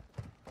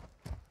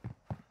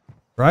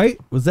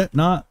 Right? Was that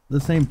not the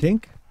same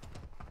Tink?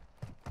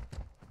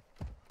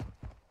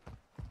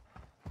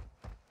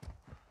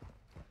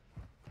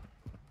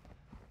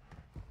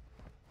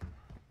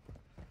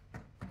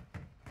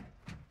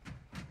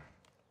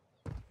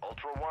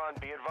 Ultra One,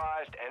 be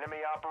advised, enemy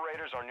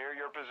operators are near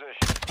your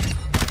position.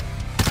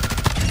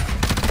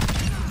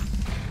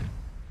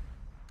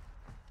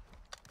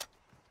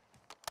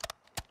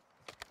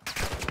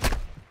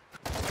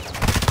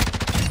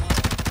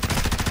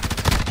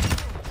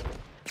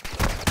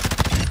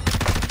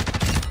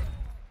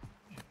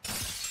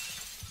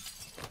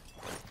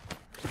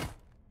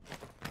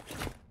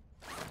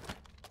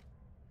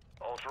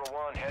 Ultra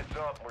One, heads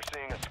up. We're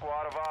seeing a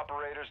squad of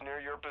operators near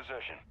your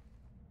position.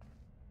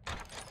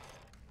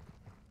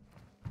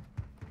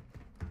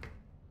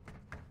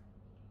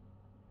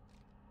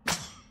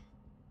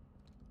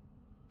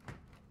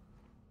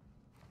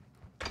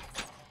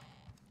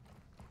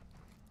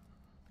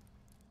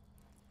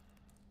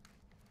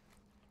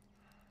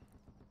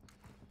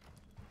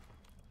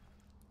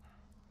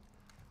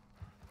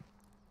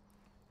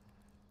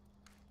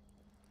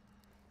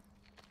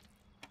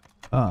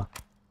 Ah.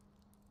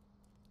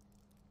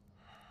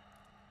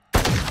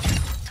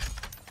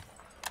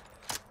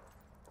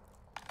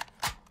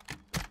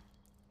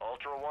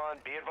 Ultra One,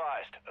 be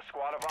advised. A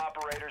squad of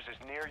operators is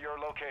near your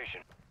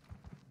location.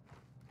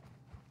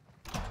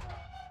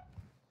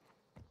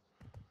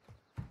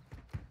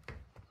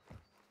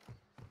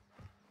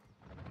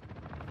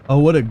 Oh,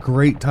 what a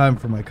great time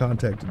for my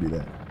contact to do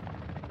that.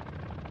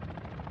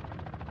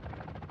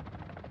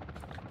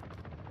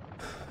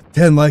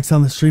 10 likes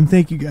on the stream.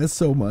 Thank you guys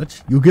so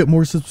much. You'll get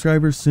more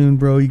subscribers soon,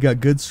 bro. You got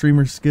good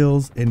streamer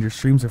skills, and your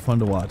streams are fun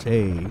to watch.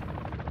 Hey,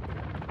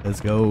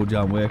 let's go,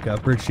 John Wick. I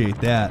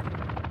appreciate that.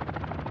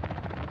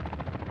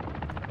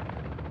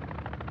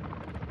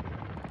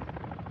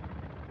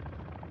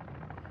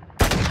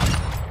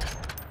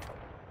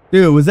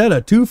 Dude, was that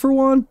a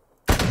 2-for-1?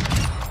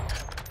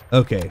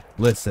 Okay,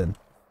 listen.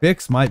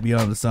 Fix might be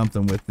onto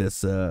something with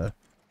this,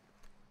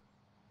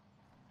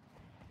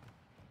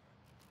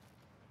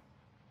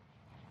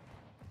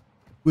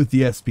 with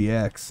the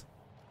SPX.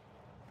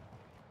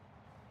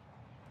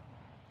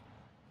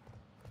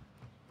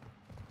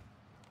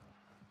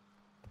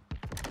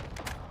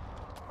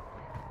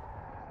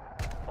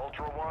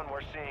 Ultra One, we're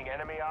seeing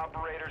enemy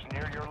operators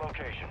near your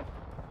location.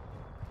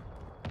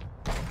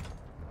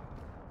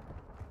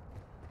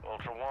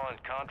 Ultra One,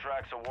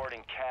 contracts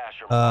awarding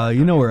cash.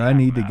 You know where I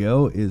need to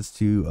go is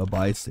to a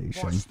buy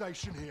station. Buy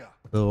station here.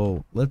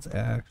 So let's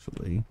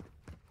actually.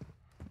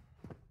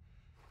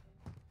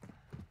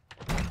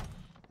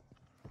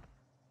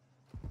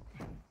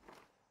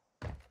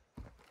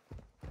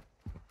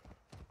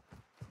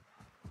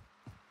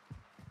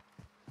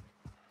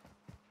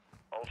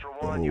 Ultra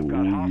One, you've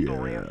got hostile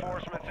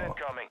reinforcements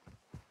incoming.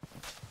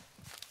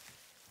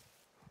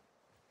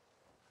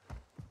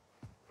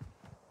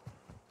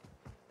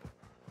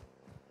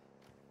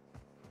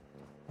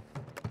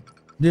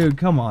 Dude,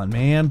 come on,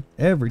 man.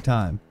 Every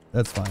time.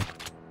 That's fine.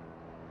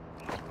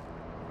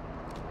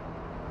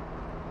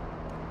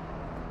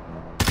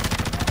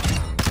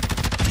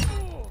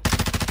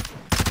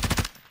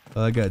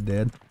 Oh, I got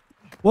dead.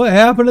 What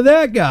happened to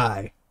that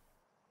guy?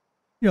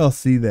 Y'all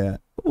see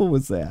that? What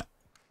was that?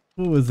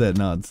 What was that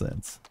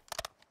nonsense?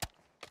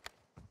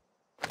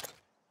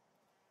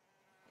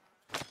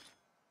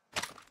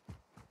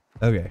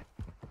 Okay.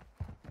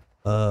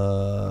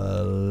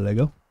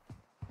 Lego.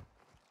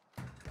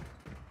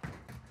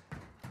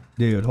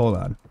 Dude, hold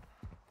on.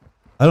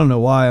 I don't know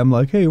why I'm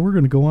like, hey, we're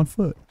gonna go on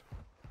foot.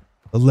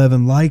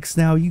 11 likes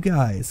now, you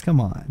guys. Come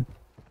on.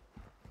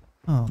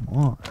 Come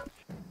on.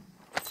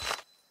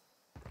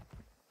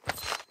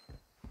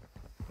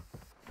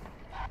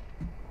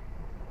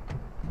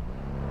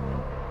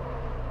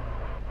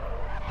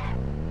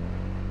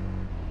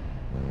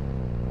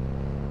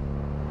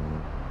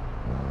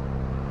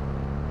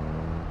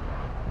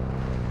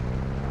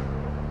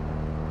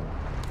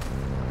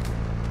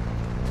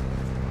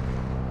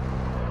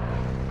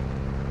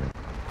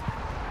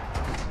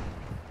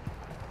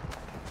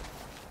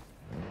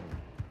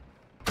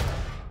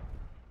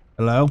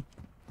 Hello?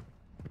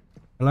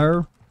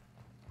 Hello?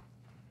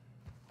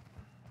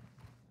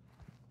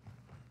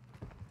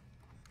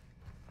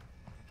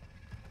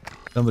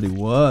 Somebody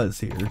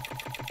was here.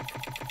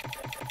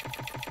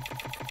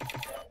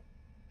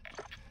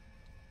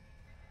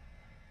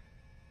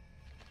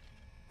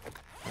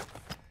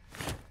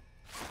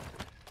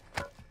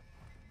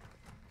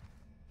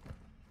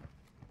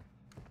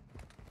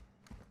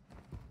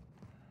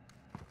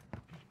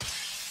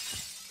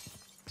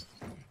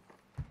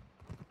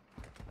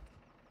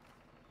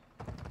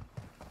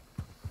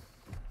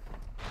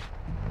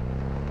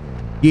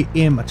 Get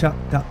in my chop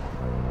top.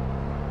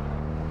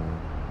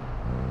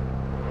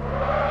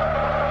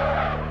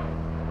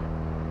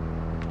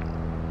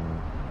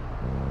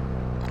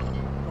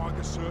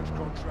 Tiger search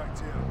contract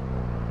here.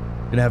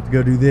 Gonna have to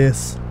go do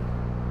this.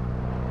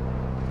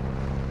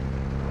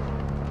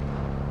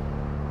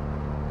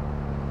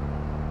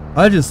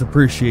 I just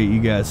appreciate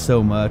you guys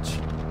so much.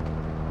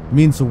 It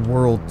means the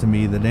world to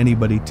me that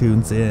anybody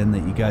tunes in,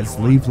 that you guys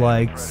leave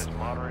likes.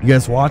 You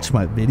guys watch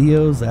my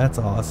videos. That's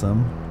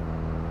awesome.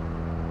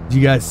 Did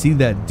you guys see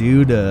that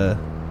dude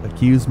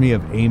accuse me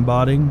of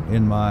aimbotting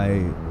in my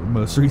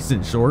most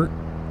recent short?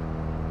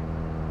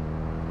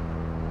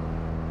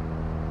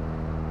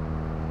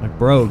 Like,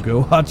 bro,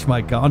 go watch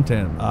my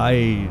content.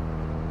 I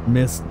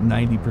missed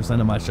 90%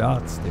 of my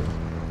shots, dude.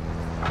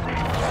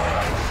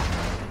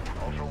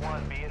 Ultra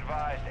One, be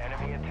advised,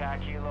 enemy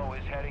attack helo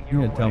is heading your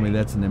You're way. gonna tell me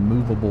that's an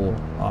immovable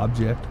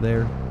object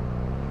there?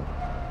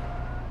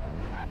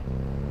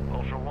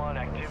 Ultra One,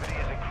 activity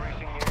is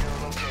increasing near your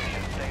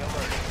location. Stay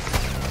alert.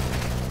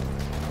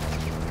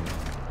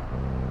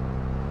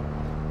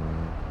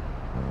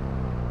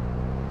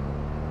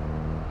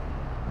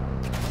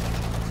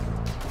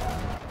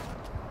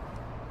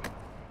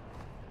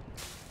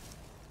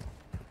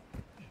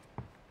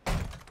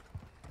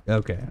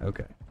 Okay,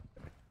 okay.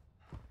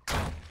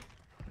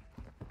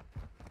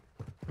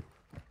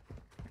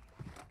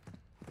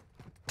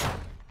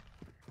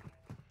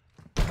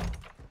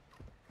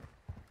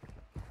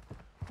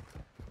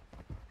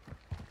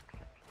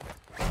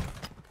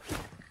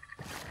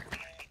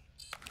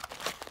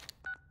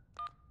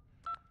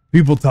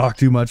 People talk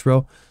too much,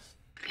 bro.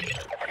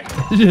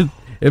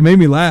 It made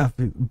me laugh.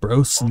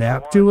 Bro,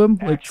 snap to him?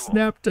 Like,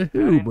 snap to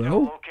who,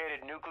 bro?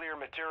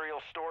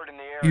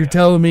 You're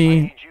telling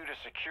me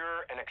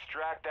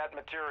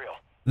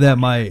that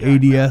my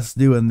ADS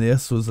doing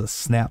this was a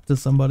snap to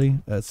somebody?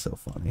 That's so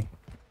funny.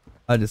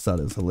 I just thought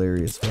it was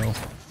hilarious, bro.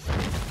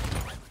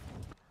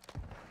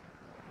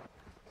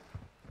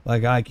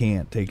 Like, I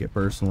can't take it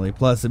personally.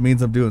 Plus, it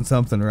means I'm doing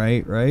something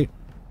right, right?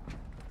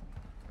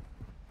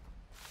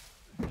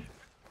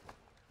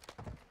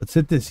 Let's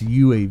hit this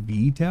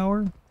UAV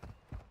tower.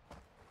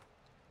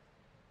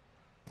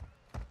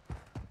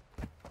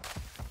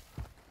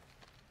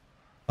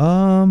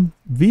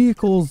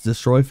 Vehicles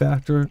destroy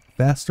faster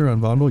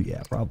on Vondel?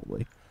 Yeah,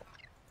 probably.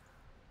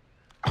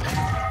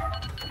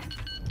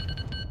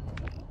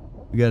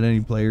 We got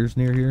any players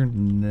near here?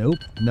 Nope.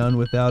 None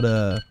without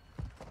a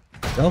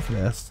stealth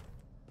vest.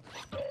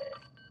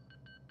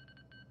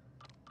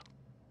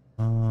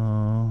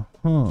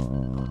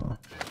 Uh-huh.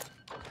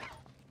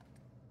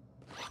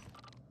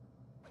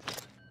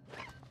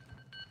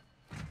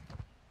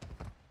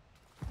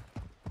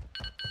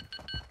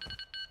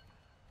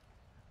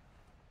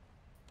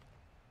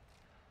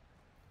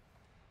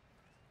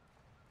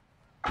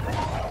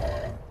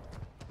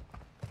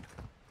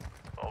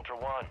 Ultra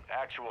One,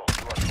 actual.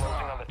 You are closing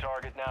on the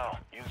target now.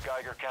 Use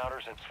Geiger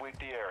counters and sweep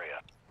the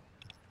area.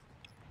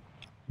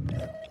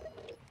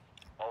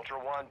 Ultra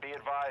One, be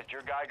advised,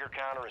 your Geiger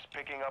counter is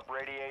picking up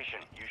radiation.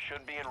 You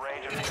should be in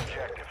range of the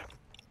objective.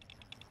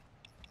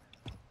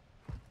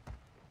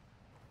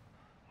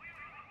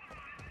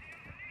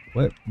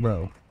 What,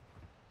 bro?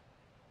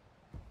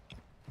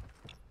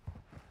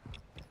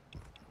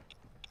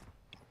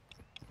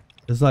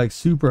 It's like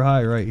super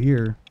high right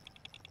here.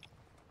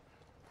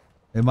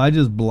 Am I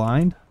just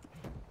blind?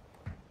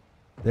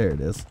 There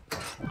it is.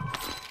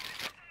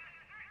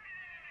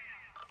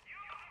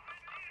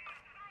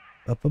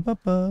 Up.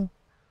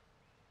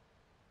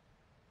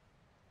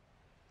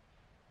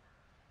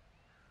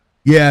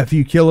 Yeah, if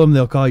you kill them,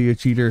 they'll call you a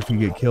cheater if you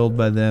get killed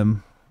by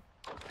them.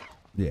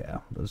 Yeah,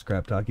 those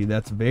crap talkie.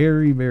 That's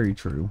very, very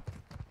true.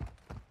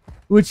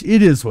 Which,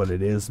 it is what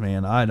it is,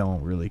 man. I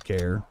don't really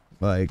care.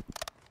 Like,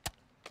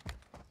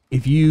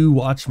 if you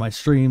watch my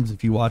streams,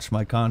 if you watch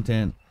my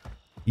content,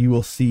 you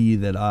will see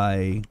that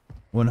I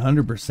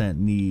 100%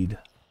 need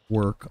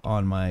work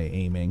on my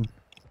aiming.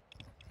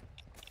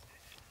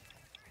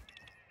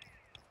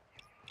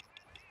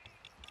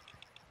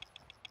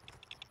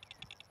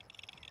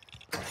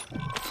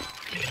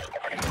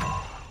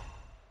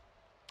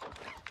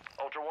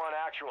 Ultra One,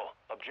 actual.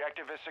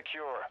 Objective is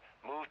secure.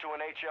 Move to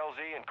an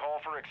HLZ and call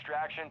for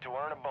extraction to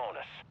earn a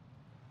bonus.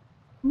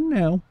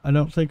 No, I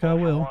don't think I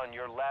will. Ultra One,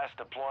 your last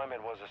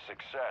deployment was a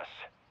success.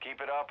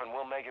 Keep it up and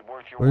we'll make it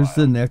worth your Where's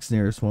while. the next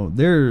nearest one?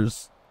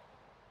 There's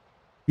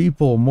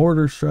people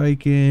mortar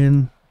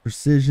striking,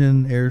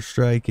 precision air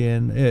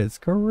striking. It's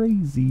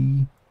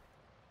crazy.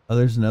 Oh,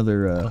 there's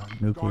another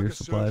nuclear Geiger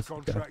supplies. search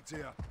Okay. contract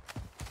here.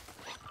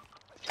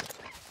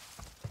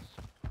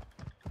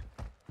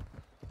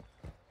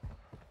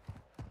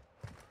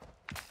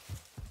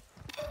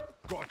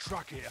 Got a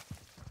truck here.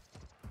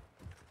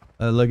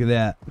 Look at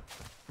that.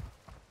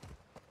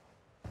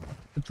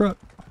 The truck.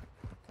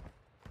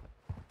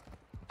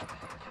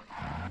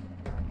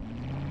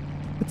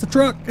 It's a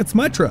truck. It's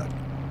my truck.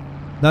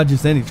 Not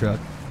just any truck.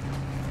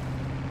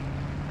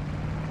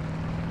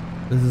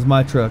 This is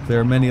my truck. There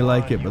are many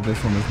like it, but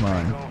this one is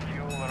mine.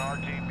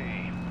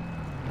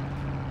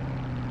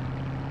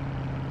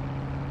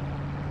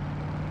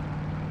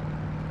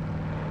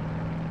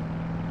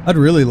 I'd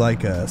really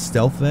like a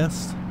stealth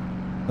vest.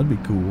 That'd be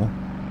cool.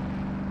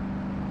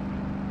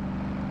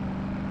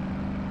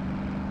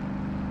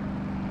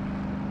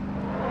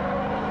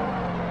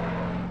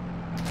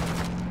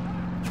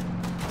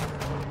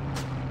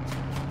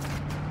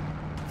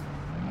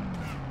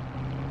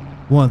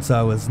 Once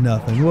I was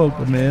nothing.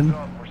 Welcome in.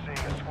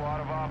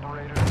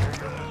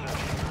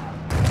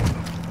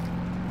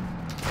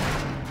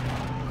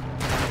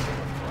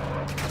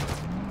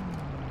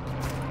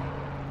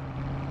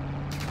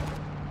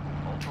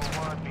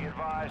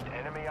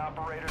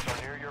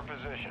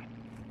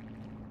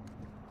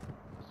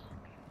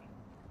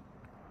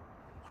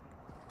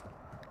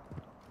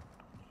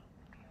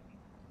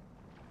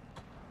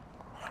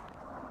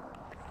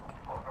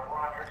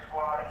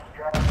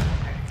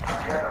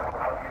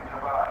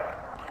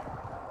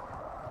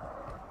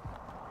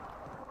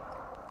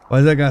 Why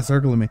is that guy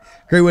circling me?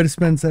 Great way to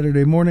spend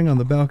Saturday morning on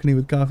the balcony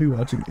with coffee,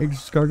 watching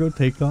Cargo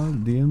take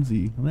on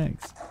DMZ.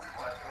 Thanks.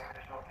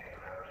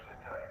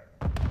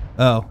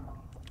 Oh.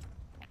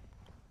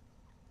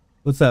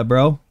 What's that,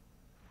 bro?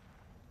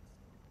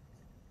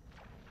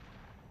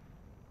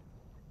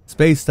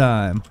 Space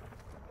time.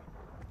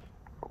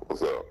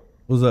 What's up?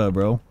 What's up,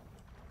 bro?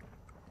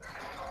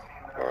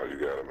 Oh, you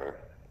got it, man.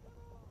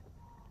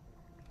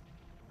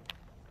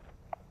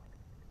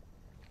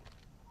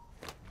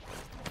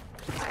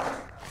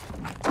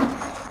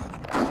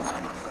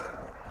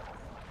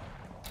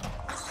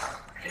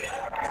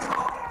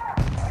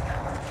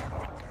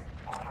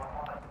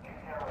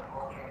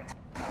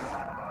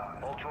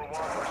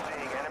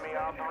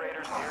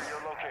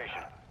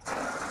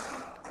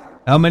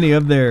 How many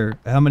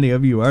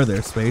of you are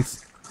there,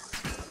 Space?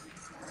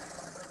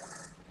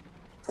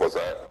 What's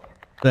that?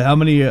 So how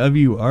many of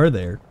you are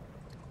there?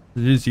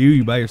 Is it just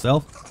you by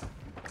yourself?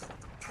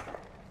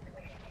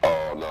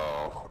 Oh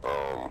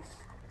no,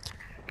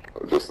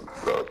 just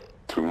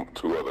two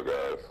other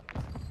guys.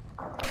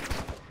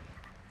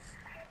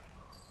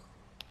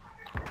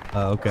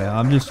 okay.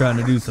 I'm just trying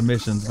to do some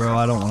missions, bro.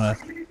 I don't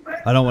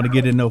want to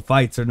get in no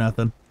fights or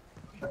nothing.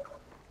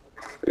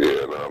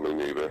 Yeah, no, me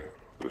neither.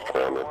 Just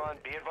trying to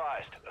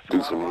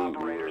do some loot,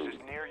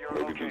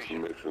 maybe do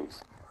some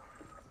missions.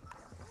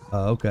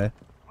 Oh, okay.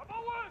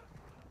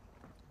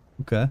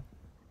 Okay.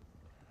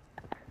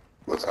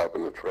 Let's hop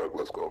in the truck.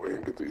 Let's go over here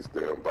and get these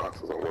damn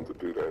boxes. I want to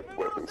do that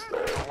weapon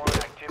stash.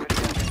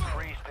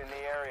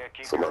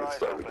 Somebody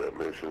started that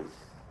mission.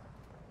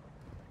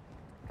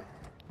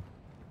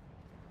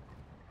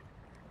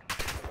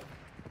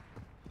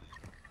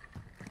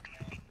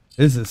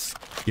 This is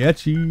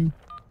sketchy.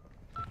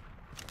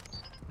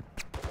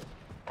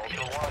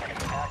 Ultra One,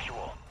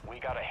 actual. We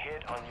got a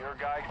hit on your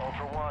guy,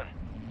 Ultra One.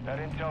 That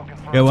intel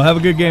confirms. Yeah, well, have a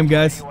good game,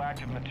 guys.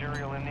 Radioactive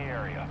material in the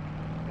area.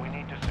 We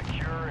need to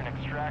secure and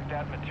extract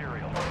that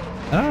material.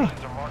 Ah.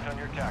 Locations are marked on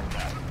your tac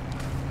map.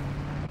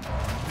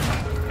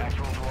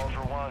 Actual to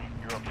Ultra One,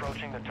 you're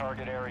approaching the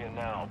target area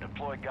now.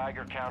 Deploy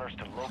Geiger counters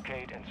to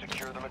locate and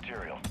secure the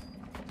material.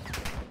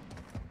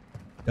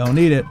 Don't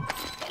need it.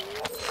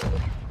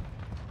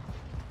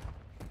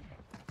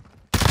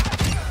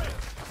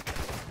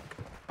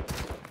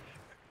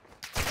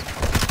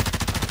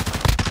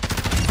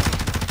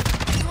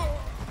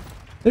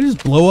 They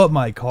just blow up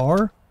my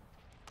car?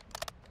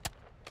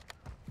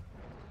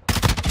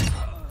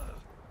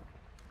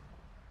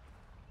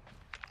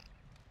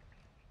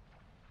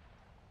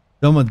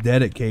 Someone's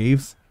dead at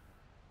caves.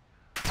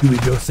 Do we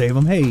go save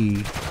him?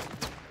 Hey.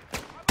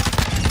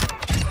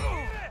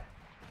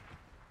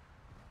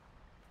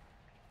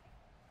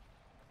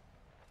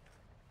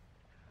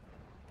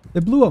 They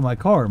blew up my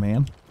car,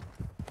 man.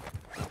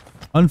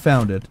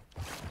 Unfounded.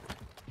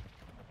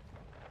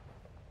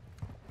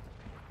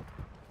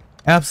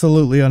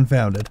 Absolutely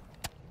unfounded.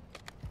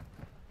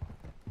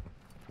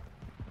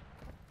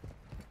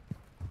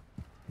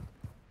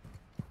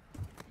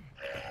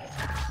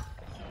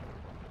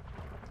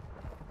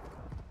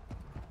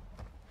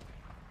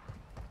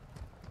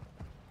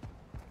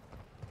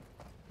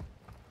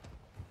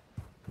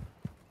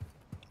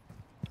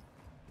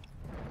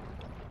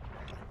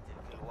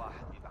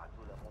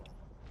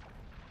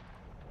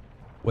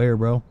 Where,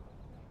 bro?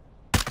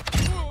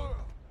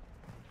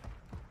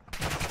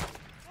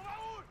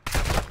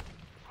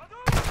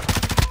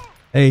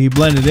 Hey, he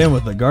blended in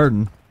with the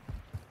garden.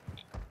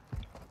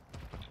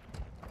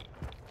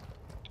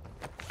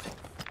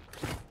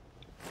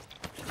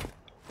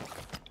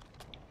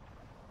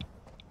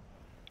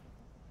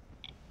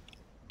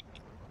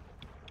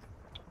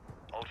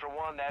 Ultra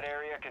One, that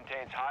area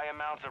contains high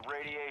amounts of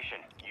radiation.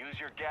 Use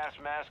your gas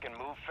mask and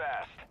move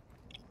fast.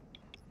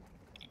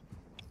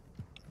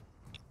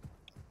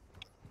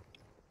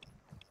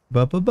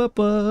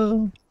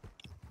 Ba-ba-ba-ba.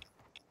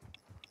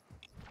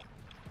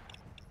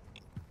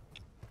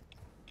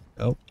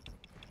 Oh.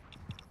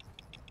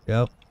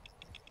 Yep.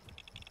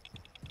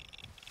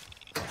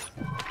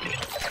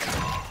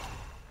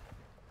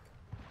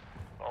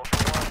 Ultra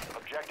One,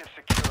 objective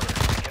secured.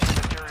 Get the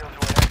material to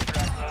an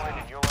extract point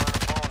and you'll earn a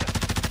bonus.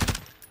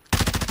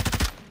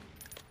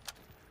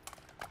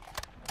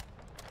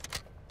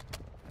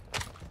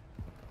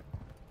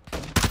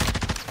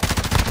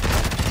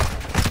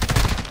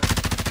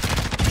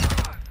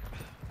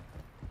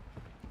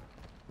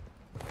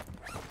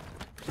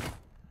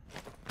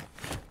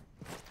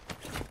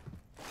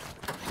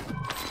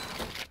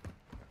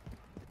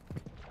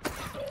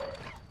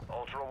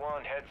 Ultra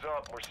One, heads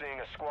up. We're seeing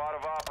a squad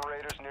of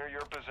operators near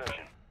your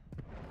position.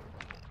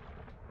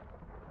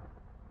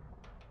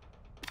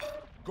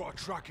 Got a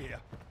truck here.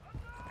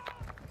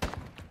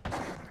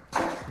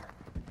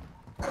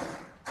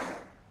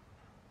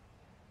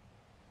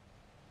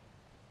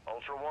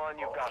 Ultra One,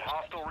 you've got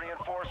hostile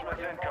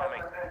reinforcements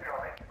incoming.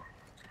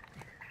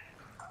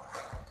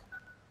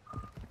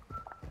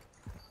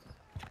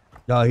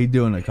 Oh, he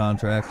doing a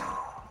contract.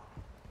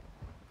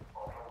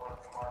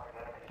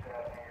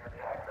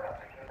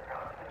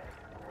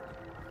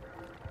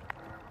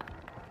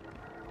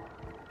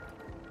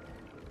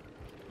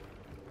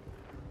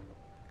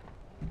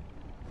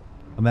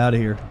 I'm out of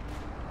here.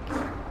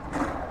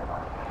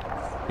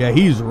 Yeah,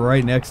 he's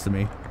right next to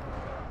me.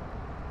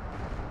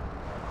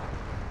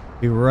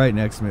 He's right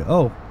next to me.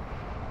 Oh.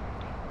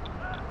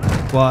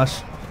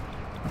 Squash.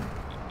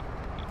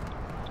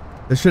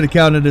 This should have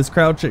counted as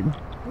crouching.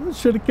 This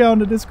should have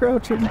counted as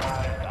crouching.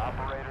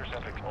 Operators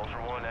have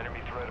Ultra One,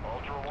 enemy threat.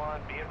 Ultra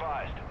One, be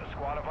advised. A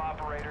squad of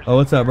operators. Oh,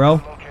 what's up,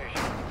 bro?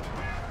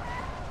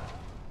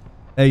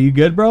 Hey, you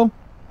good, bro?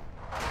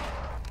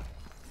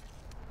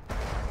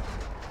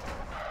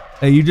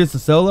 Hey, you just a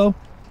solo?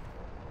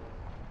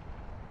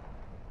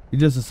 You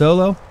just a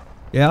solo?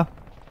 Yeah?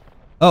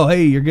 Oh,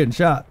 hey, you're getting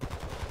shot.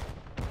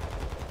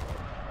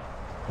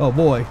 Oh,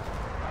 boy.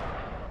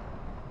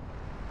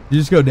 You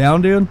just go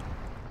down, dude?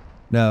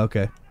 No,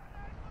 okay.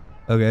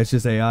 Okay, it's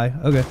just AI.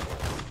 Okay.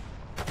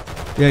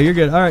 Yeah, you're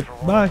good. All right,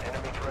 bye.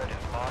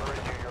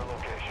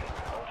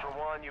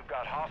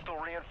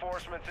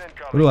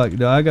 What do I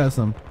do? I got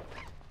some.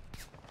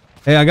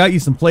 Hey, I got you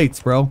some plates,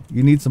 bro.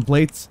 You need some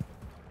plates?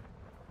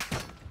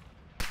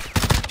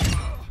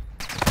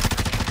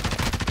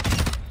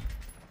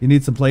 You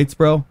need some plates,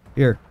 bro?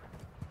 Here.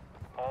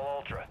 All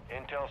Ultra,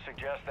 intel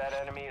suggests that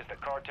enemy is the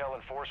cartel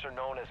enforcer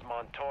known as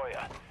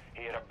Montoya.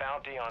 He had a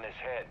bounty on his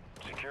head.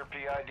 Secure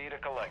PID to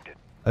collect it.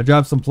 I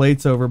dropped some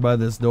plates over by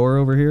this door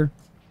over here.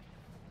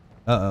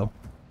 Uh-oh.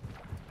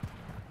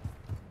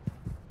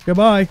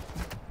 Goodbye.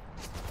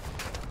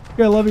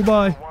 Okay, love you,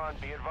 bye.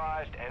 Be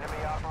advised,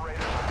 enemy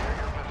operators are near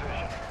your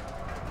position.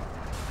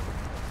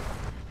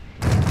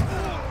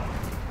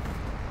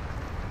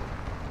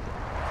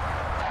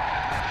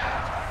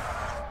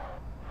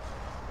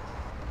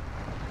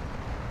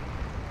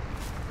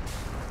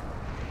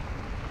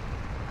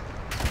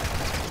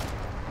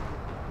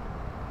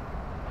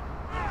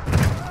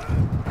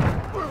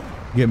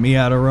 Get me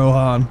out of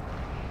Rohan.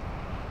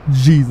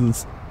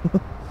 Jesus.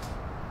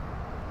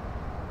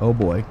 Oh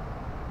boy.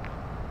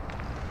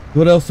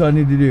 What else do I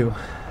need to do?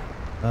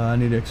 I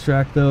need to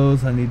extract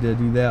those. I need to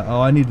do that.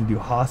 Oh, I need to do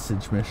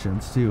hostage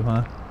missions too,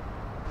 huh?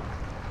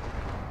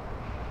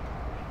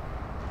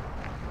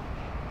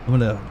 I'm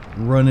gonna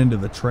run into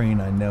the train.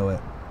 I know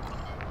it.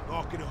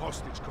 Marking a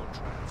hostage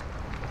contract.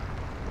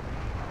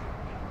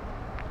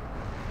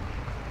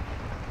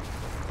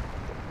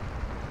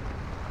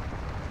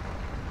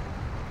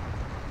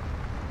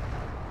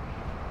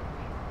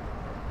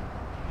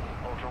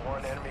 Ultra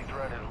One, enemy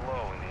threat is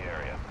low in the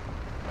area.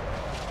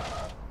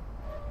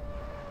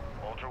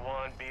 Ultra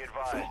One, be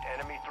advised,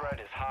 enemy threat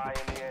is high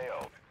in the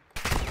AO.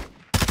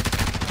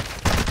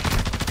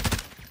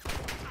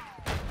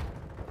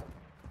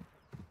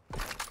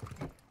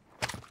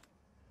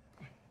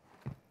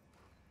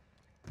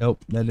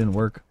 Nope, that didn't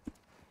work.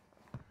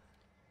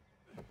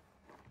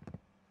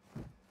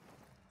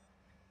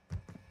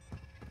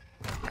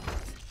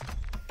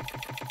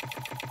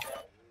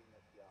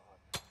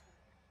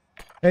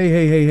 Hey,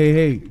 hey, hey, hey,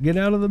 hey. Get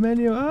out of the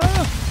menu.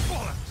 Ah!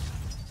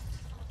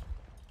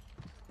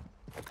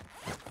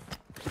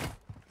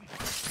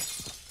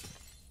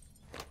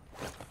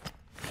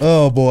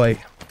 Oh boy.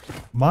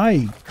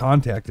 My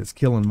contact is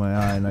killing my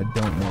eye and I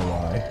don't know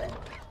why.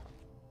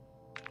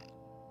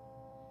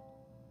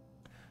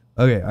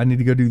 Okay, I need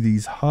to go do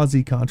these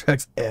Hazy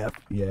contracts. F,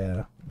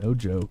 yeah. No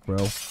joke, bro.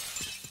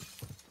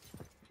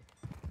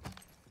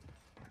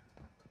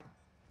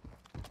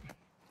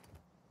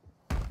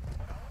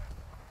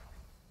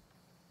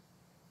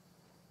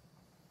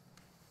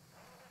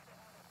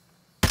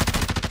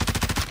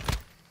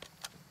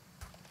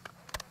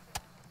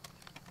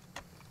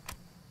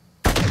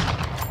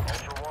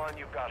 Ultra One,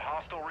 you've got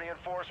hostile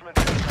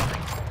reinforcements incoming.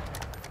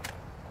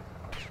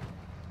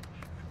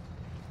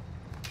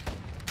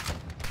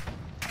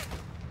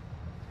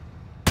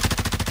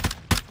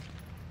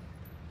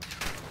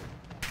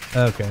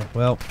 Okay,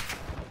 well.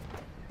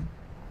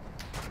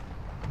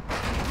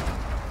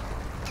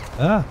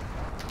 Ah.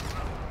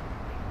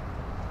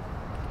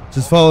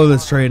 Just follow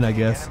this train, I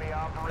guess.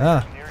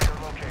 Ah.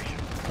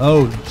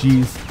 Oh,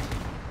 jeez.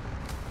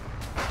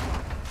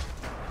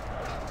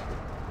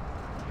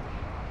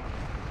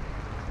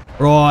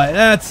 Right,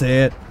 that's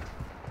it.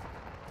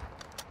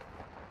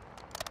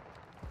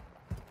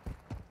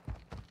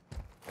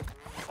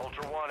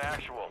 Ultra One,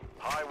 actual.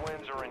 High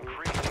winds are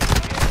increasing in the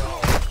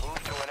AO.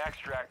 Move to an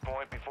extract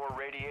point before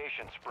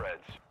radiation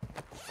spreads.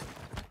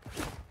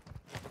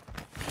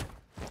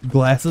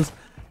 Glasses?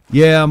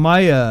 Yeah,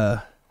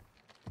 my,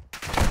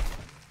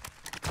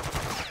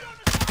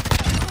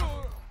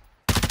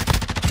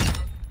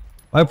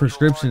 my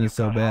prescription is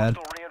so bad.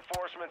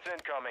 Reinforcements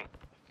incoming.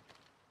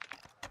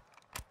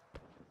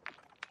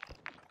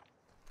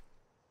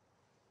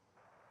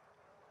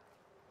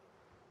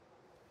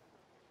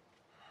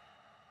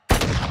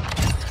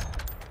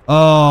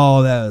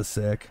 Oh, that was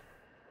sick.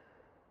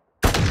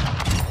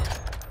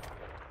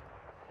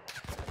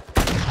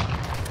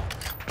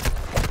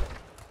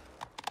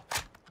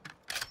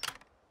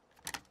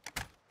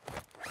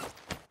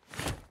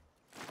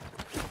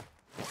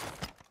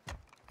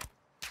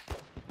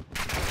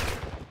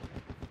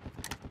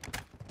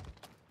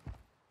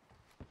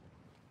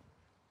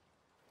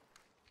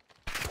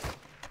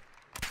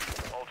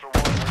 Ultra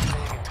One, we're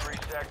seeing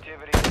increased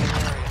activity in the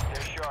area.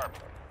 Stay sharp.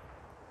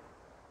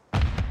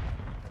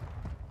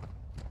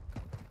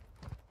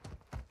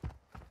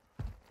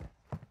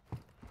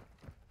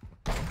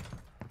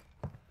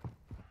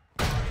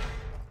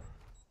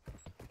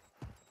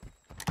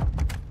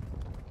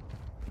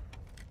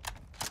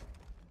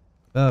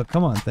 Oh,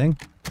 come on, thing.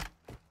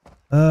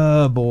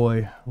 Oh,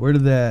 boy. Where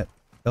did that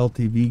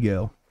LTV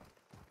go?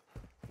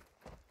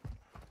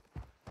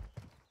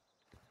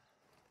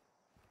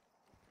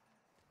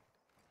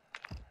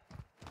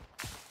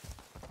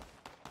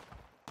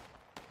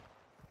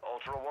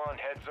 Ultra One,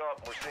 heads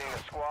up. We're seeing a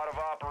squad of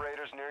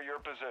operators near your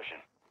position.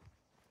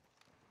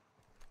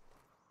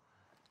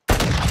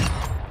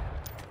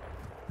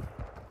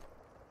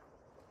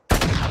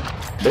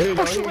 There you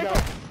go, there you go.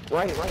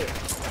 Right.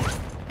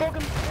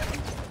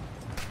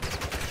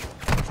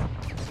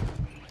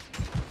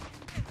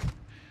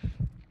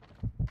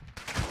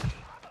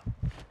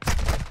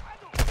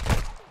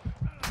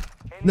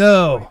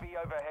 No.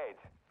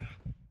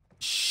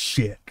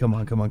 Shit. Come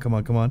on. Come on.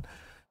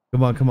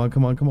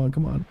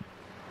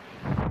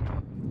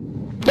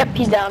 Yep,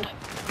 he's down.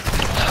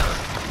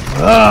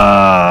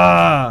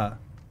 Ah!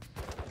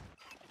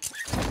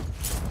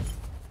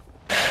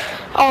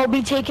 I'll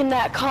be taking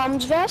that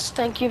comms vest.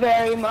 Thank you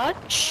very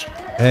much.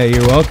 Hey,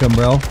 you're welcome,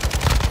 bro.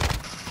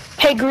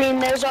 Hey, Green,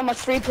 there's on my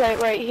free plate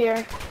right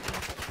here.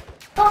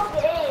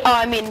 Oh,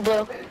 I mean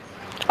blue.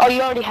 Oh,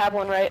 you already have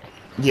one, right?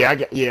 Yeah,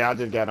 I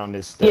just got on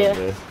this.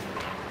 Yeah.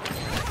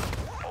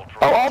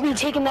 Oh, I'll be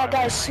taking that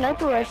guy's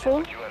sniper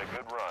rifle.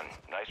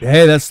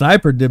 Hey, that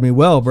sniper did me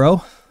well,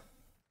 bro.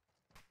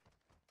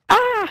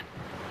 Ah!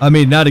 I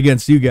mean, not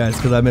against you guys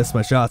because I missed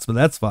my shots, but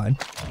that's fine.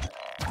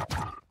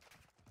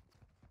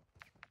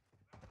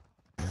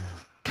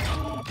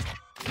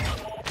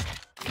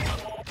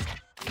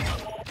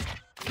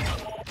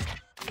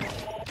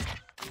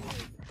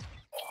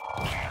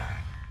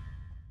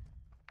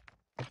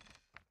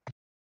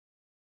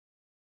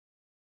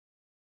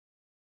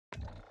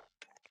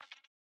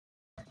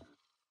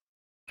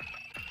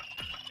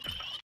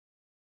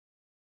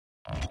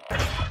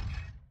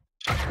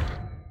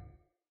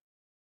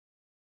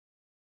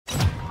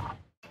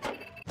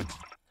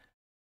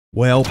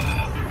 Well,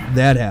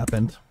 that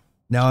happened.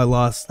 Now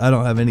I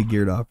don't have any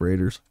geared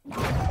operators.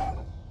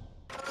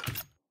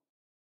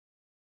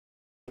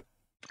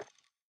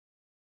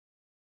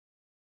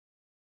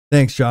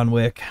 Thanks, John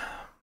Wick.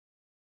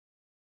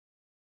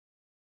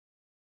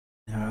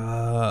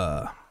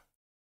 I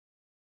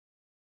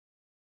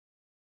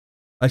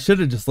should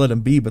have just let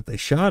him be, but they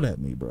shot at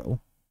me,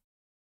 bro.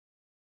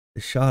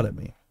 They shot at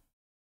me.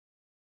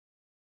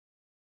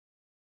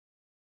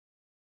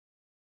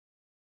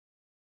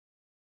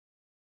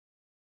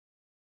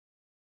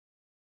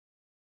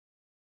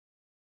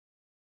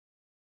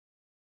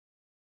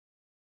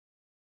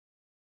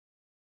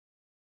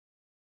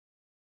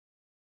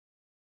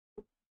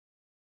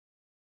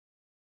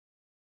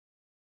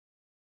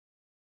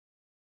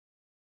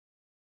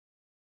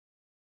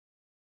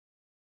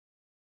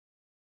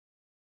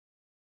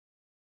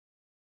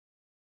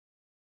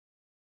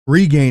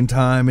 Regain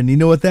time, and you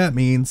know what that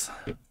means.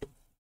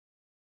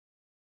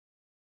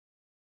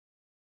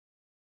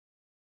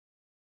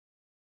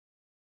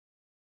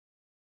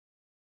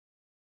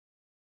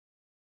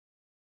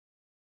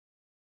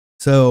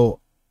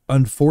 So,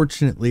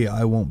 unfortunately,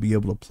 I won't be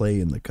able to play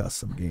in the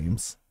custom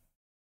games.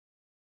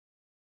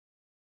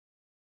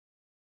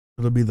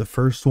 It'll be the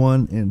first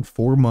one in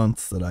 4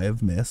 months that I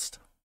have missed.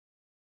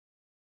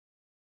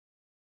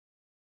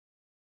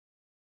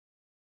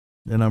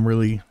 And I'm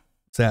really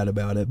sad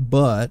about it,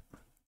 but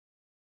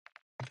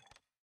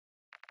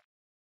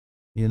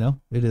you know,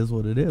 it is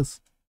what it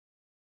is.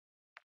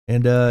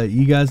 And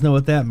you guys know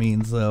what that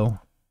means, though.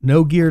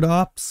 No geared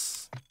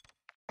ops.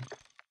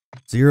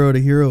 0 to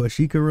hero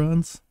Ashika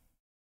runs.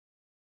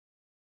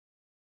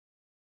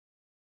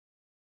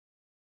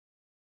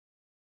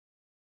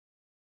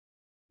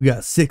 We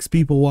got 6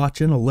 people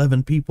watching,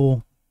 11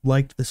 people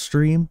liked the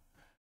stream.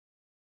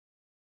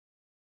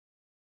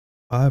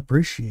 I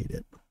appreciate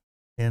it.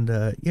 And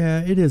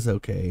yeah, it is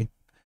okay.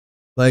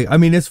 Like, I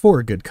mean, it's for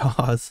a good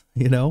cause,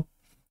 you know?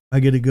 I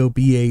get to go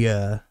be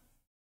a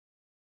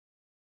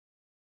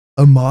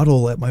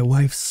model at my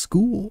wife's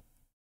school,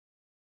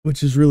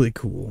 which is really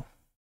cool.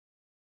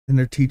 And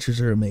their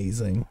teachers are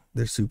amazing.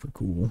 They're super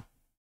cool.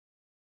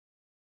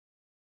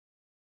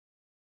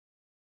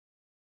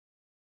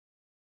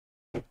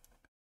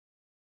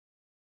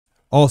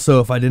 Also,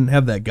 if I didn't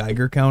have that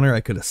Geiger counter, I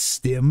could have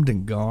stimmed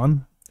and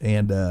gone.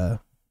 And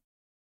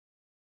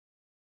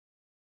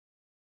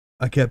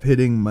I kept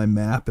hitting my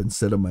map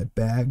instead of my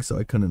bag, so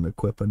I couldn't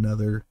equip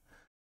another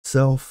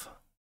self.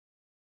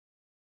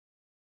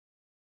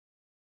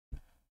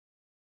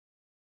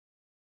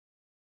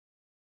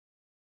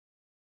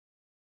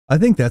 I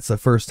think that's the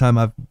first time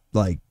I've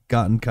like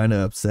gotten kind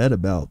of upset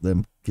about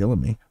them killing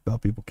me,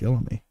 about people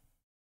killing me.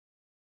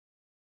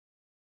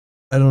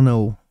 I don't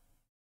know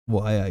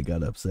why I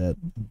got upset.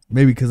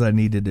 Maybe because I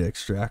needed to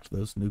extract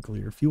those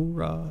nuclear fuel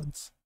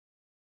rods.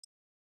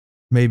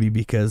 Maybe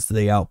because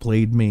they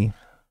outplayed me.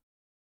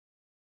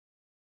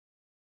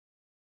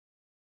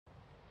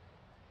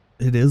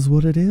 It is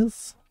what it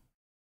is.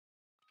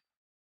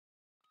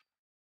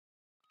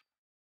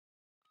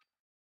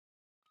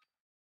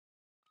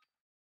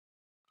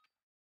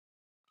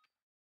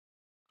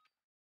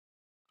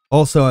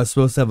 Also, I was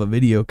supposed to have a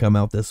video come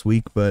out this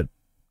week, but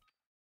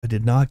I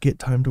did not get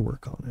time to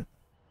work on it.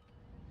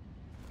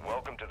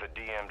 Welcome to the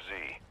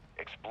DMZ.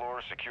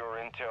 Explore, secure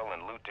intel,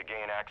 and loot to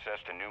gain access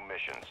to new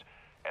missions.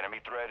 Enemy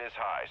threat is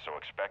high, so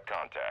expect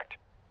contact.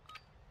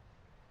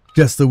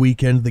 Just the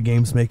weekend, the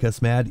games make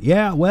us mad.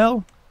 Yeah,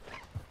 well,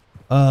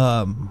 I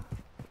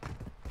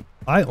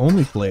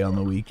only play on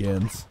the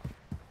weekends.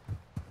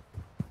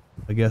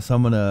 I guess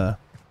I'm gonna...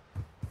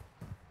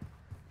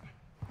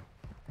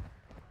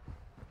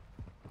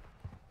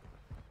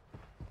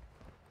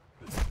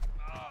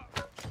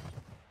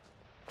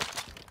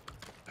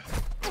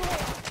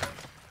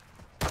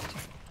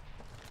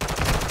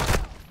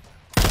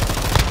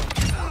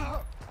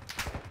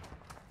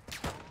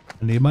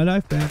 I need my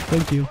knife back,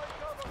 thank you.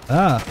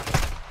 Ah.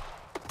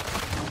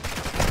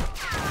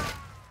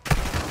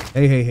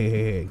 Hey, hey, hey,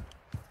 hey, hey.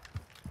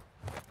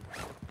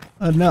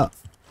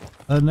 Enough.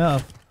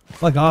 Enough.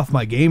 Like off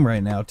my game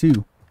right now,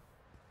 too.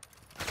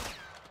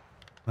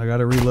 I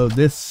gotta reload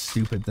this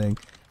stupid thing.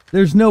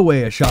 There's no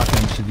way a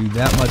shotgun should do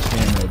that much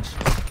damage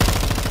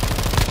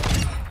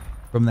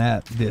from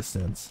that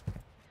distance.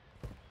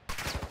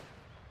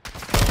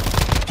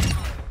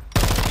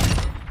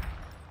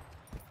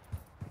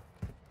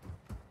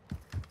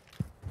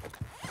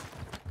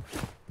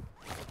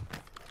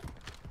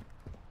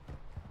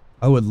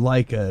 I would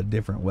like a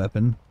different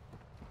weapon.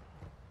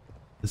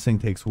 This thing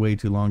takes way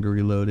too long to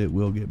reload. It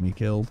will get me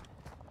killed.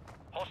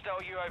 Hostile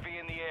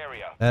UAV in the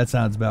area. That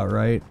sounds about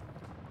right.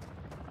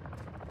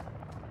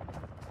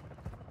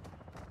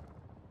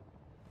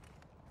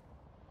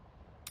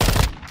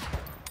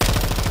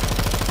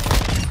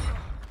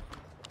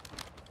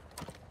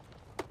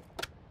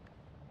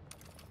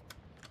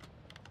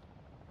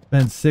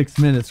 Spent 6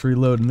 minutes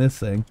reloading this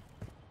thing.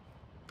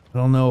 I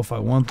don't know if I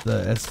want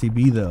the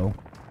STB though.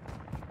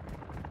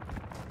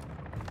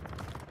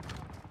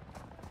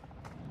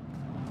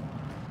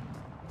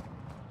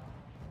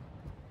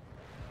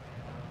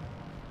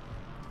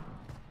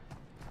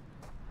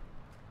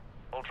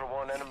 Ultra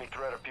One, enemy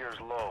threat appears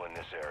low in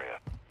this area.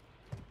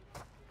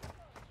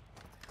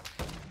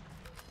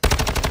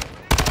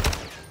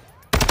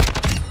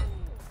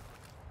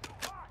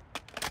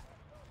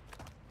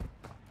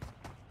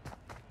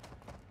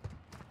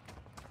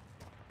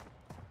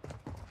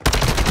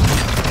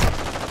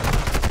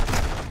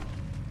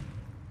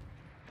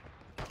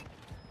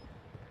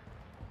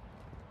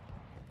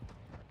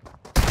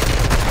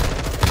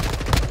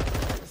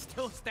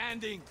 Still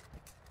standing.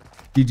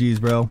 GG's,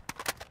 bro.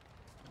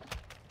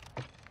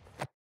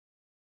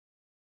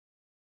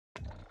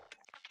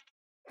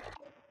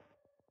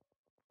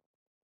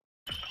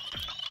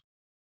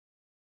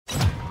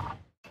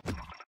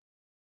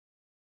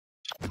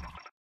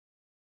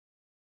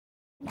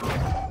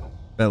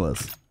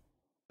 Fellas.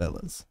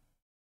 Fellas.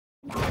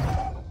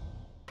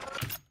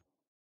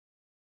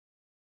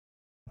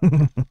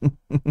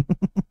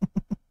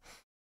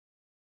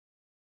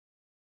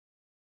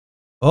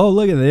 Oh,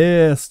 look at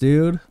this,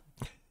 dude.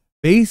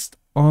 Based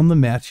on the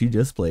match you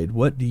just played,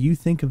 what do you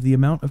think of the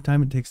amount of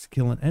time it takes to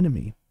kill an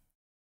enemy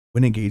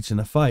when engaged in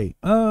a fight?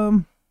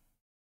 I've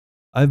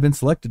been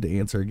selected to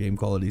answer a game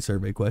quality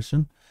survey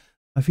question.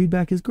 My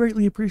feedback is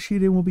greatly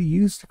appreciated and will be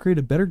used to create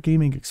a better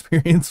gaming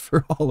experience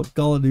for all of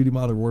Call of Duty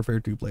Modern Warfare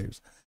 2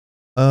 players.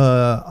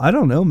 I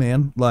don't know,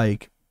 man.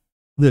 Like,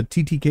 the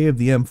TTK of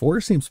the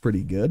M4 seems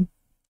pretty good.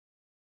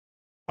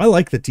 I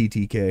like the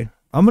TTK.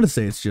 I'm going to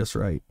say it's just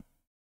right.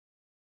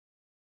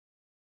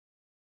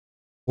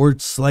 Or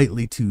it's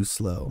slightly too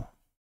slow.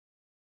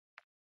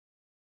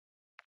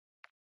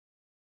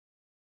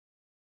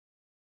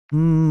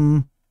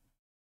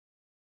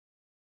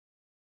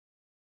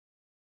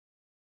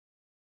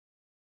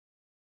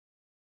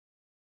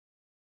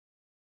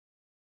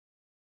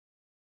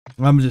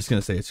 I'm just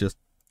going to say it's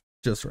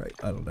just right.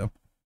 I don't know.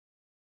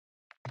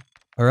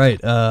 All right.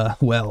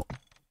 Well.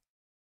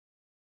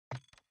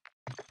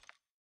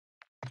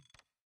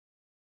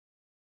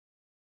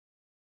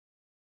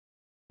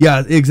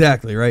 Yeah,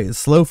 exactly, right. It's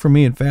slow for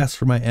me and fast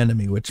for my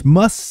enemy, which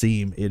must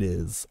seem it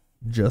is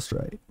just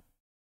right.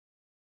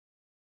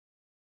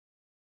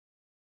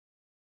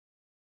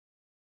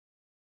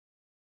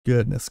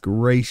 Goodness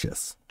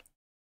gracious.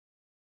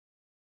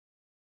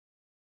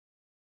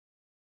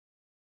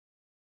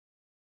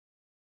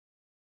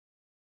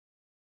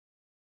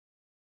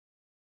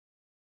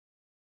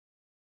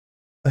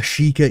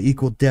 Ashika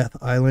equal Death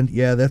Island.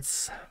 Yeah,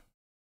 that's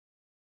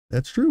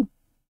true.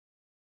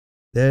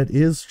 That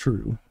is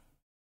true.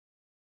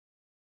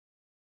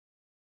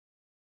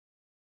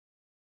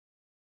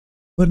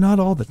 But not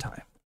all the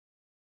time.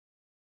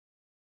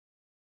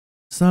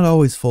 It's not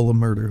always full of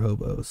murder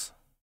hobos.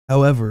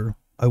 However,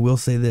 I will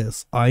say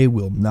this. I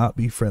will not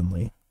be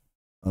friendly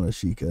on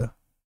Ashika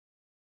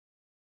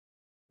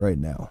right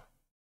now.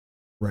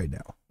 Right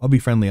now. I'll be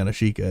friendly on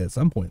Ashika at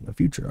some point in the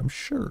future, I'm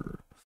sure.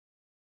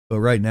 But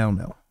right now,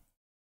 no.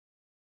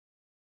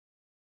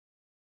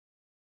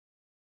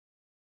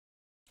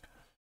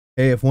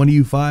 Hey, if one of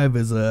you five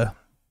is a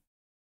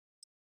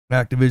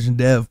Activision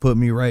dev, put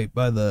me right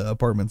by the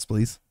apartments,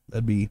 please.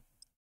 That'd be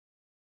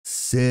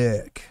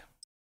sick.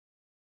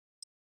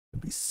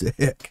 That'd be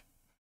sick.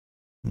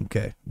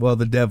 Okay. Well,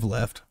 the dev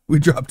left. We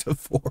dropped to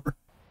 4.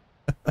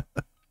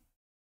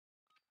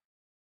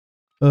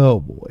 Oh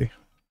boy.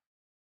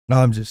 No,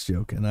 I'm just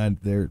joking.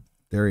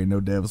 There ain't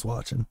no devs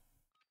watching.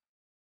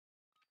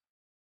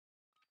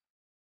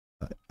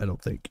 I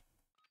don't think.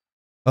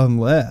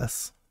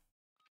 Unless.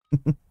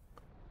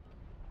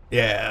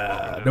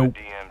 Yeah. Nope.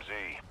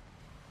 DMZ.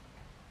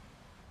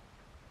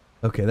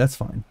 Okay, that's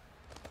fine.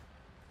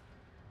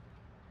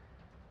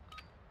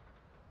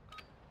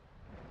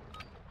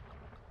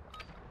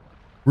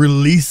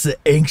 Release the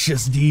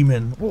anxious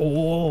demon.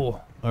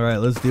 Oh. All right,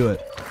 let's do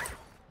it.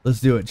 Let's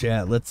do it,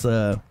 chat. Let's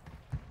Nope.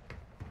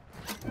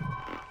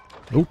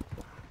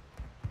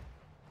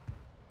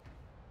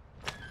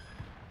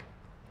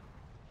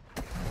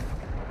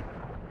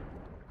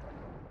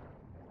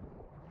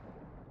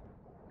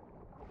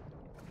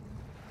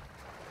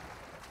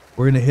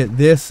 We're gonna hit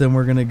this and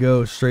we're gonna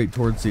go straight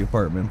towards the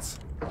apartments.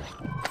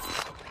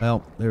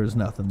 Well, there's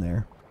nothing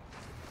there.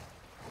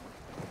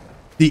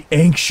 The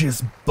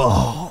anxious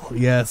ball.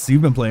 Yes,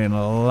 you've been playing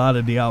a lot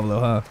of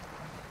Diablo, huh?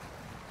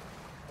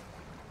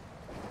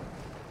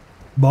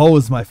 Ball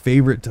was my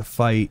favorite to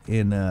fight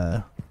in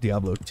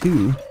Diablo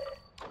 2.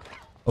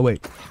 Oh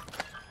wait.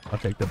 I'll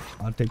take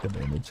the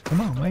damage. Come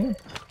on, man.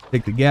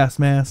 Take the gas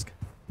mask.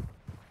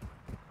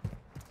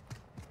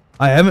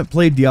 I haven't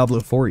played Diablo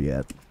 4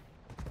 yet.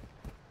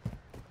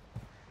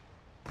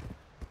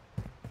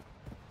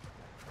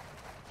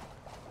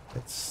 I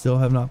still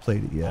have not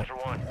played it yet. Ultra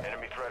One,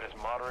 enemy threat is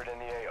moderate in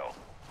the AO.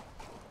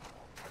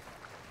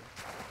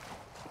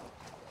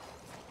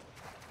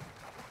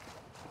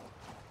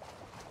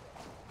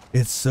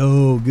 It's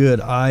so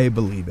good. I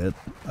believe it.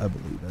 I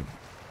believe it.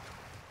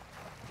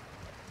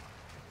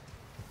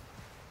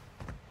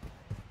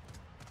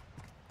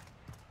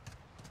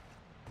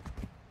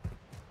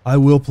 I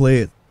will play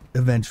it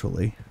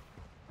eventually.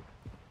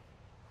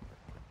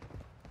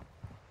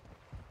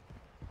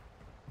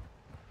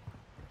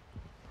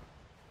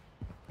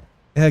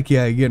 Heck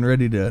yeah, you're getting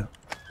ready to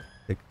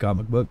take a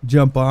comic book.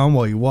 Jump on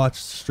while you watch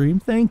the stream.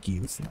 Thank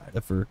you, Snyder,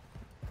 for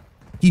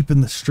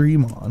keeping the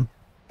stream on.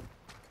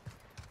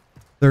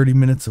 30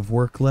 minutes of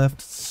work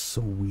left.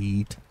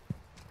 Sweet.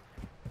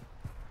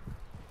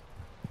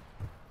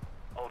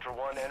 Ultra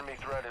One, enemy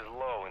threat is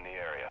low in the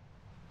area.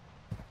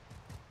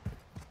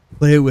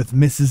 Play it with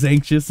Mrs.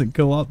 Anxious in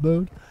co-op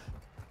mode.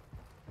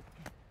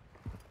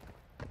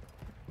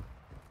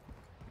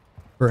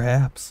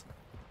 Perhaps.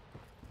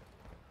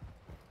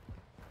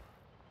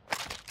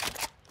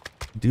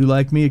 Do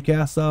like me a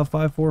cast off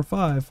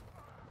 545.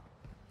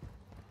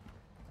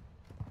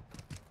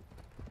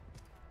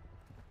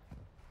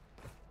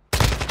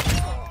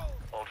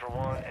 Ultra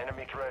One,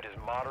 enemy threat is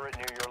moderate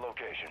near your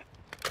location.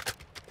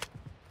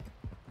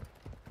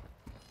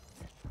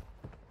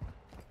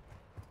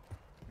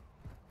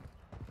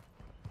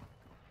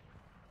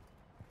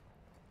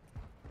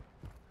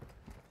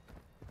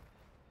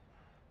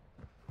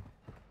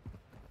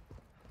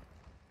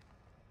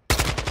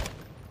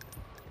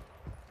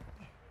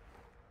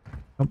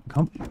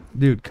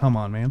 Dude, come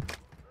on, man.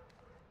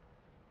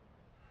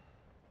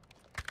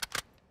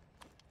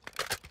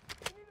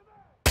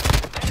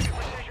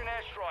 Precision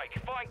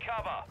airstrike, find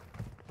cover.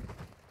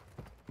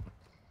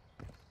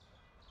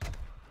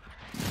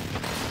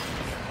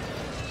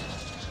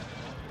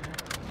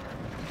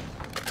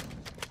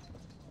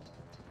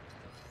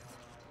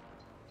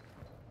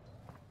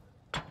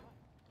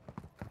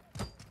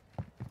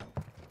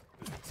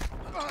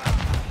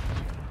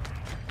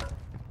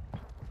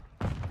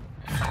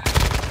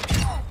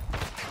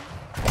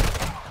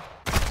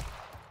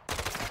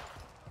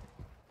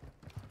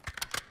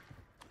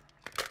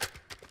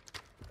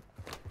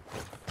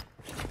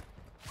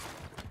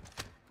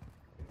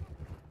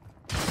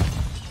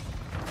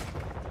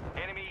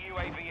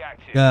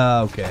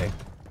 Okay.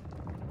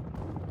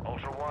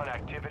 Ultra One,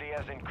 activity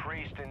has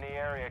increased in the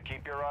area.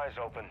 Keep your eyes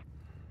open.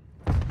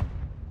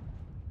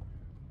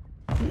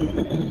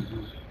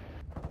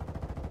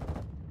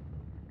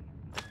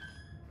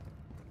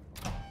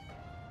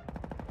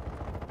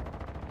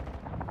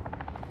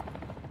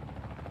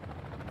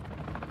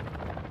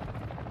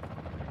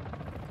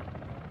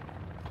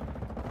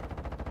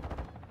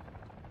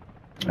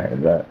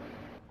 Like that.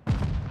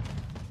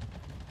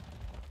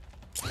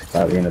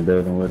 Probably in the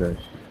building with us.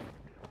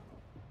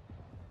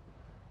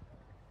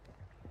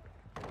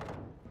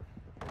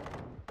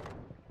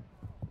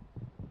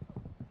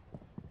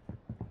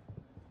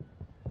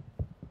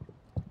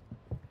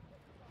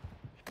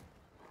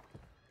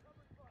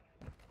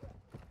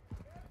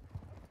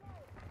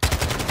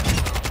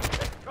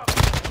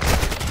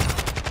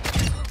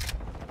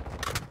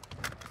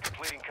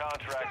 Completing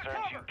contracts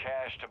earns you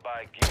cash to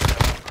buy gear and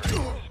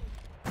upgrades.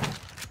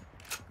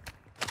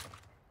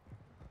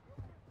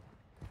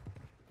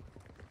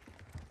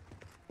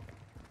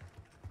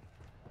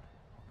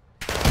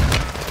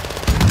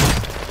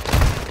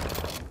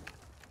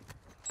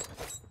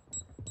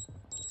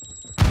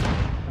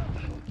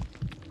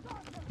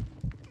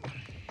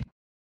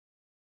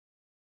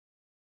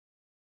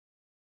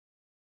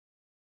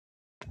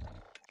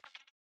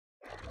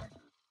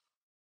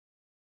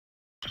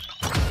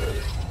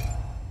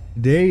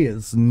 Day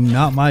is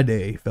not my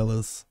day,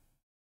 fellas.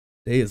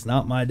 Day is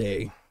not my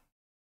day.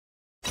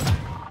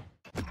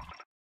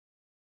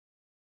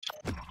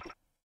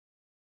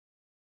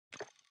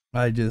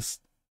 I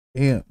just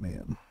can't,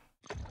 man.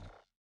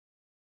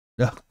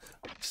 Ugh,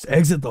 just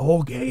exit the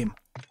whole game.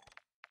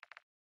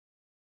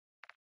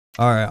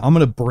 Alright, I'm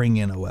gonna bring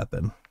in a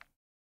weapon.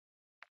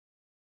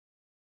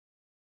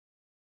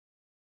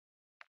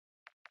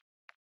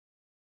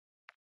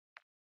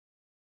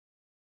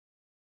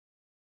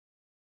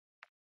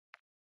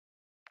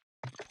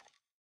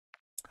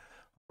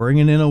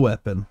 Bringing in a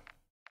weapon.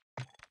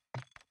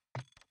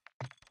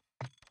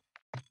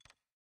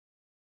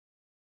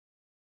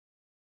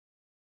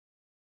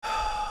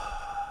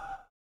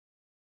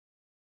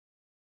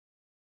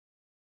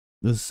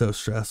 This is so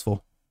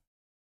stressful.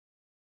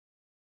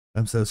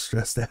 I'm so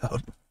stressed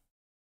out.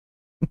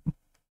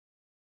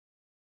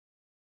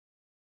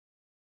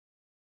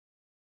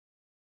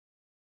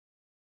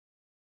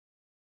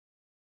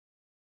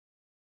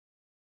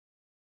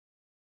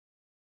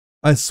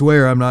 I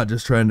swear I'm not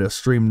just trying to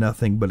stream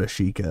nothing but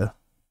Ashika.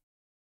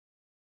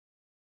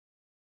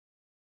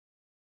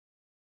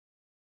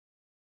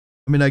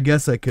 I mean, I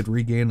guess I could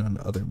regain on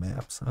other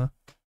maps, huh?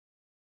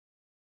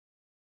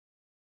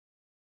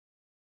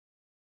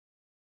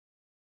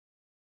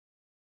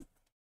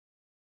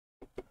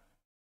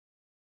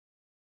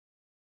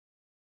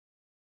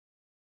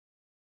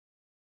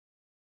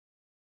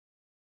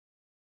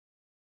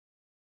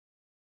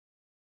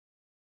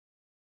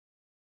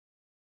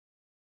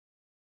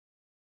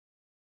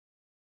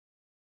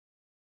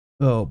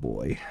 Oh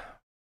boy.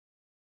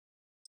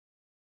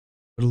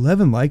 But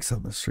 11 likes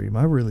on the stream.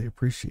 I really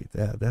appreciate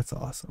that. That's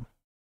awesome.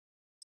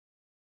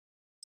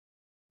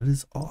 That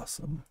is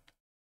awesome.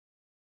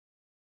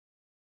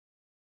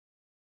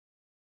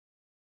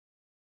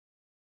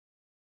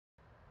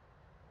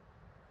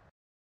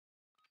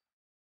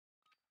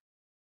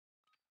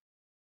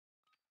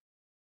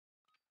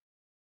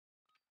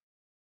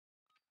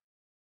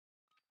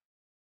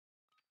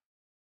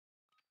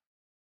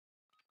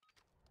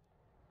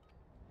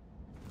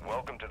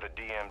 Welcome to the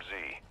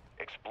DMZ.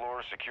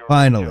 Explore, secure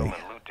Finally. intel,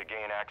 and loot to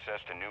gain access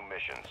to new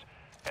missions.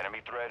 Enemy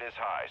threat is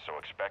high, so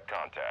expect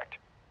contact.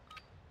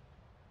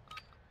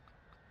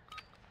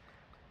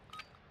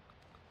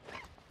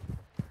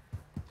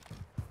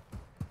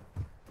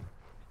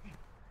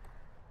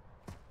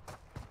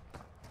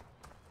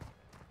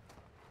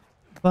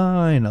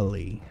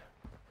 Finally.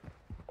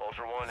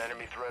 Ultra One,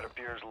 enemy threat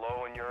appears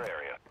low in your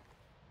area.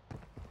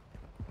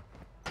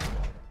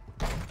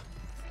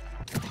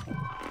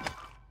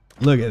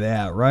 Look at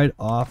that, right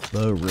off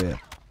the rip.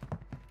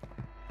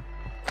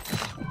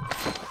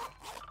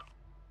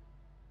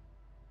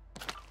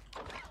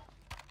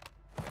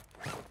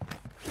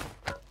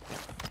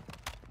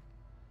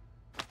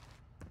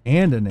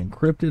 And an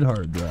encrypted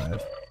hard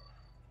drive.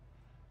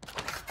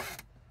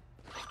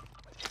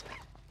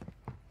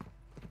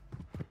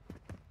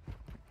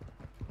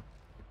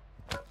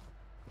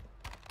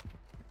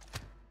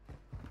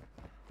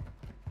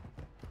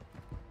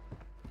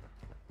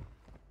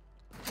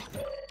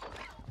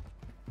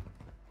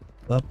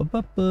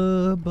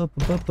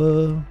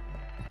 Ba-ba-ba-ba-ba-ba-ba.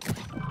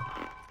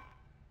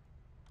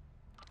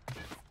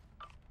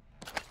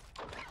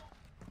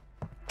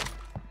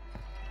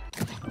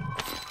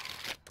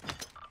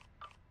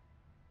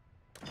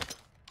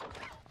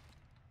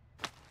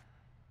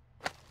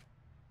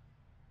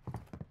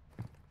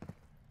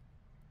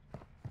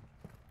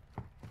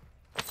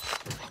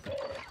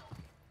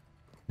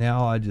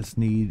 Now I just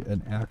need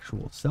an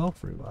actual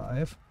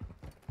self-revive.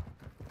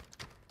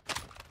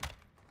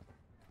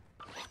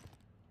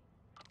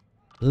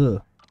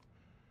 Ugh.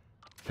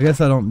 I guess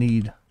I don't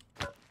need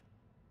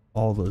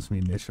all those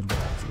munition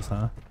boxes,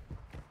 huh?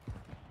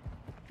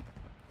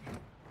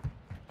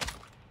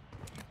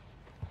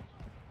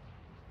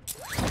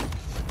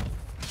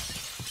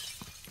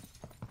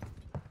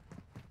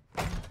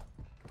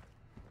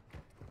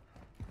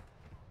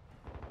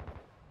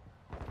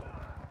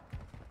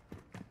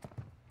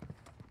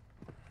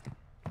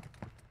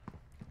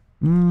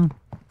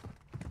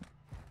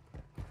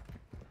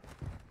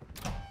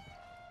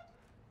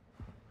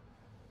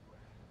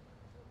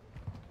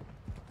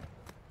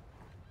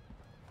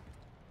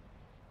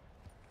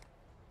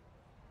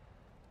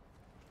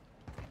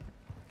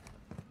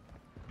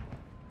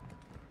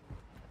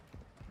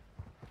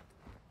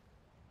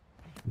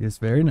 It's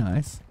very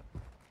nice.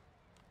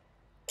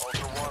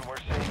 Ultra One, we're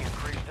seeing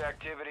increased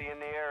activity in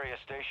the area.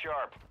 Stay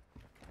sharp.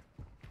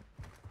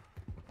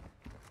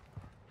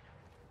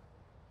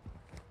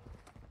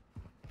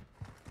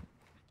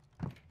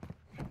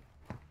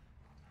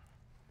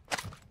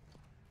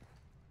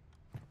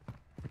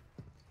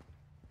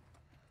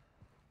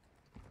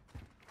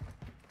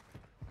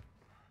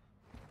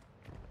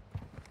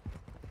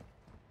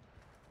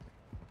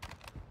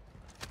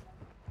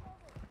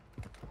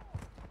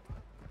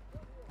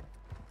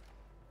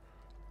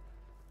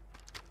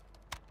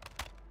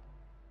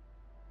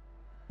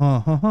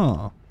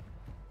 Huh.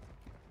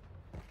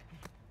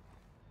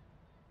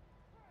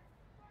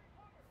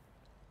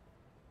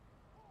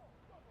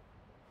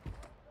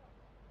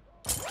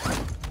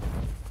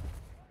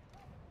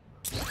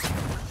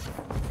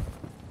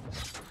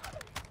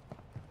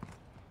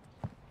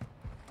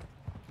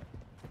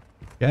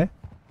 Okay.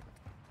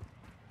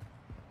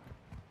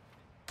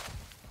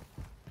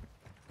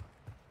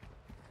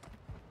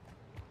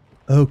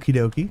 Okie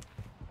dokie.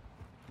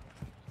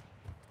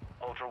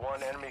 Ultra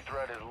One, enemy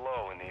threat is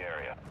low in the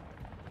area.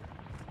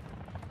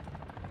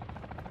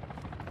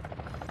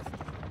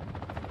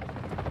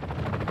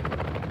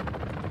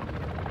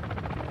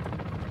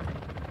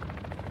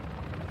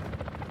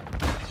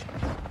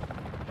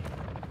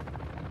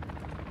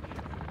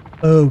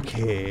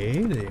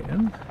 Okay,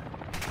 then.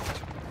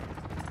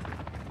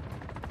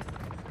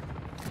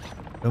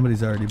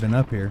 Somebody's already been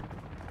up here.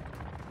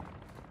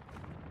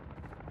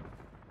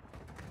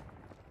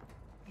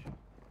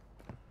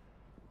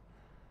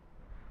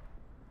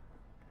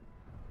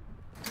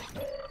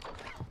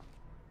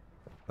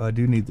 Oh, I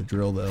do need the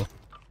drill though.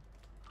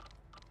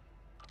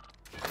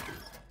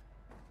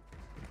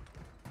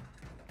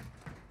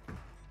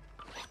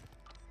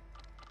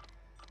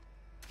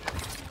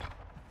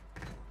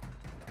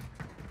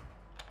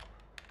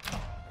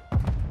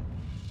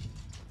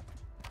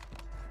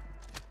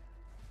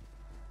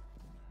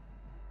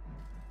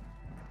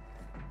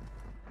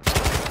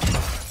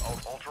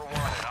 Ultra One,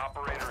 an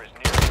operator is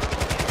near your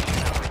location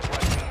and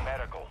requesting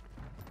medical.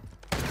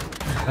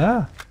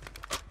 Ah.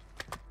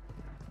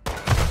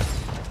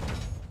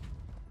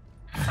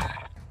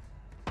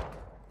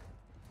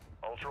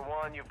 Ultra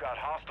One, you've got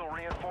hostile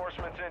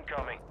reinforcements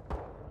incoming.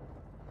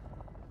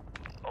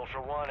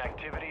 Ultra One,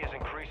 activity is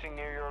increasing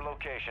near your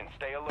location.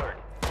 Stay alert.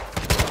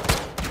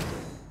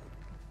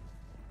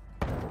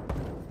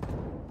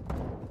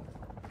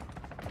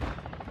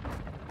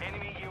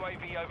 Enemy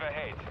UAV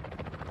overhead.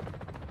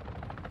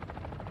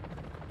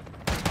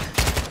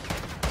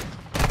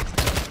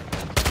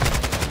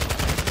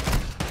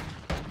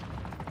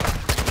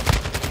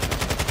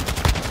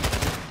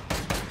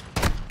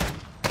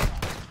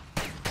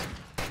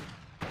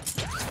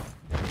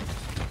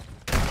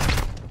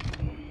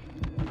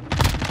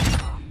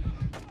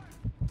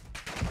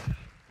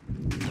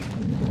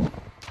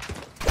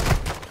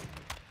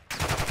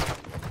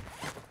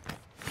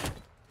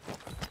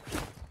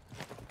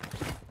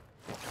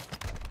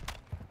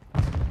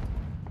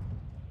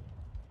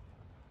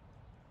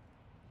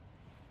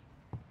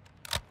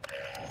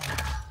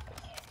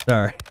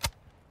 Sorry.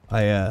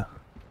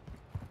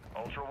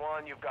 Ultra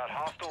One, you've got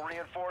hostile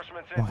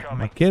reinforcements My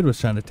incoming. kid was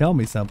trying to tell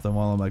me something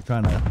while I'm like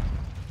trying to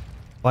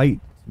fight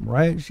some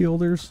riot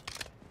shielders.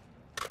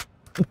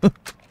 I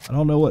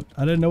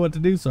didn't know what to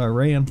do, so I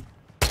ran.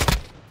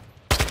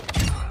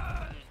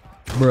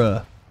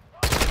 Bruh.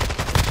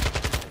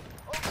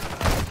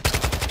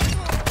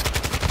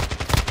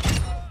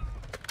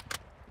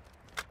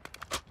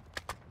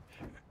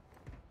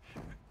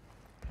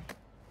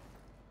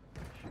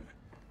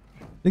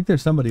 Think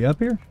there's somebody up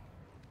here?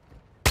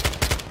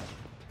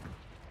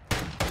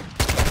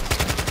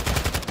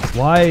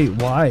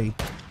 Why?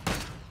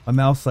 My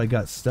mouse like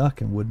got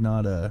stuck and would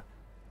not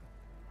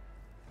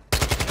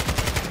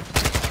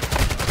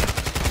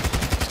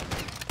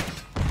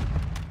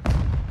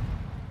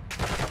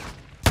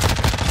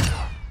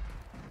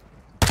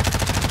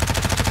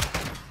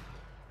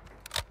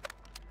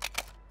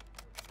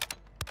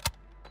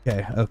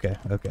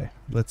Okay.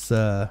 Let's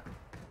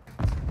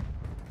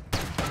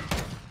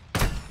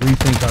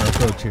rethink our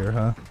approach here,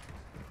 huh?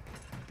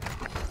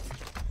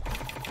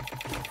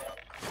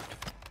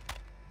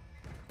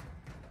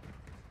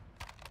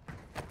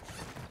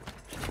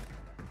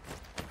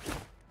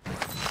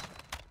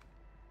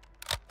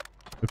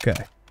 Okay.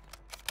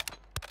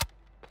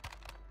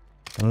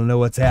 I don't know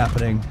what's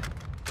happening.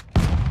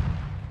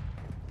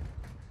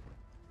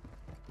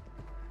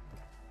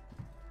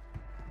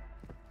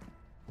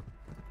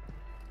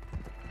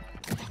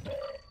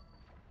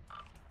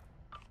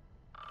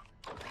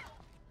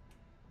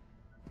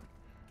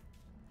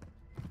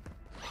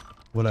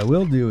 What I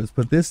will do is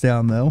put this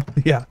down though.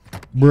 Yeah,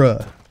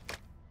 bruh.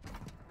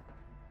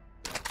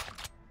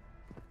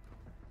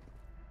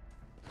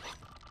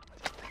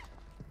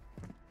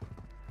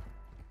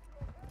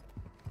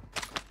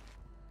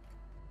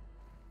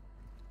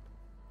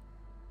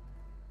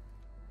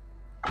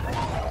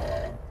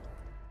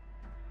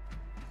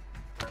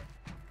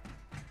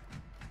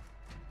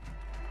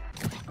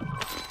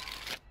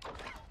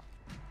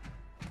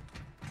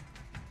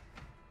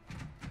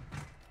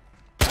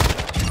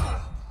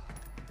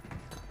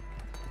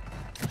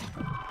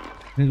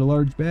 Need a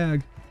large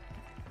bag.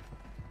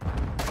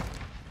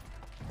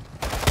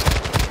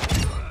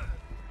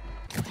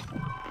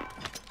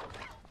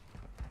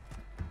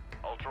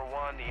 Ultra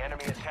One, the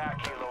enemy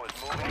attack helo is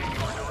moving in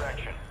your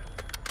direction.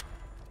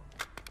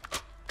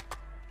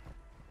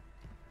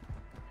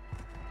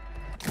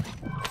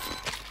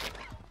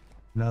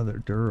 Now they're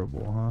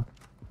durable, huh?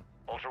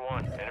 Ultra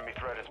One, enemy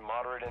threat is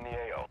moderate in the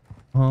AO.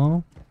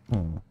 Huh?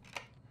 Oh.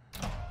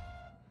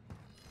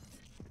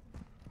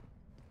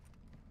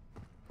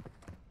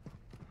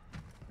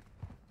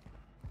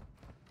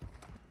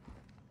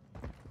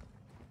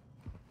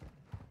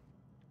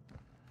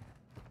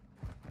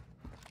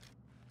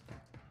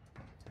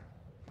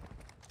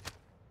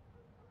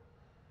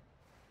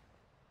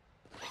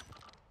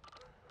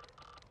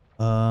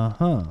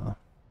 Uh-huh.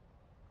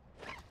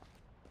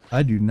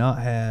 I do not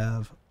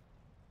have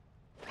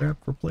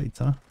scrap for plates,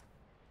 huh?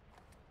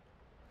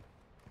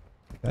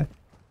 Okay.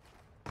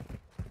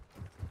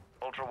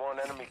 Ultra One,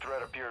 enemy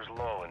threat appears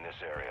low in this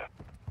area.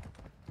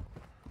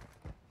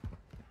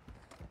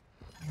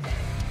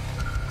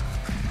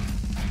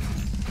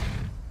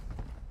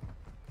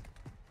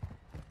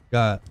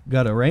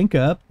 Got a rank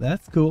up.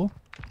 That's cool.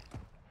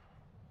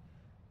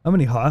 How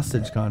many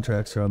hostage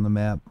contracts are on the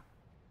map?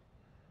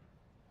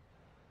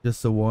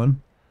 Just the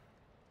one?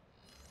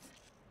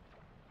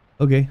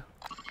 Okay.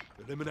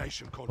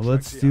 Elimination Well,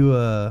 let's do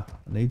an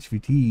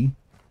HVT.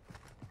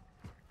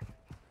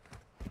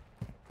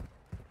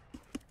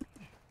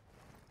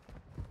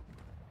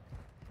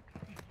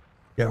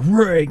 Yeah,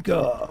 rank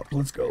up.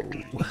 Let's go.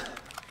 Ultra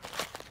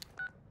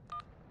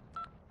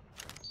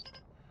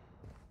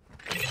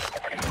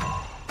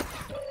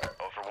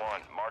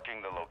One,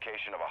 marking the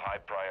location of a high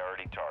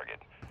priority target.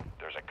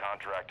 There's a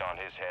contract on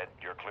his head.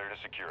 You're clear to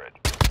secure it.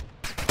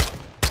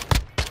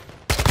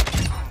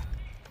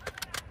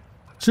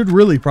 Should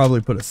really probably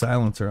put a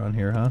silencer on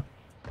here, huh?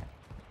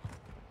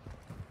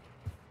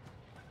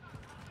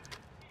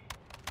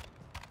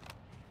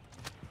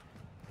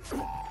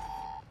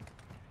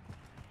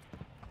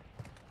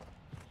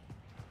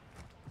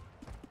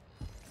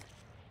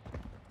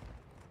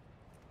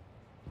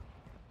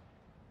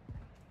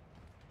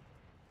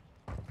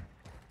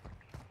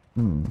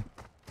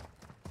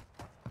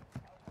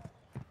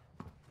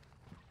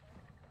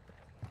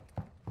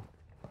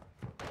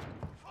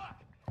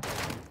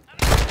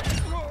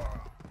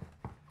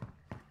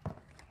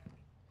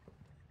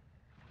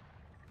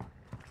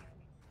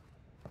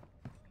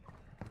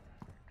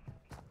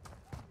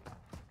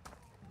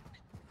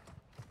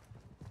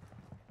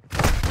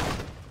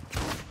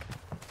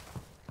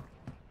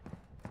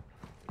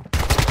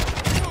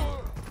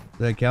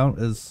 Does that count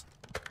as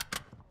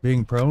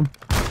being prone?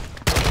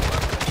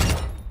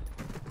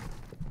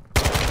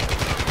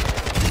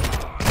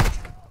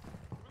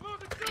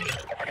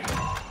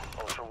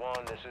 Ultra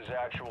One, this is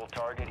actual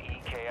target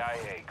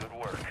EKIA. Good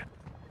work.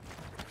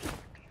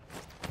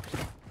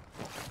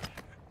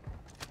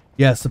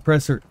 Yeah,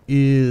 suppressor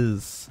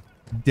is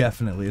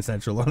definitely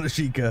essential on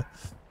Ashika.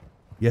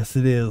 Yes,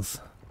 it is.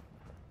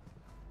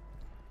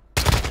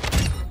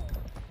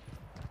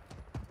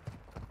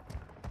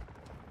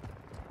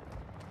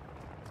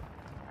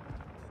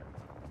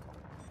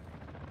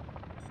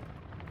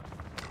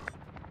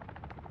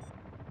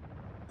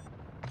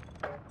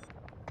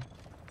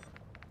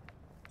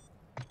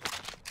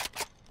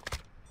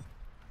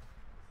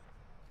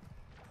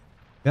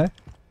 Okay.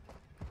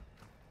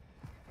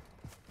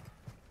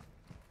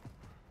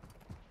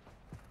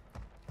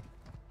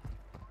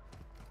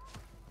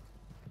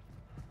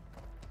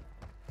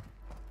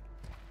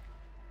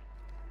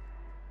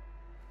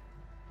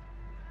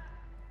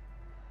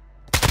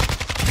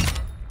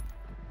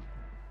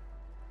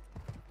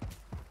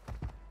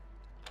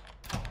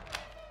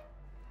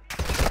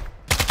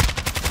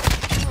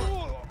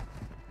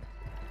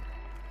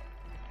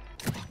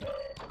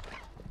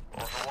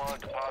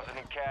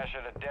 Depositing cash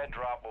at a dead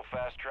drop will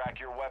fast track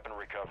your weapon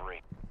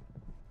recovery.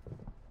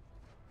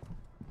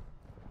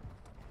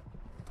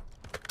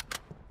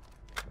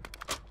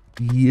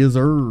 Yes,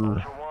 sir.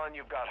 Ultra One,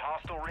 you've got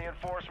hostile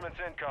reinforcements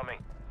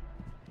incoming.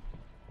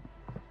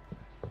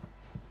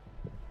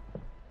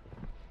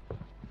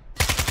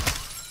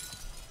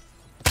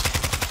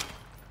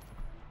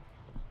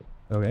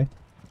 Okay.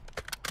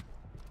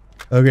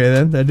 Okay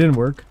then, that didn't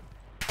work.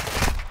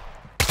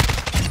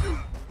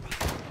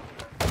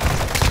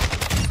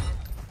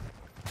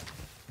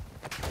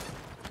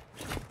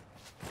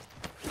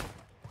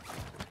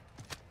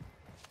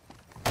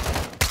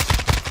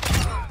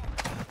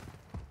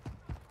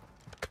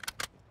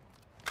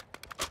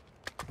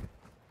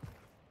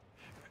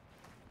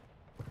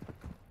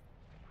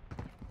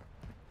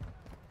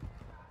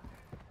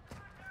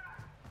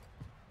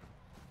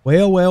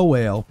 Well, well,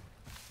 well.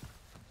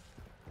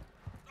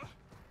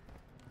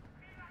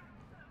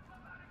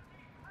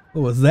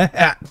 What was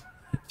that?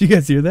 Did you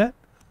guys hear that?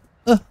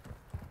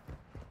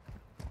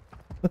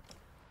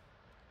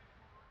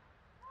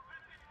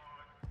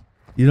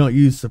 You don't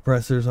use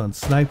suppressors on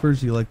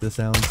snipers, you like the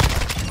sound.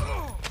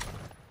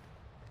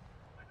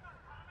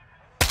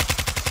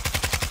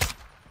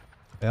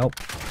 Help.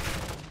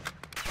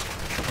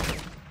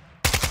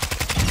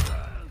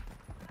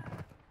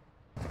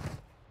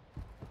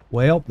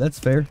 Well, that's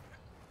fair.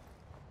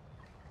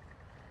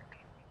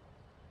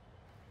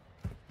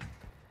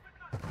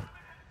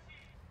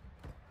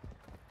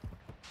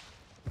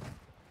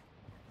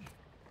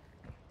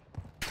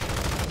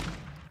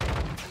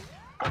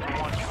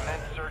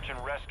 Search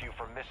and rescue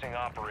for missing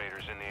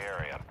operators in the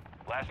area.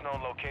 Last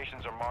known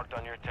locations are marked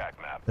on your attack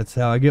map. That's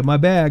how I get my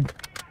bag.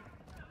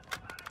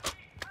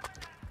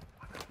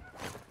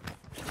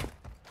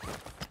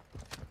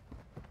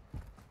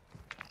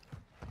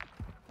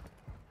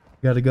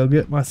 Gotta go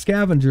get my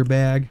scavenger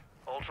bag.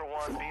 Ultra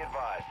One, be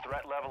advised.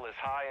 Threat level is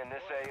high in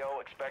this AO.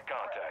 Expect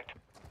contact.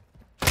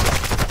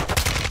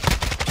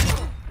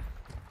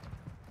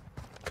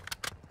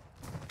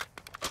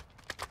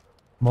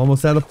 I'm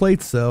almost out of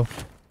plates, so.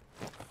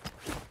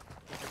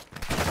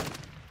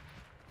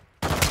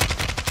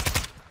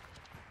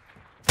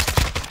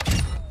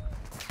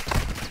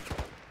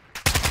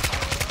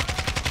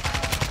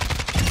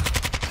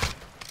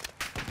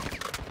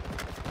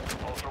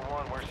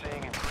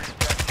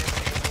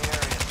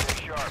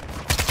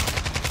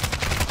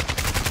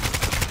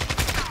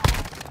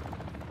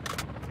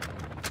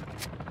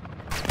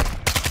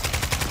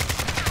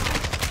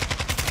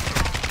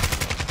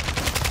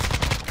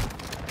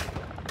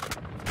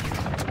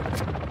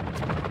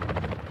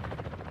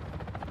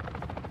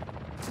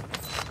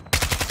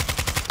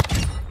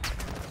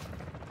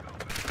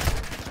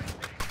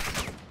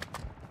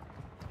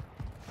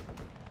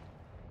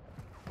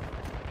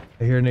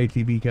 I hear an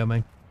ATV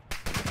coming.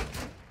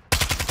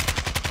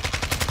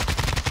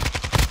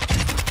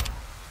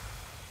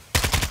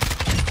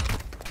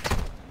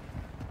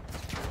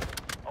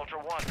 Ultra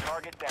One,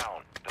 target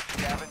down. The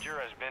scavenger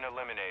has been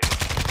eliminated.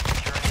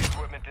 Securing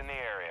equipment in the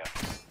area.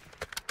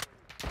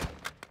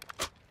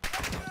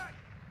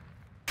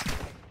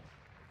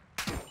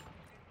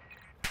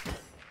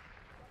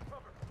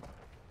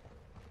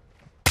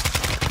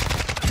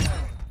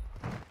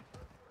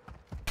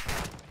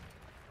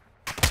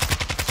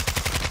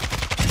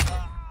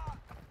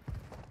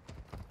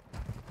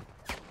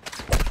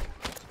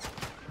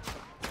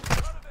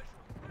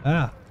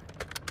 Ah.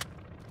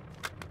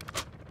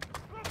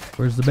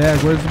 Where's the bag?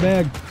 Where's the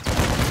bag?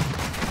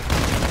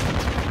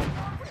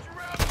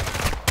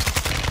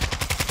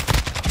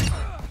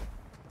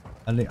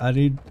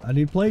 I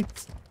need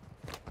plates.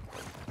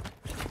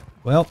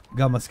 Well,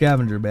 got my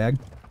scavenger bag.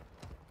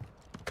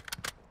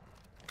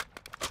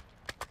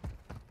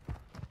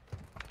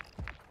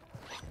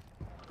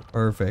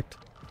 Perfect.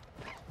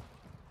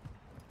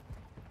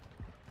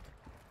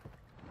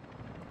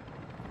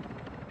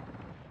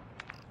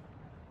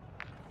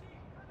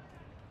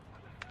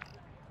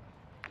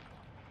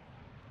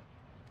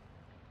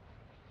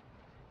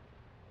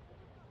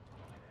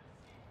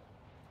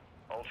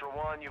 Ultra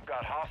One, you've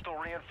got hostile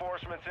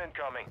reinforcements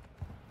incoming.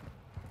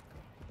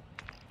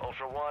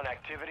 Ultra One,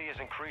 activity is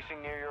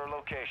increasing near your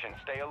location.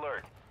 Stay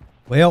alert.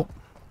 Well,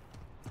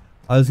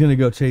 I was gonna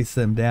go chase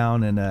them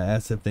down and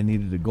ask if they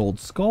needed a gold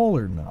skull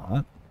or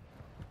not.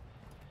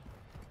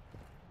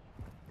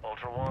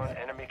 Ultra One,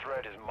 enemy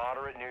threat is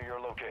moderate near your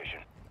location.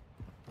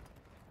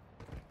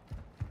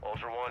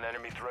 Ultra One,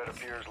 enemy threat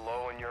appears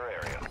low in your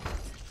area.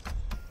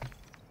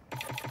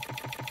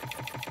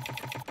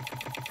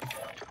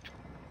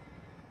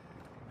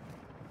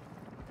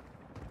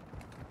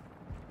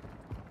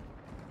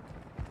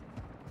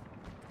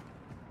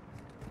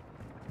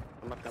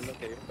 Marcando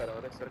que hay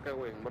operadores cerca,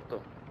 güey,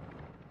 muerto.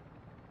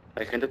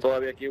 Hay gente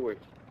todavía aquí, güey.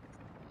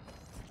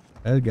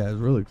 That guy's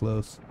really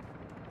close.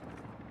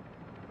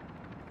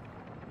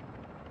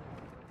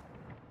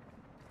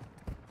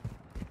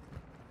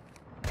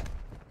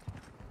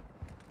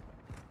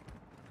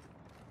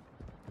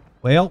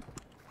 Well,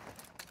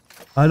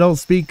 I don't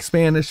speak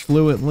Spanish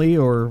fluently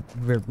or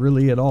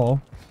really at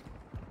all,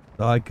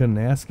 so I couldn't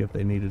ask if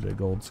they needed a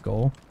gold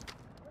skull.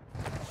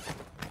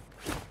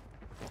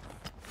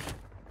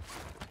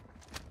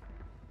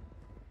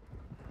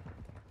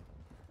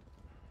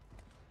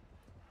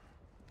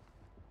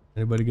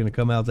 Anybody gonna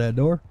come out that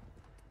door?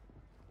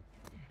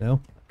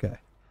 No? Okay.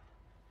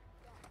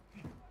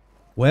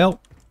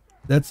 Well,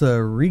 that's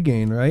a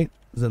regain, right?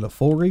 Is it a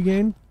full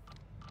regain?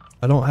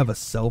 I don't have a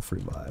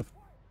self-revive.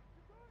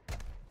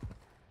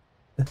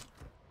 I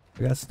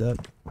got stuck.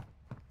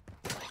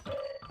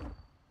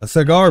 A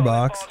cigar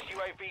box.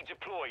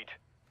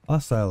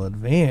 Hostile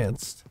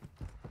advanced.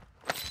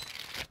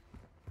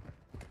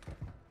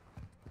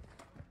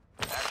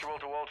 Actual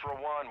to Ultra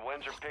One,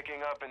 winds are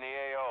picking up in the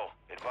AO.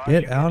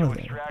 Get out of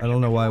there. I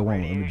don't know why I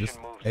won't let me just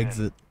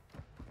exit.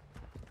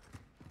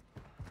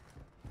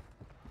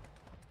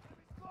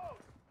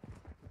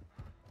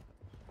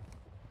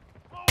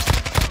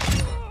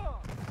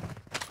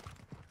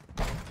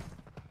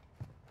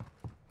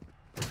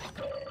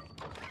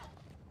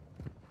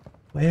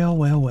 Well,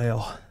 well,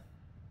 well.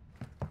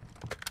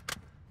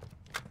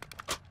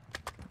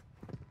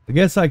 I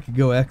guess I could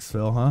go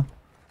exfil, huh?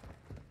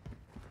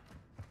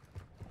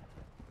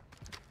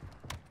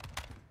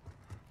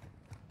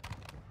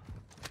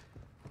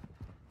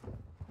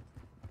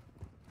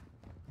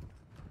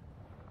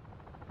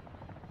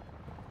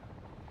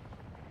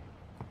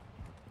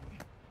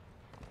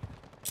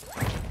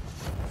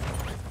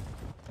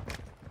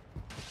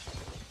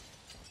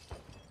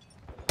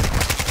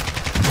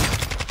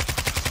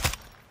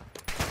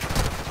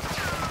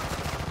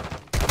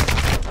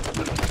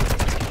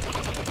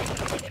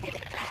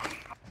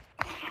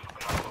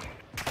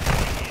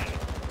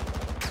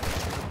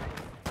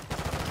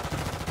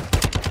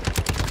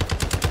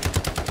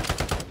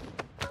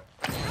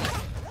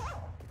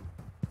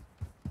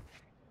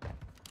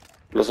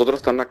 Los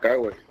otros están acá,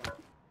 güey.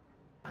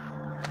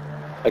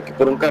 Aquí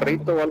por un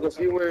carrito o algo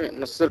así, güey.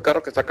 No sé si el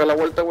carro que saca la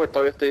vuelta, güey,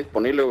 todavía está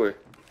disponible, güey.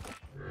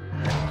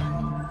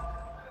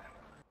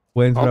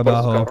 Buen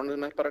trabajo. Esos cabrones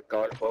no es para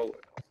acabar el juego,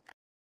 güey.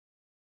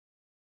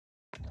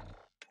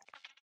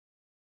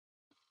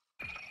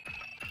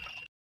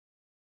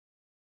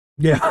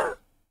 Yeah.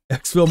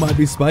 Exfil might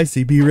be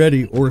spicy. Be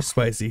ready. Or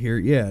spicy here.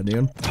 Yeah,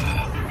 dude.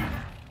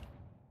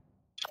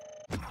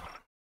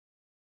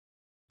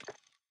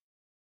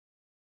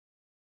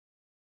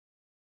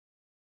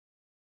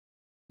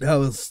 That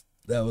was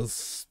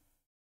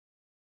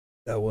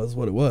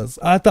what it was.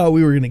 I thought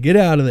we were gonna get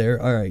out of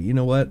there. All right, you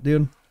know what,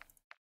 dude?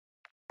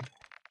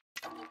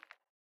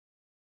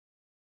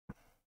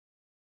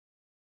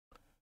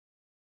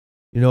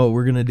 You know what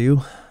we're gonna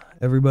do,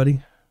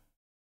 everybody?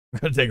 We're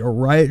gonna take a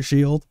riot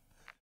shield.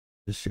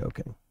 Just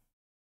joking.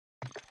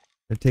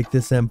 Gonna take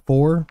this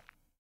M4.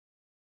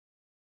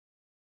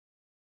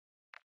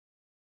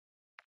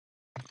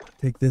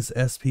 Take this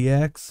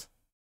SPX.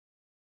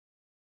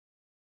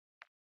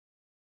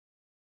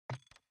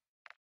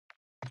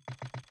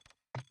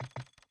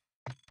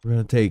 We're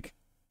going to take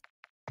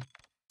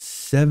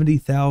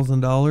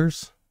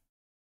 $70,000.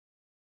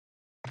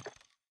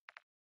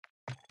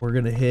 We're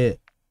going to hit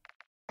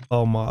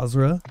Al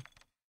Mazrah.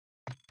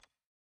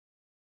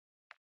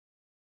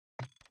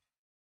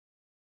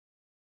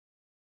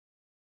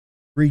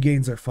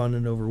 Regains are fun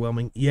and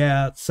overwhelming.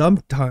 Yeah,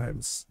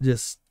 sometimes,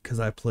 just because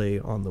I play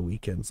on the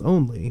weekends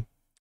only,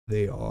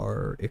 they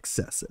are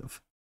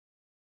excessive.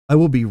 I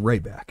will be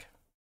right back.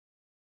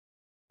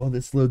 While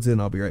this loads in,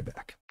 I'll be right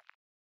back.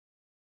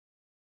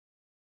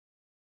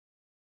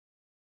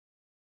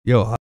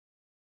 Yo,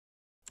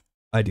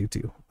 I do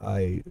too.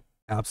 I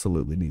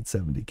absolutely need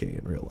 70K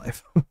in real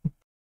life.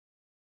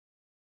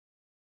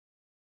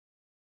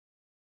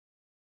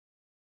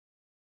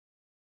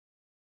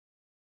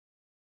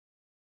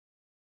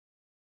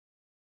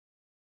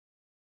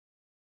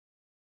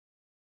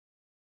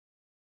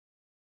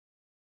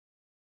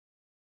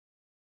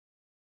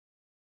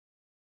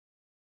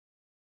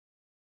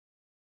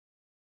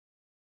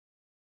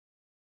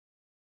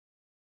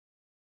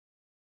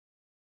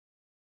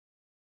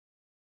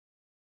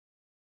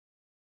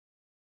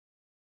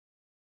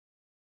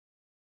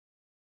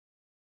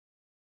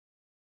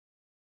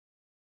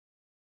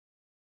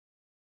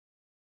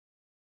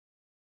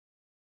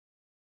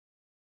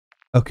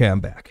 Okay, I'm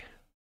back.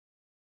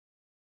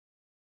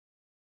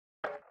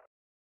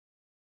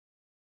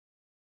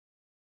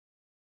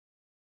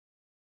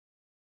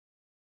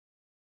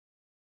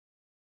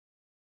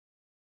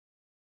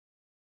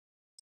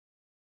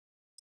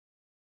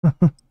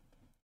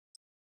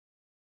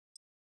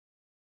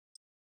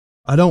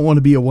 I don't want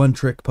to be a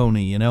one-trick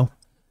pony, you know?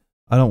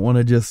 I don't want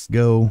to just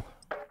go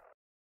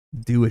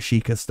do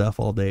Ashika stuff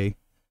all day.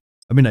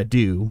 I mean, I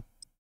do.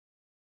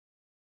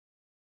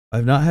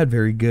 I've not had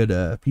very good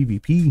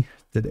PvP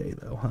today,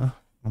 though, huh?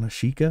 On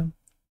Ashika?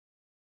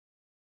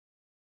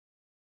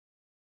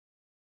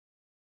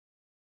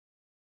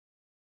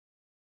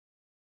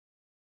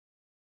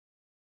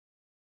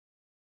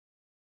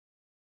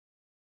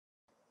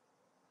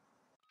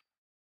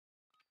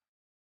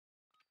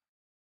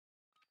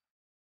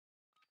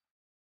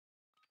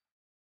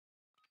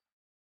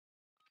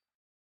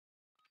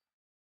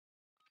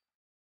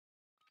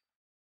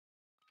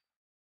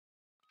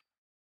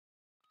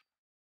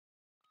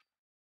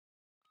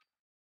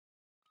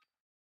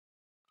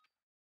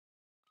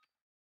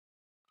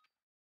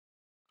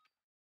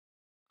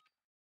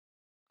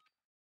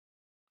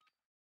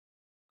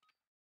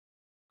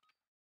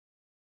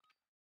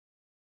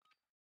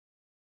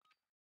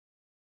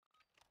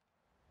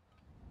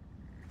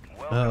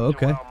 Oh,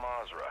 okay.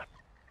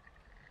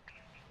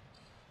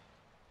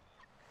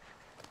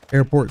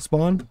 Airport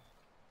spawn?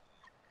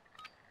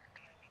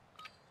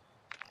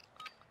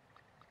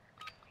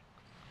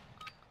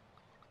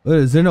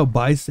 Is there no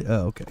buy?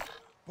 Oh, okay.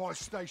 Buy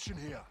station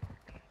here.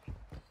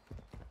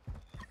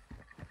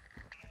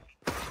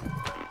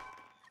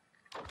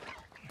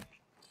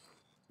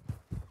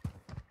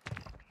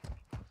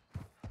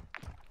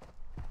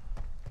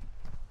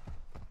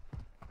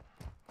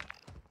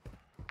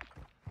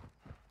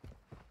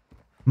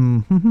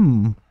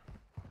 Hmm.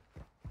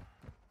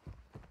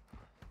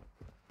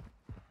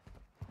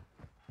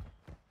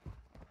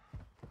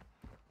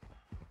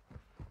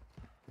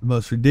 The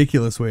most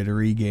ridiculous way to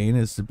regain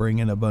is to bring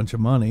in a bunch of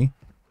money.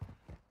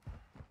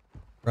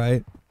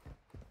 Right?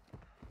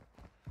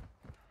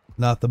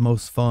 Not the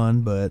most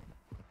fun, but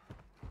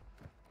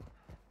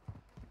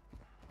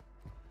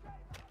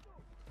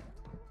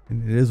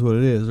and it is what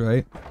it is,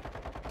 right?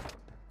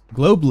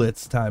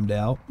 Globlitz timed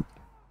out.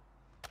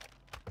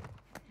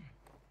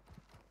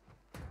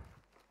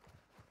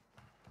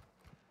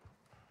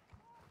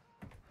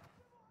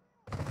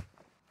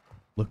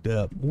 Looked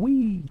up.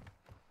 Wee.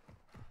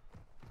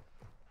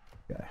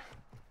 Okay.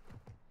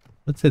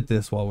 Let's hit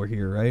this while we're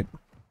here, right?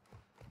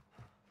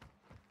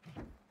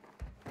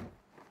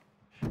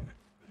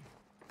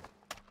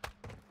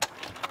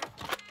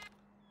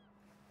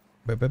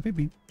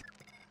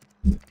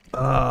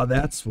 Ah,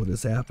 that's what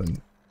has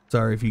happened.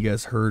 Sorry if you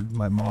guys heard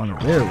my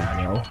monitor. There we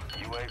go.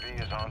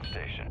 UAV is on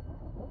station.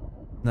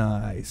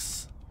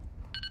 Nice.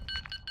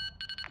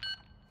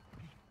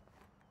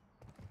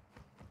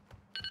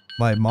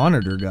 My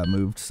monitor got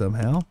moved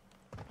somehow.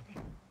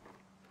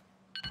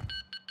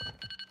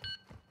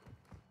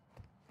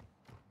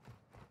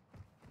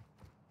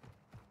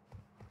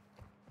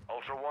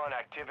 Ultra One,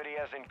 activity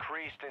has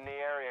increased in the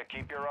area.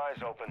 Keep your eyes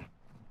open.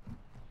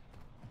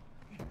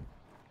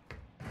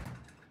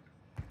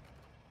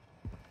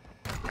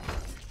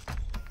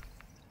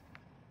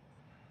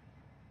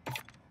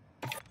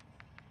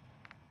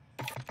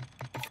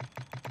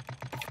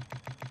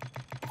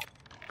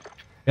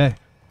 Okay.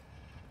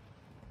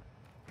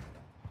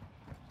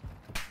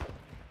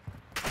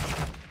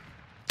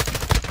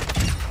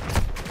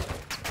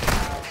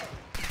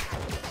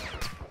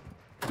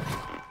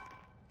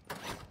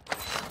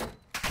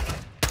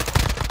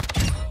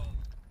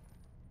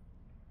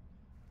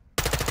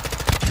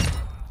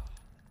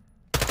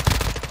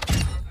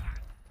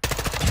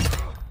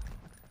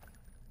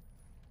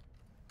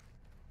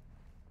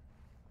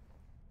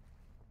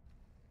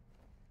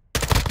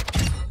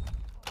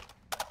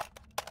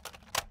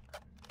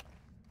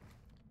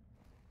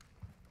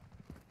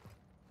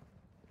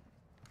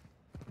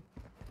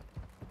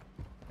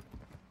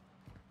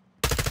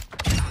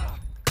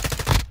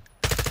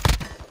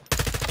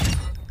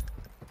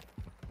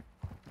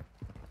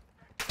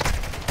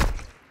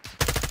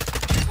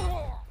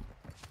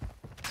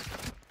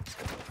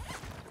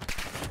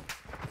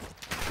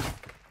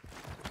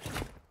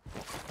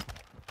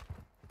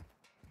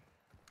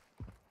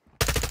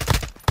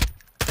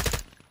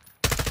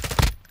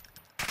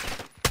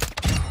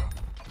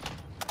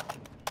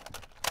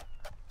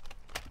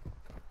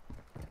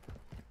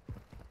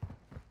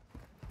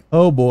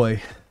 Oh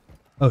boy.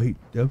 Oh,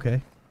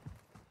 okay.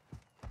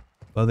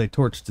 Well, they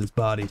torched his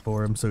body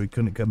for him so he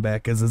couldn't come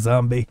back as a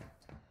zombie.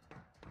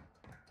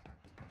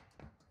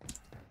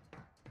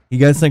 You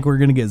guys think we're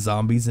gonna get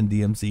zombies in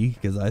DMZ?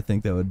 Because I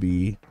think that would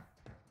be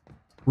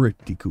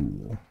pretty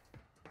cool.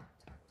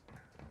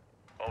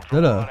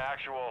 Ultra One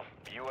actual,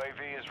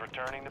 UAV is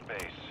returning to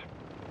base.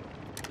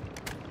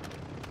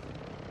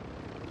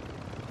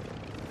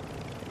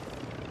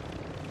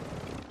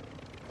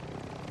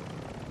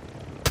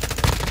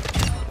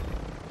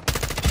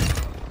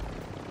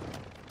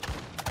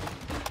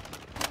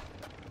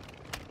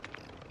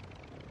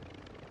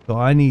 So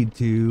I need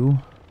to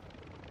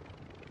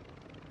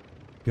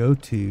go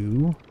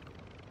to...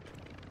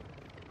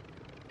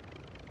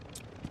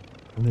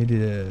 I need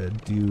to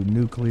do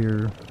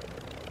nuclear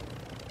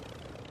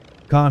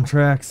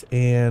contracts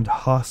and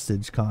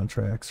hostage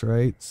contracts,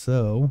 right?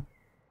 So,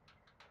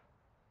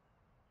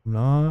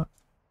 where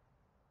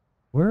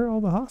are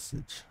all the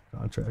hostage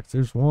contracts?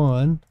 There's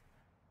one,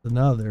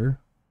 another.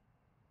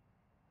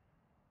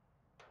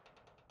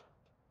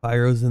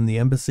 Pyro's in the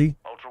embassy.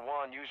 Ultra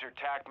One, use your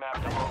TAC map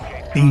to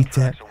locate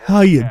C-Tech, how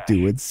you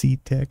doing,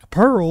 C-Tech?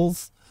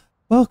 Pearls,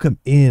 welcome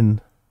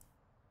in.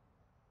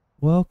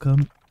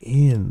 Welcome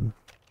in.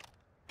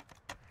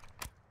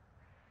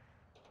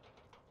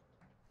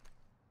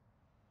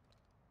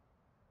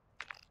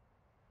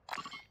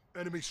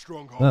 Enemy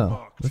stronghold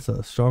marked. That's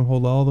a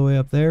stronghold all the way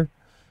up there.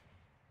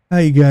 How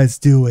you guys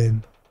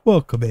doing?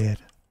 Welcome in.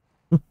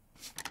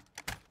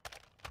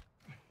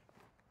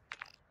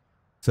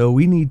 So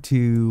we need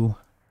to...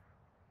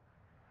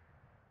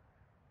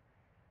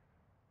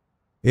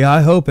 Yeah,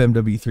 I hope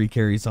MW3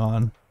 carries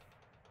on.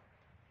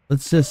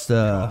 Let's just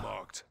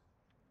hop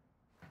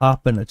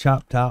in a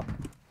chop top.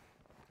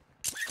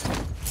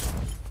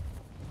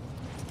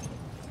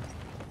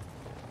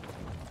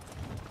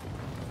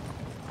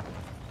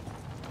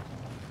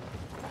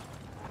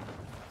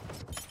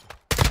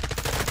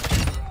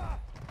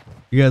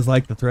 You guys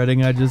like the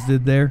threading I just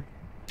did there?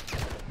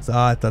 So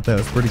I thought that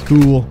was pretty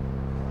cool.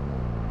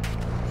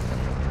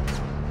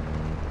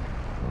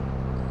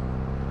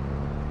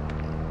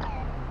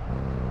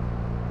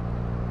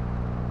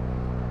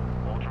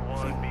 Ultra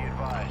One, be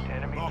advised,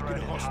 enemy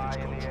threat is high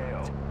in the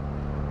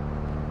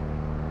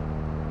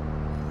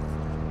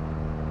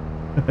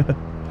AO.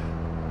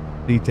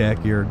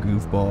 D-Tac, you're a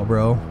goofball,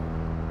 bro.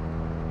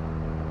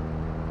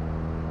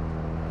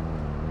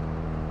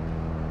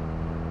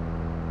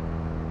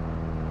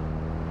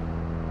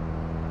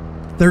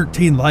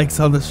 $13 likes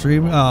on the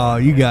stream. Oh,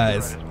 you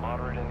guys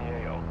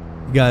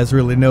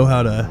really know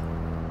how to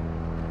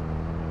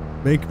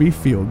make me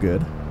feel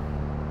good.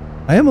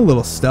 I am a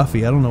little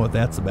stuffy. I don't know what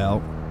that's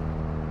about.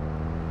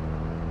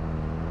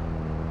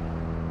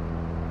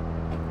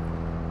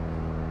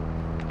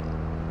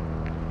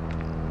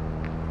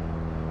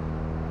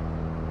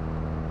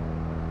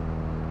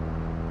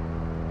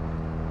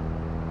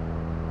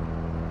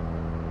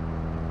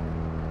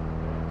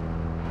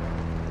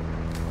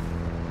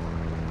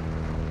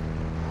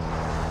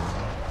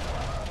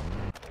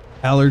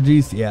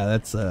 Allergies? Yeah,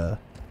 that's a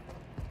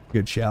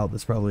good shout.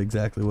 That's probably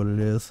exactly what it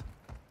is.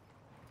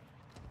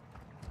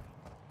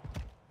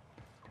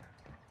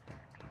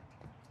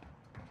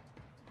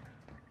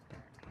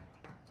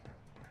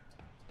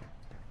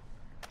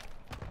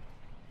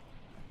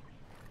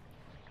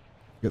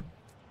 Yep.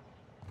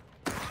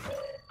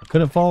 I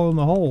couldn't fall in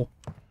the hole.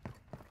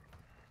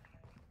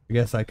 I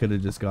guess I could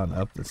have just gone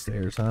up the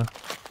stairs, huh?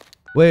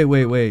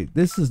 Wait.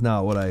 This is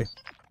not what I...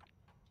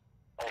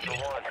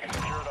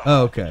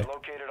 Oh, okay.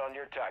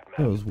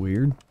 That was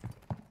weird.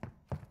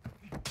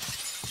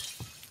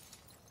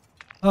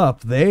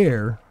 Up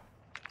there.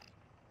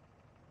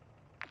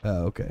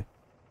 Oh, okay.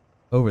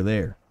 Over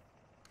there.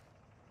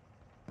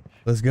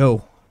 Let's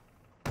go.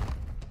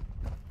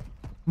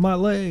 My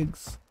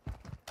legs.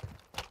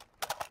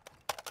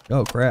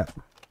 Oh, crap.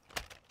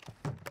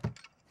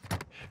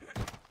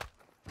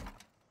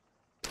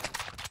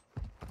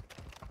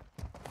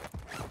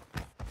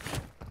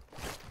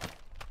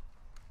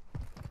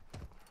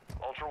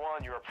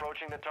 You're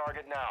approaching the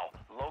target now.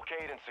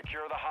 Locate and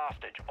secure the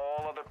hostage.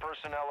 All other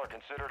personnel are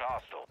considered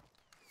hostile.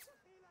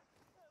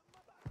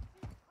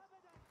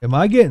 Am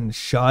I getting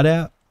shot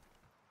at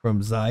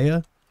from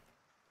Zaya?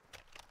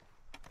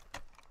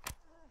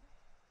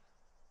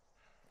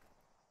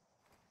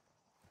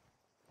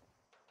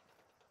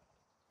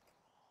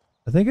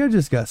 I think I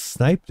just got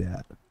sniped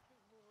at.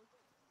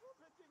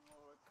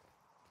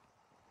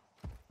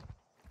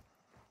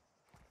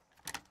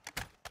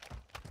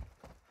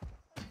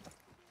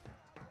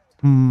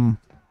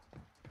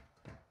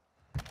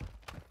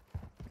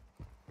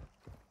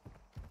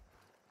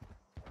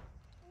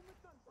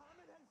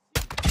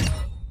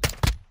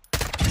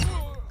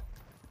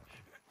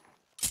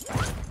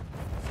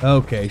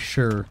 Okay,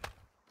 sure.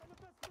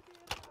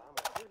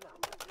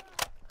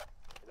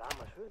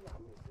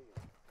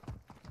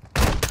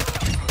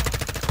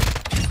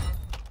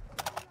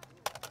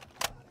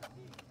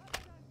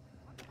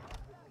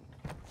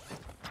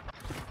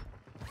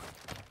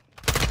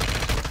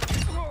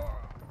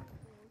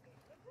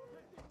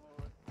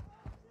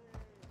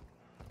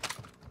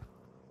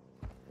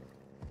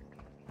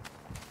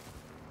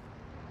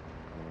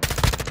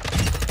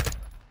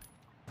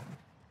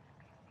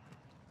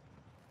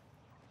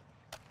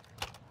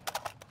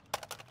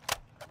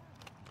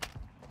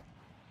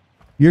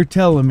 You're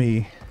telling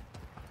me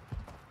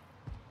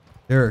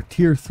there are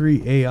tier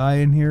 3 AI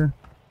in here?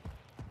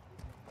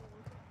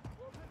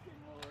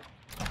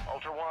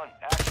 Ultra One,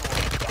 actual.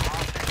 The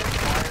hostage is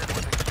fired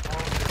with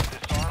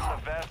explosives. Disarm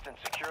the vest and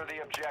secure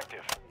the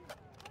objective.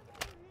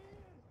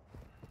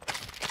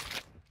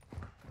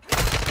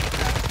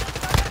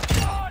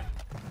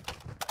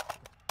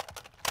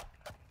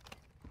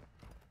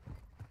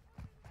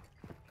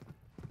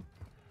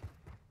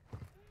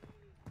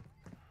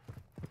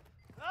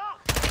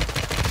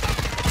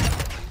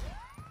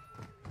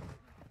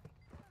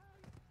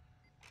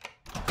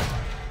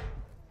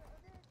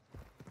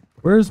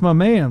 Where's my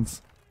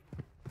mans?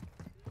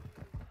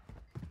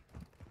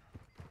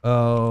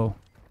 Oh.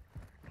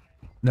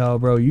 No,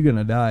 bro, you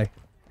gonna die.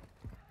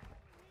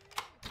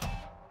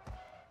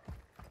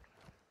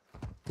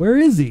 Where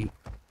is he?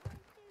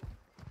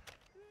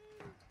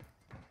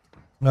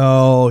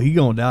 Oh, he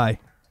gonna die.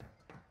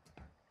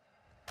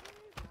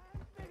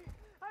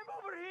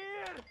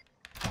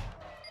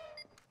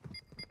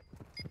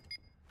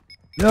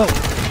 No. The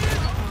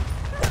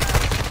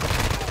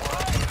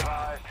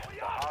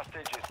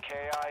hostage is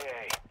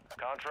KIA.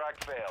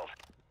 Contract failed.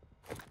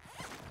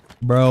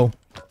 Bro.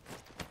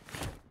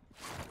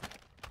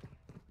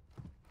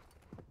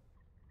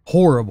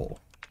 Horrible.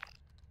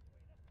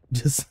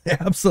 Just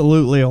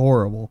absolutely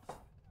horrible.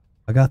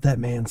 I got that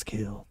man's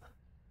killed.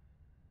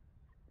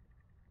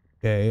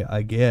 Okay,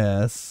 I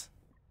guess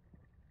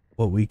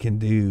what we can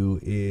do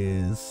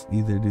is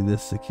either do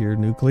this secure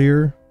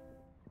nuclear.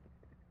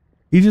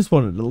 He just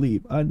wanted to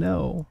leave. I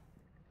know.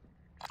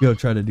 Go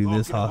try to do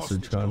this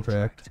hostage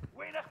contract.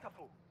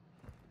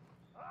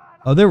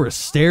 Oh, there were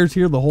stairs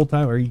here the whole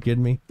time. Are you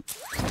kidding me?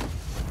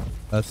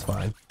 That's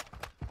fine.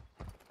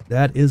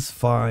 That is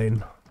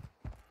fine.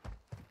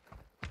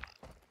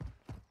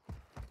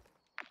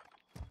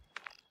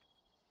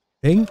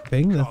 Ping,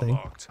 ping the thing.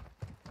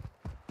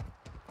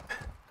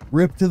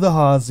 Rip to the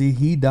Hazy.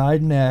 He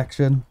died in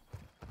action.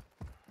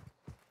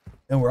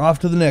 And we're off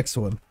to the next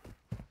one.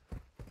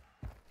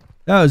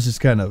 That was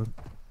just kind of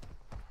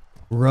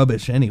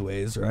rubbish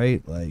anyways,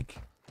 right? Like,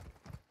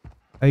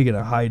 how you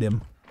gonna hide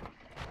him?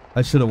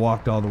 I should have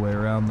walked all the way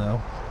around though.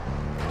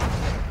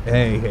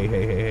 Hey, hey,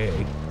 hey, hey,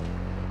 hey.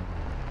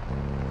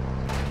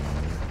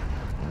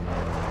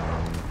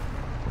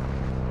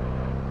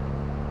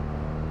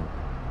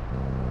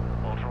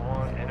 Ultra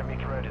One, enemy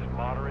threat is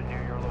moderate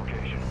near your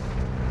location.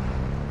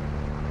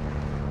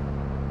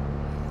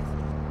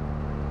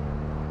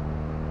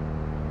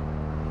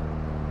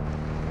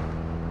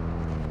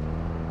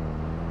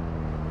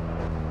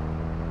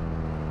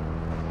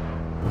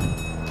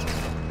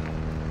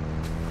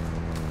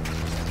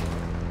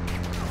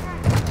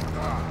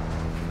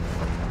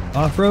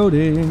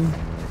 Off-roading.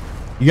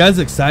 You guys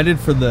excited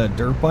for the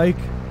dirt bike?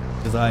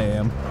 Because I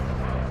am.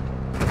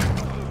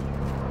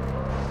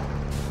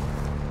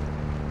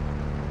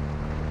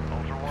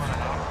 Ultra One, an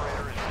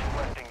operator is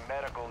requesting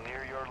medical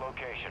near your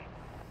location.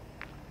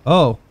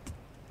 Oh,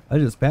 I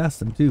just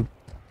passed him too.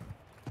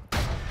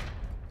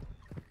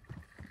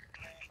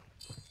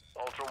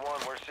 Ultra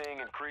One, we're seeing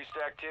increased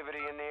activity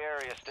in the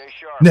area. Stay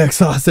sharp. Next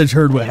sausage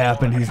heard what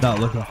happened. He's not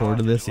looking forward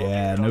to this.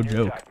 Yeah, no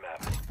joke.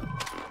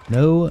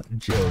 No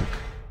joke.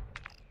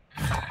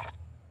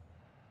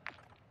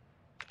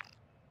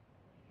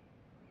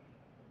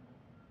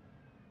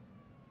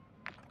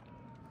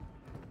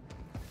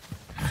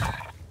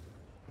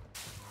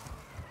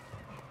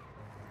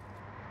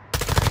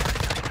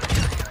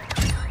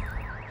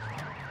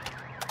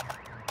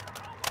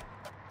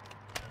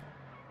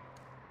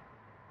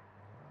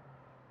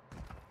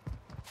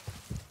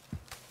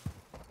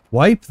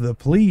 Wipe the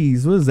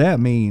please. What does that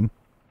mean?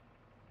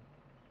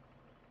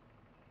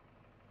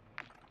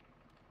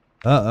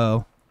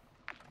 Uh-oh.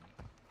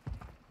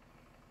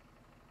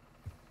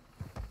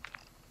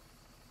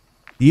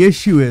 The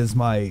issue is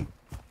my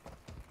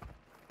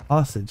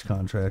hostage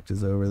contract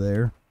is over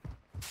there.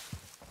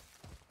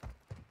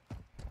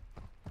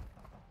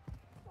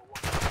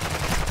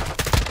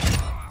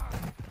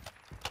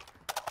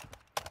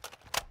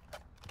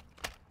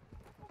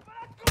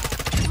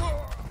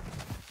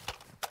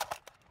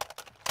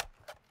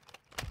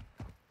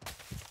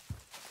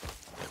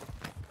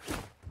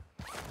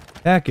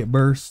 Packet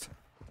burst.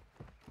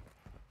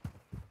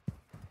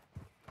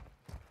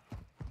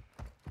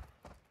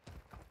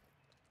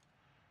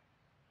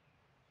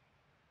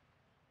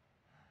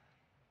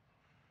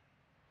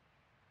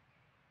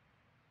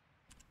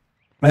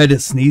 I had to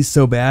sneeze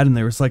so bad and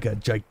there was like a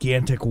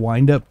gigantic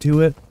wind up to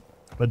it.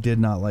 I did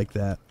not like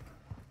that.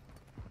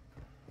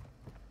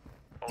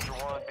 Ultra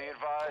One, be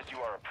advised you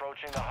are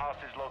approaching the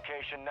hostage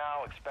location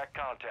now. Expect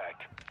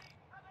contact.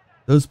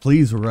 Those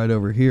pleas were right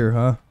over here,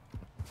 huh?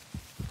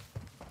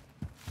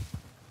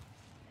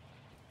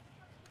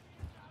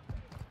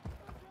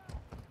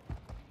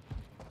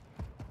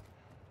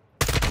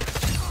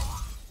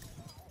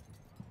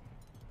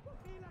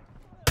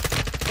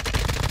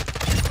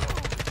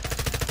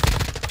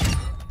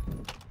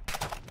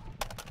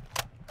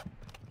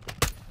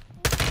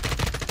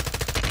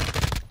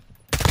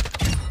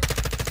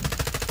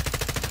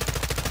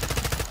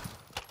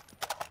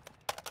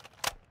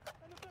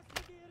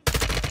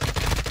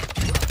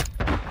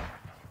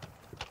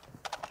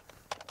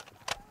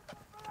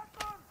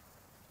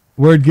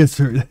 Word gets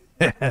her.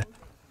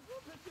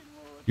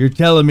 You're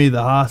telling me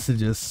the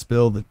hostages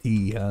spill the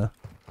tea, huh?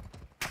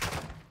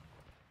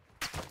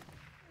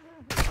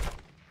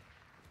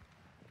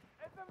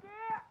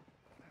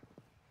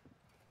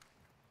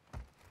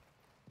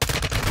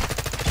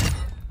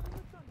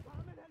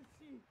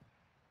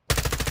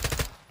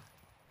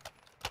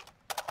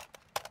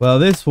 Well,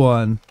 this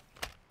one.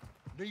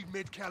 Need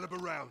mid-caliber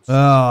rounds.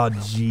 Oh,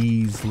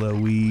 jeez,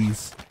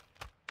 Louise.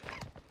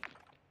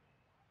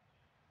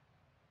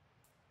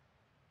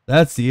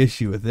 That's the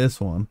issue with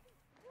this one.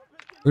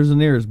 Where's the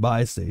nearest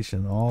buy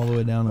station? All the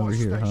way down over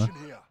here, huh?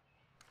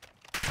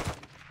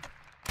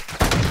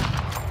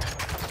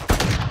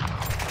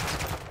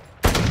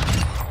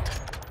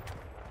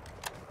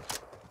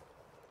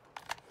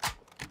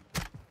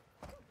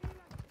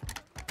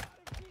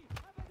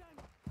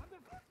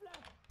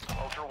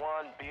 Ultra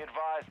One, be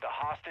advised the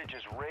hostage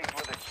is rigged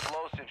with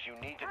explosives. You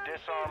need to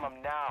disarm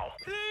him now.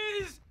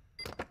 Please!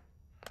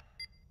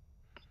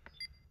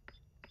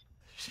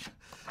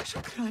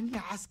 شكرا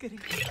يا عسكري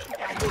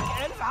يعطيك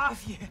ألف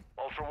عافية.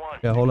 Ultra One,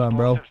 Yeah, hold on,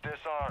 bro. explosives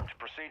disarmed.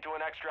 Proceed to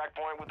an extract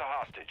point with the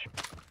hostage.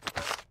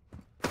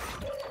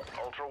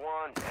 Ultra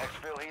One,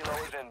 exfil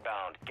helo is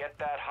inbound. Get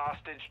that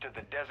hostage to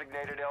the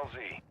designated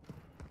LZ.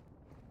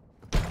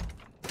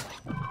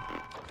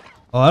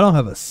 Oh, I don't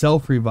have a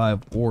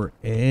self-revive or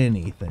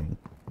anything.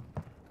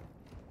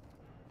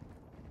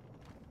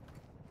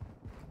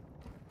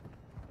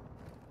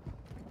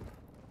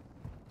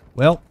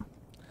 Well,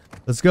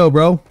 let's go,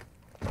 bro.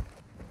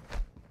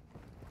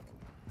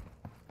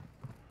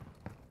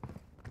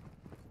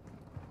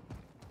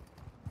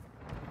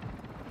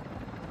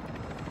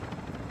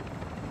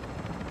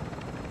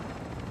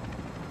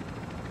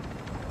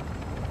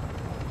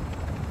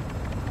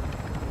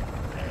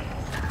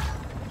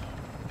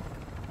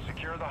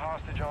 Secure the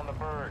hostage on the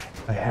bird.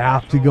 I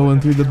have to go in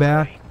through the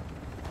back.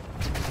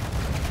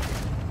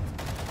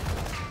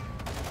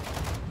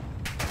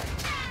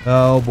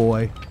 Oh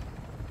boy.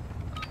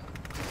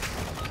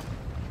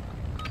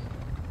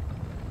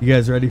 You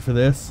guys ready for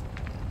this?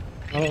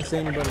 I don't see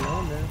anybody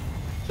on there.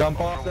 Jump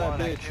off that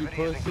bitch, you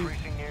pussy.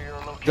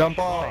 Jump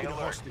off.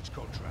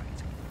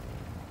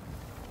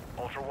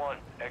 Ultra One,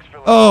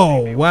 exfil.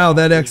 Oh, wow,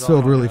 that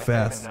exfilled really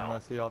fast. I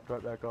see off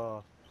right back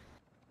off.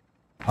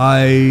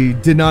 I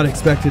did not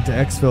expect it to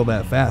exfil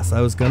that fast.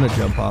 I was gonna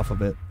jump off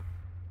of it.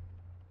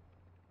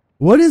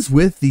 What is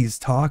with these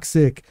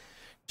toxic,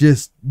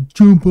 just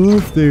jump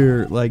off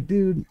there? Like,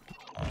 dude,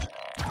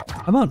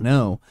 I don't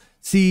know.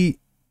 See,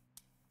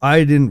 I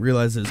didn't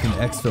realize it was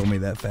gonna exfil me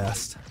that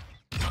fast.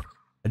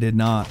 I did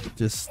not.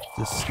 Just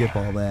skip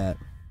all that.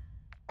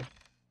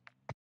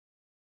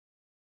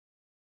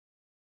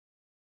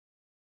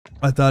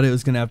 I thought it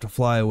was gonna have to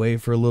fly away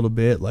for a little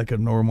bit like a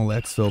normal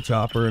exfil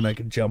chopper and I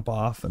could jump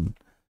off, and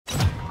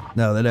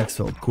no, that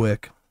exfilled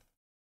quick.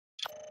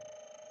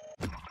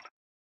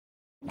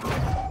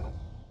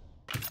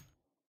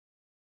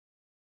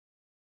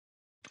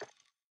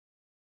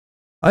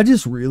 I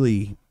just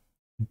really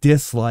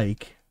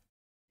dislike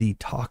the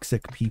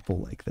toxic people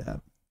like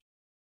that.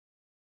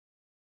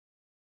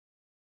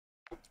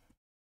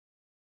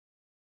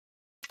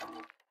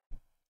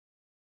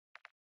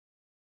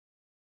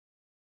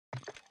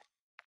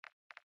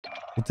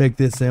 We'll take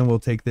this in, we'll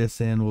take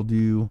this in, we'll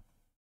do...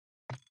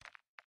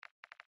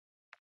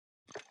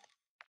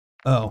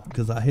 Oh,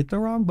 because I hit the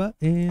wrong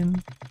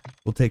button.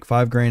 We'll take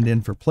 $5 grand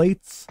in for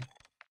plates.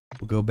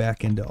 We'll go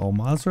back into Al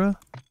Mazrah.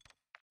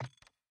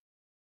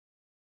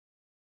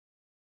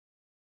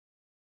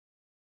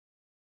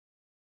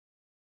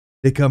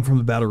 They come from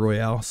the Battle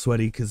Royale,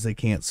 sweaty, because they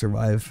can't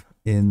survive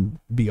in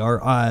BR.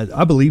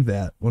 I believe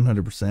that,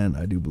 100%.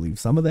 I do believe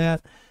some of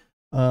that.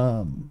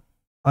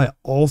 I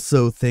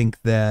also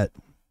think that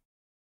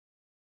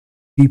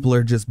people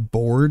are just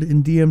bored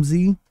in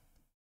DMZ,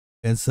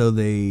 and so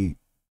they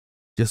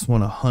just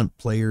want to hunt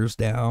players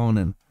down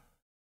and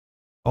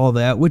all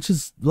that, which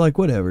is like,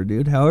 whatever,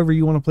 dude. However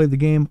you want to play the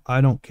game,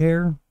 I don't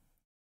care.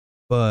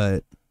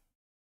 But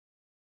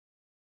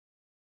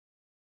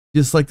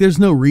just like, there's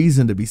no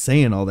reason to be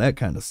saying all that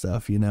kind of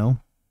stuff, you know?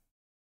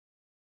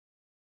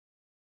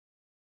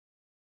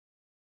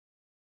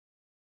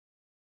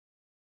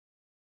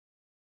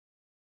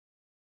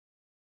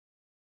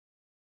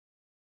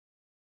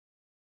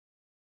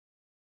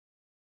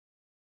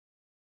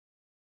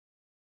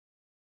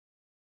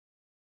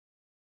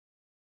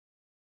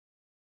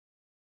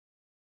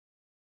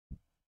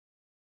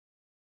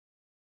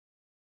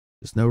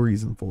 There's no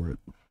reason for it.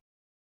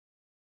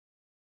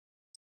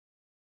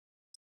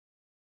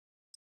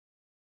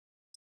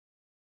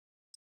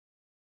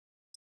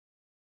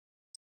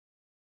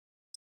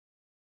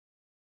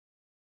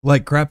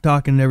 Like crap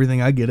talking and everything,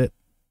 I get it.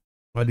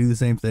 I do the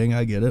same thing,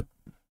 I get it.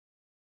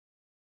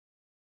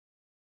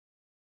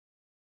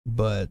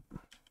 But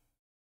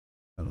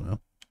I don't know.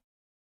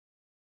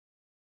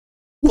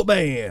 Well,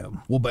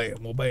 bam, well, bam,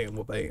 well, bam,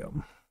 well,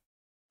 bam.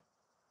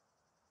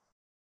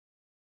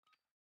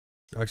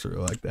 I actually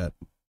really like that.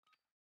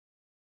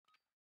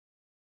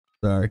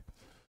 Sorry.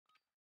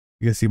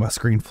 You guys see my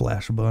screen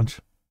flash a bunch.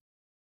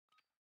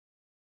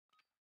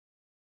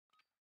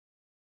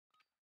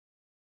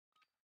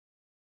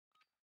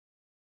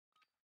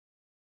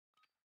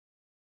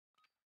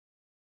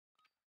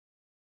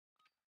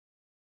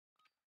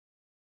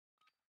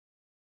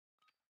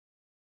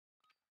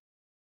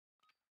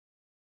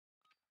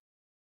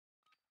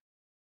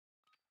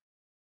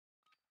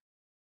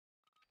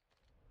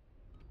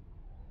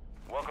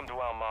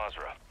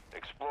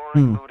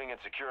 Exploring, looting, and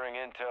securing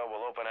intel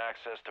will open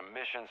access to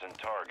missions and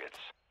targets.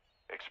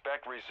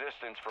 Expect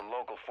resistance from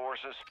local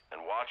forces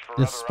and watch for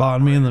Just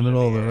spawn me in the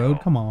middle of the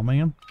road? Come on,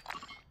 man.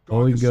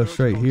 Oh, we can go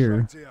straight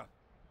here.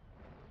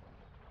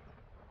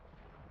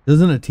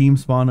 Doesn't a team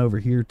spawn over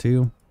here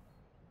too?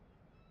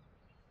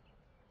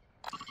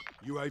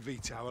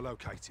 UAV tower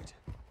located.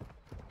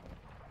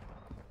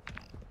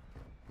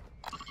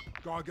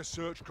 Geiger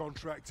search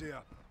contract here.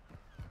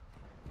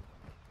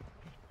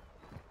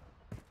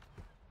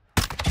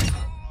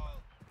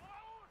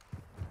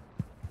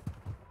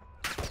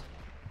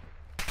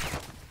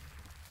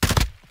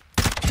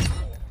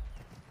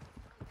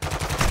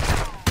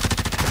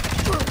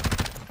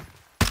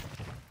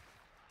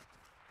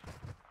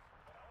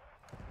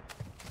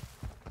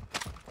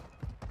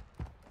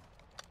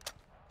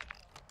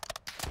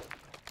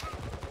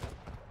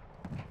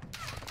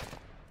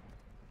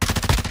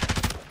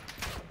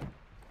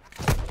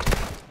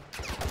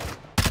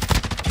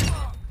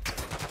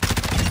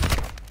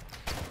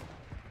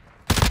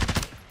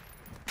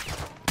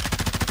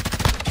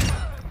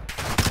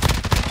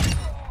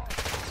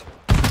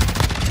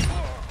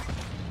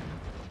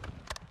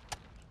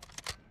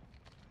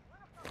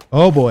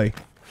 Oh boy.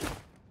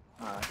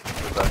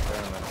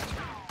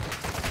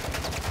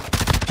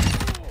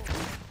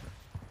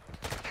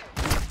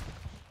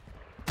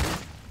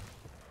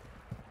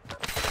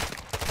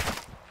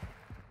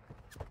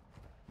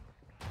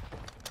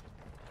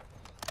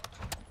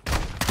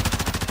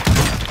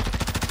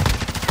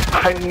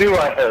 I knew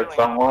I heard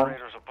someone.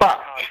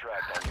 Fuck.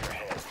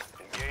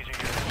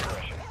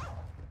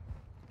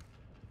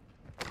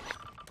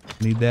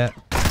 Need that.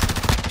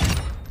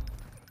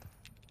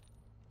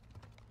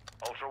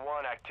 Ultra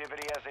One,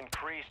 activity has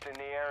increased in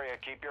the area.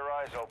 Keep your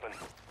eyes open.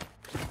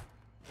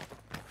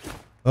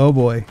 Oh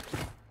boy.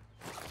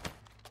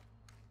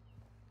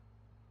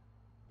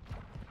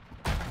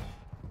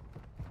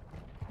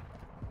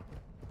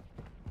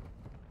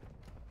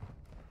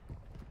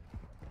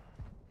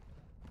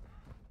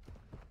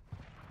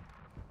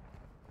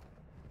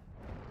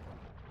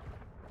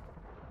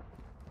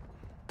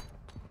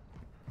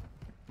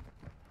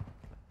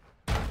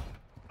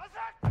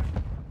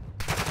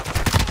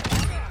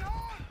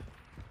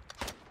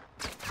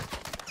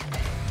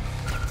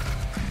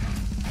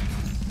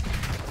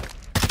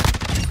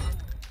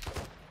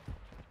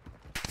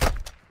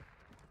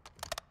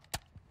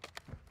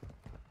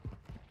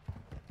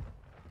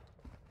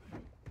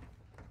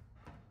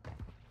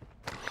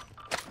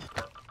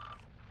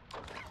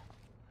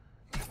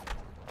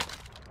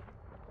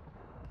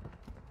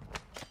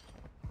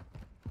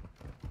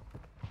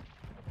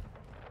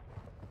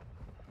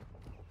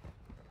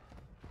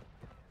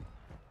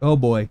 Oh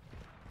boy.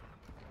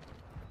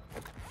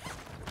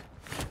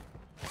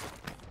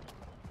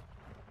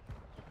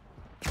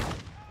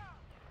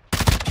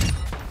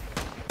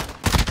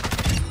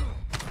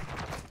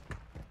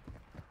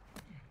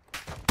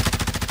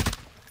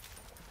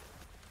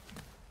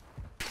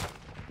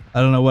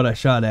 I don't know what I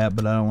shot at,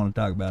 but I don't want to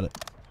talk about it.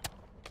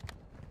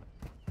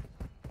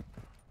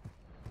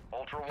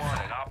 Ultra One,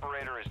 an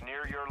operator is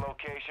near your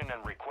location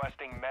and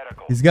requesting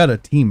medical. He's got a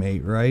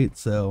teammate, right?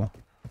 So...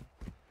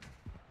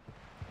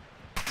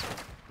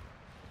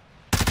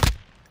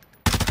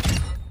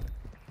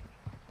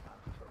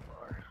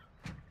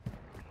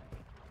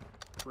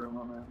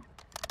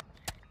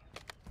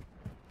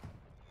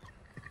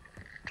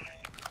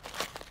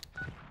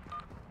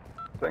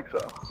 think so.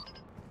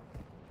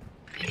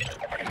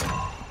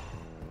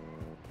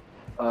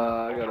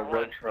 I got a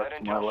red truck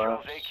to my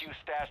left.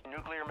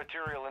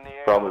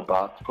 Probably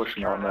bots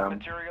pushing on them.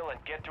 Material and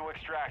get to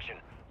extraction.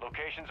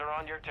 Locations are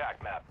on your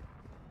TAC map.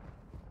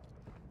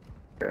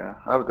 Yeah,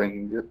 I was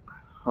thinking get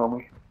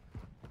homie.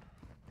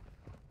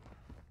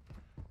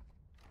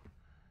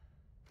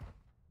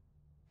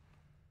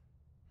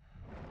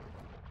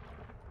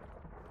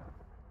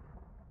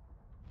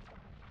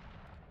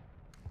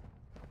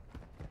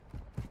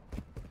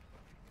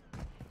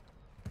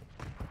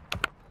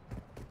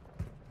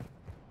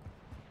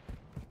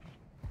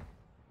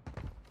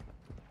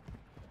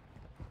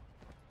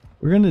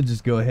 We're going to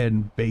just go ahead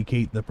and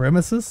vacate the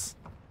premises.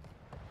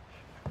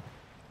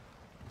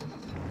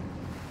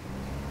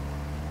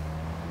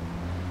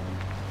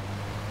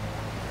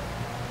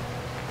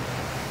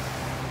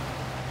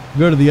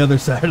 Go to the other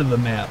side of the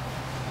map.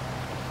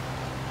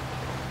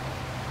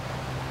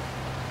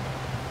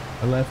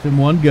 I left him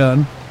one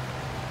gun.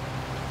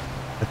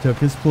 I took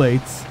his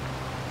plates.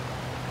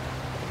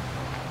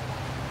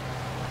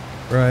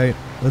 Right,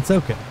 that's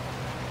okay.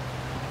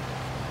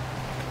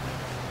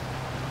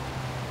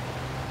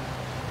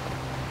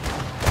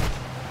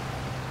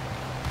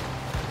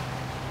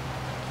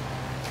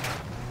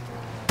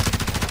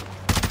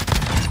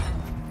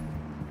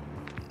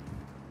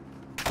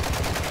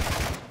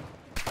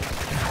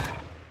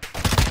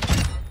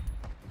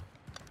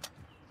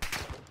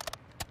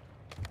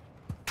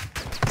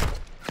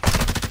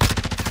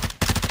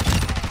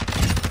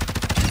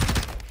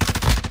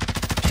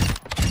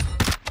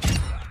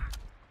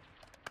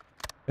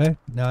 Okay,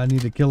 now I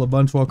need to kill a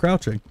bunch while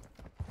crouching.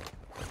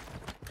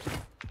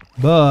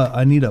 But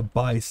I need a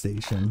buy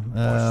station.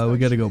 We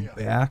gotta go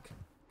back.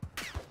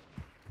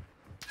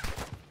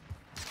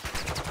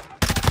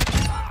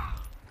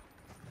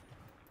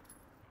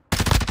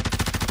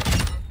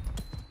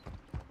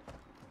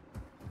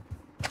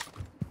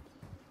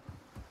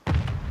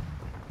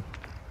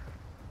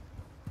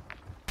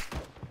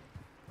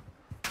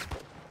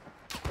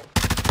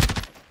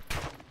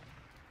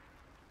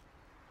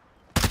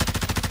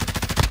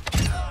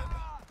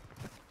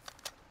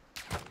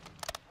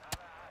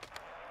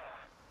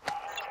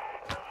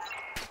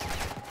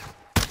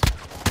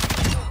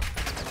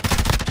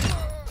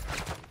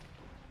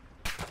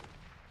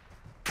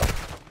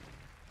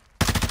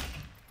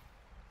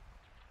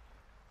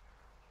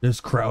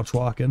 Just crouch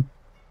walking.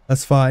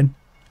 That's fine.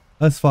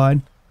 That's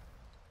fine.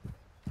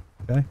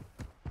 Okay.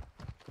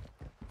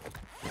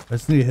 I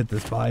just need to hit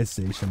this buy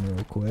station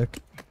real quick.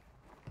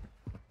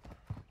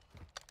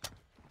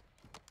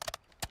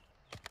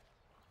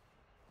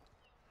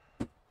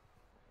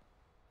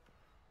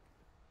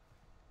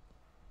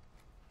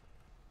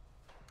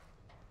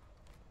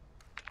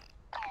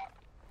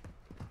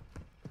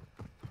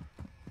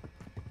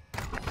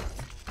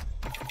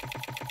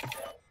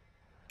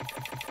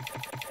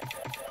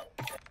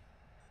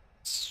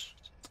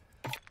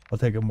 I'll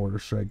take a mortar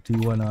strike too,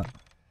 why not?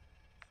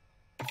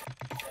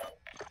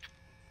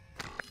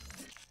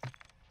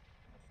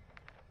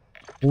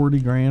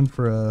 $40 grand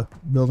for a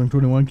building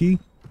 21 key.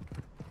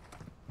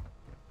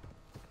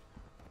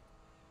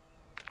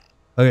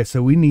 Okay,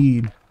 so we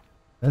need,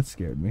 that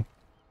scared me.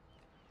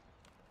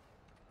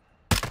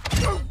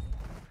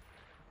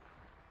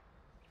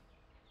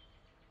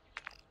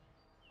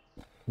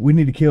 We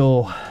need to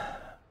kill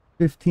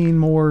 15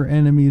 more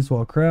enemies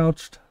while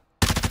crouched.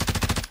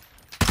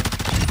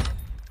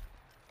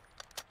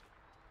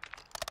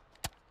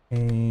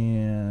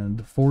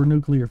 And 4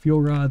 nuclear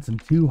fuel rods and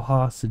 2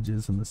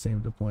 hostages in the same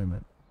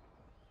deployment.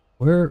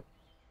 Where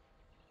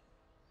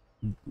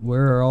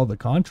are all the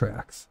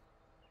contracts?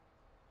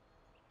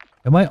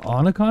 Am I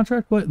on a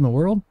contract? What in the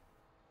world?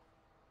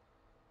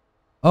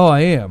 Oh,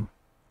 I am.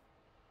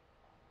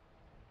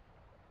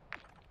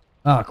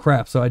 Ah,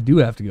 crap. So I do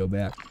have to go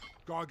back.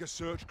 Geiger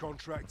search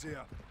contract here.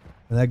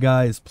 And that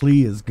guy's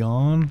plea is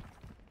gone.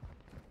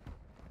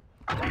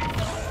 Be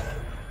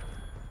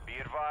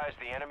advised,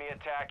 the enemy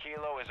attack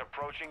helo is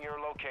approaching your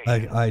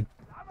location. I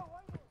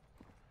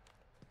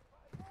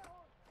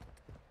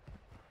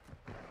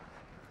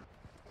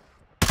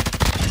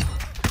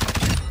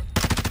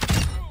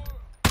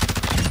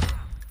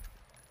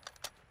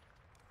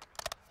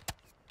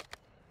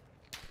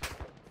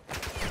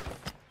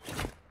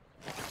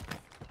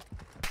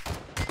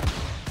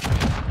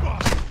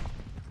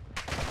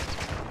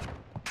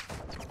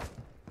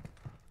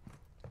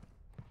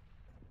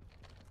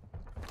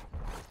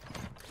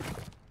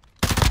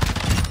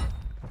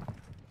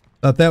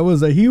thought that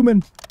was a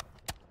human.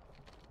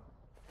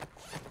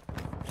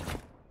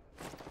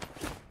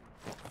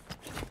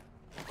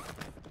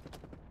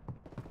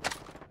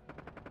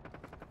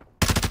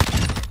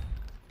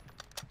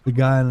 The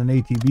guy on an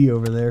ATV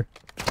over there.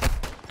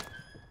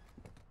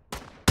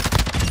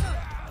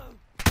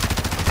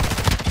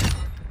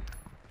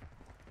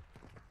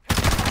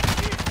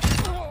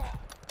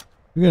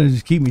 You're gonna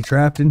just keep me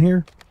trapped in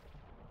here?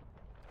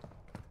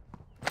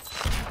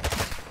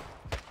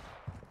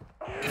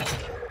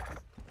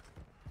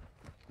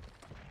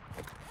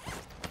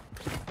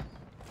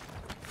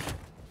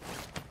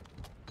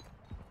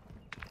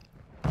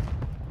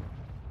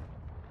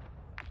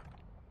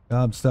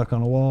 I'm stuck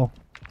on a wall.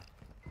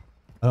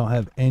 I don't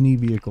have any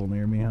vehicle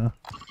near me, huh?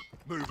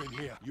 Moving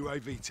here.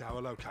 UAV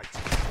tower located.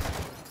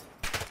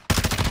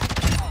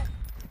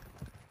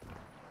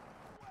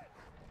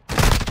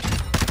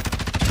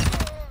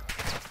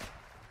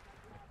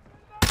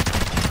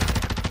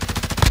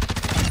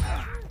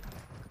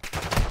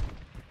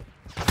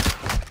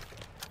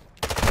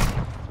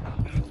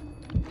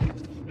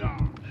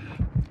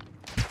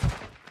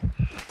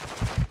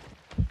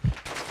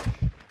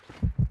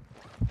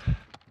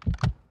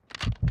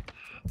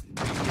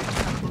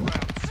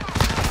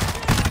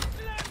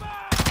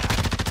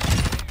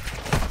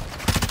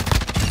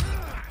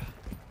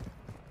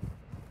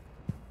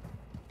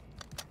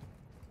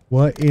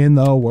 What in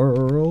the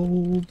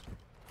world?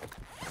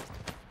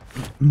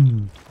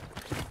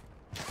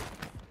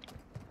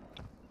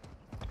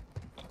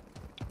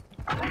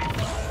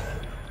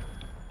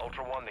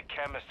 Ultra One, the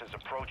chemist is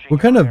approaching. What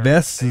kind of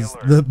vest is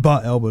the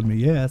bot elbowed me?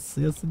 Yes,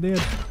 yes it did.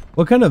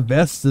 What kind of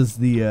vest does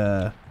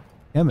the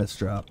chemist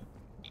drop?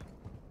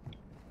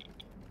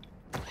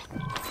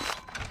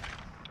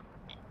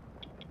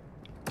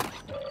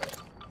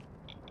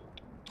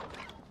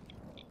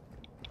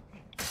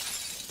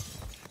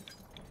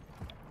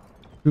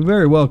 We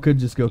very well could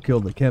just go kill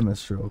the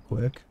chemist real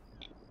quick.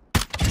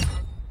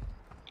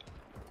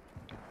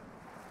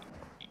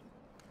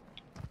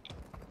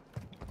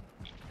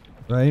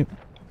 Right?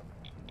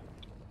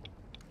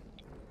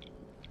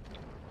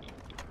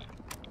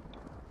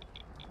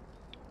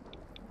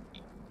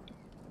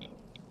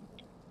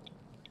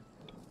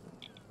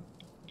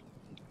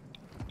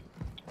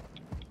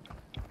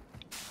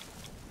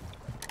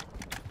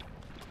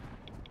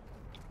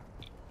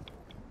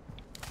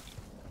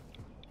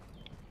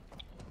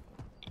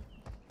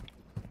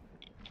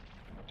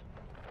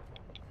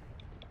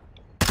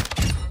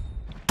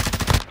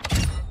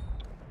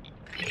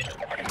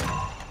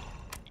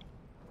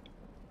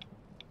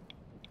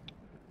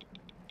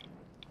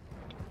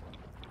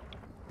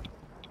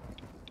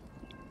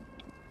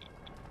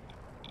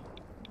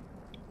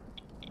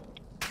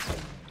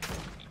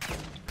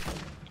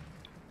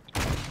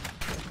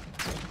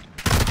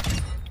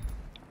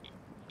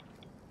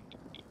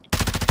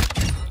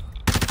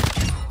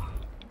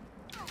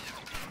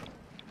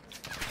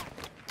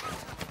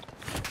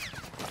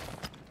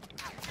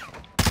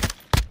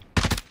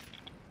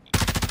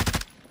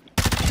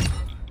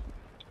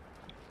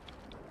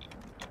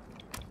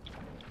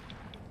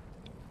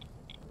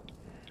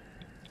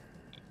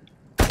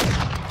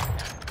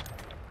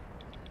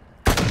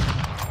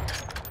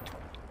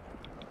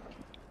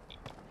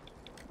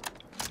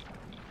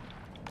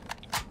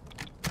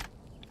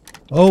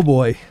 Oh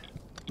boy.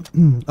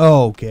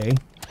 Oh, okay.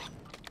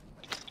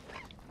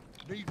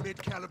 Need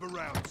mid-caliber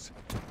rounds.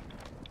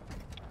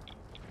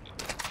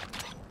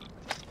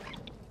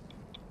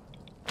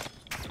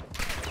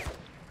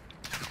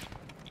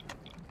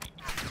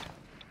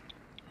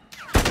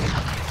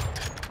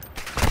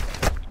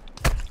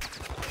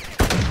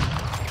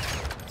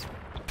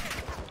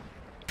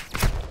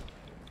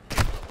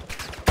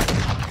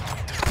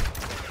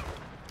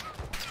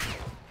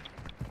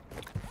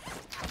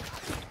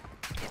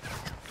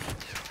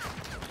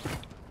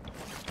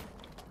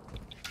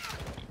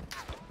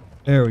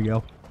 There we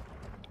go.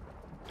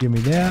 Give me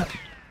that.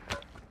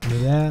 Give me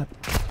that.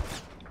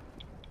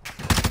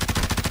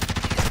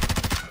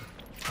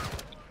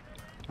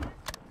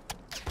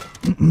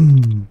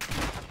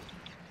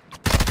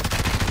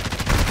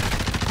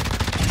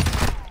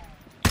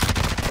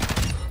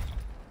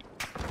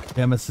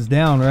 Chemist is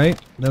down, right?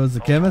 That was the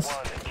chemist?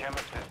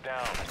 Chemist is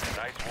down.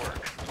 Nice work.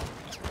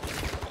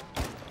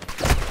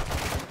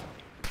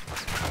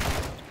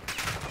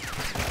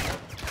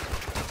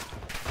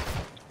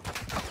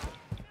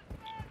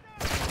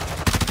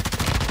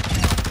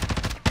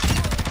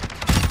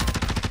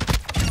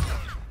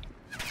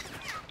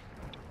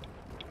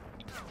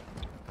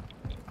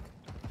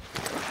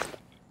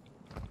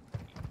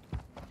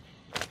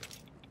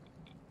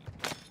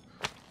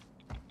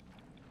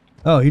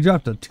 Oh, he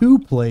dropped a 2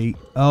 plate.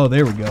 Oh,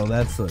 there we go.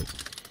 That's what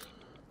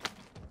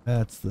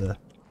I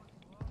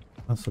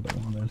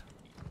wanted.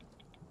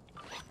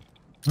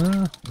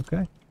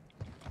 Okay.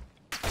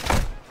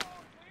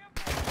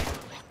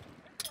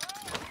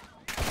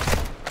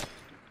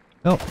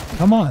 Oh,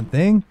 come on,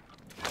 thing.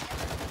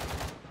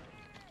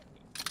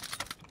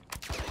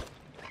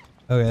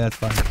 Okay, that's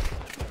fine.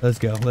 Let's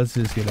go. Let's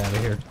just get out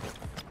of here.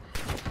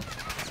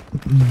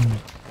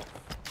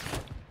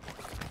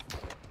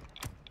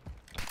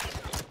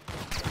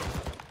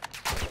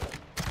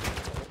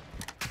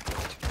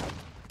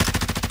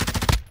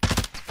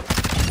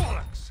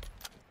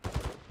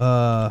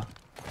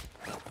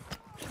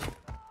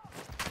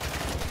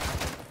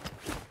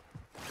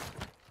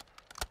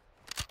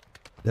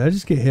 Did I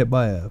just get hit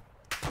by a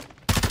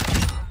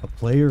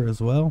player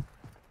as well?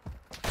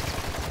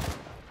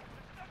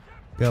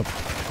 Yep.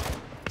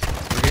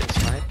 We're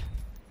getting sniped.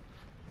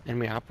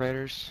 Enemy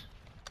operators.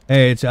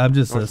 Hey, I'm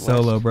just Northwest. a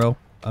solo, bro.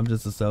 I'm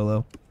just a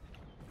solo.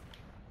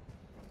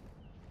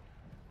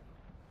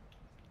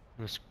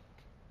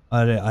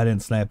 I didn't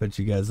snipe at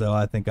you guys though.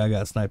 I think I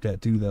got sniped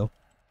at too though.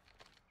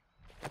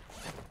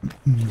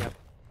 Yep.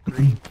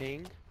 Green ping.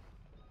 You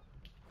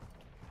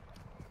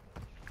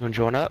wanna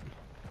join up?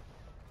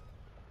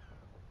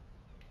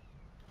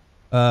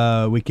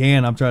 We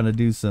can. I'm trying to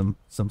do some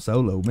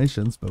solo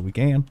missions, but we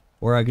can.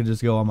 Or I could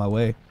just go on my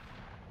way.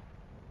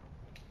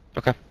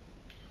 Okay.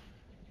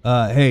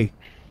 Hey,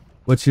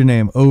 what's your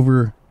name?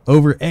 Over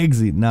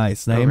Eggsy.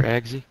 Nice name. Over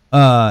Eggsy.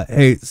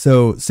 Hey,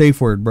 so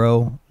safe word,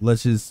 bro.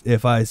 Let's just,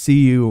 if I see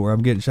you or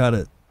I'm getting shot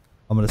at,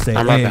 I'm gonna say,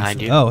 I'm right hey,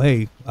 behind you. Oh,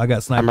 hey, I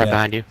got sniped I'm right at.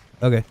 behind you.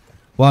 Okay.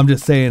 Well, I'm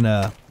just saying,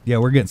 yeah,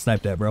 we're getting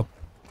sniped at, bro.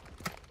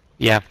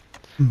 Yeah.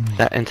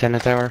 That antenna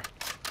tower.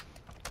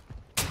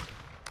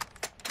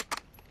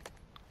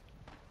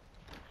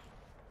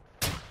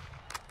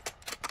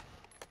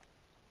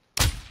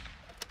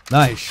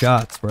 Nice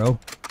shots, bro.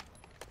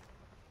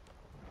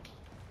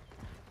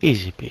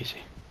 Easy peasy.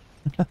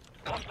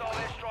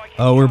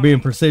 Oh, we're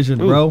being precision,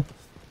 bro.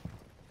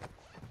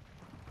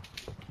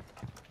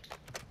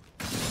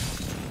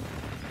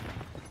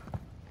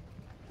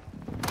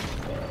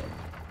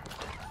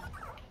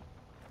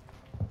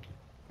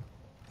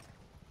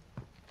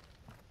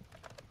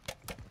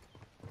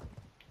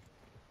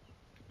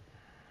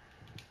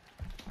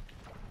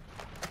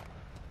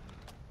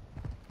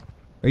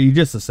 Are you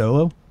just a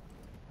solo?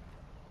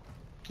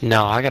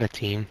 No, I got a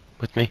team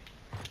with me.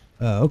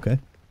 Oh, okay.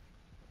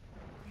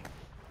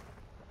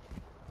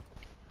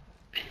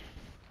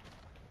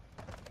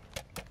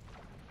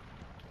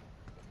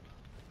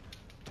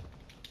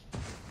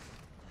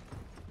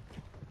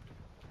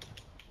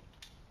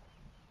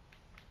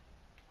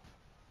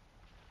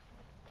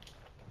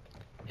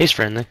 He's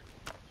friendly.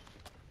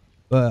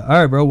 All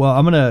right, bro. Well,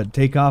 I'm gonna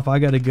take off. I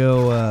gotta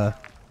go.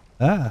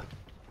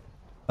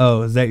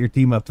 Oh, is that your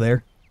team up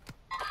there?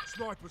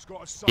 Sniper's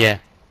got a sight. Yeah.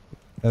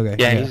 Okay.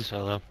 Yeah, he's a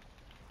solo.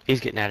 He's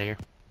getting out of here.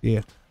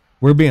 Yeah.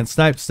 We're being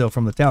sniped still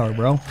from the tower,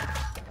 bro.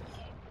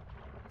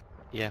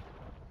 Yeah.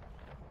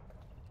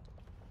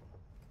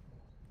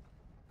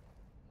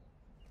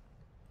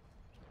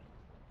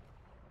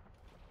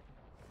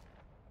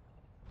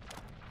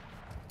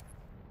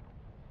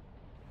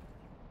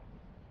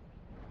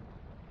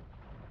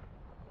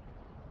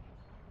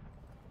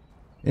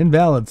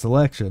 Invalid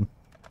selection.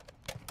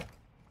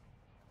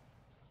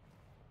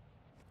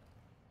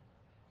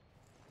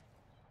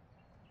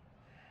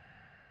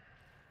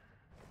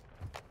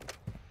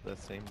 That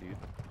same dude.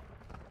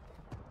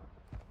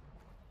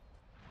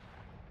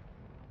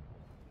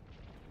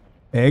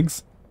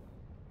 Eggs?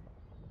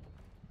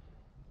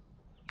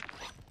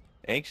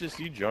 Anxious,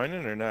 you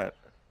joining or not?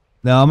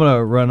 No, I'm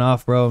gonna run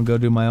off, bro, and go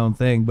do my own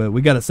thing. But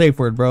we got a safe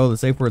word, bro. The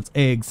safe word's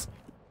eggs.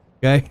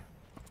 Okay.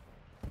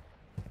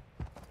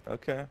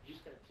 Okay.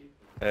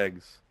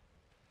 Eggs.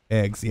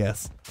 Eggs,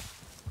 yes.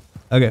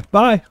 Okay,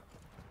 bye.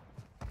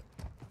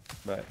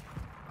 Bye.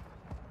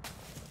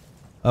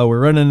 Oh,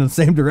 we're running in the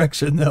same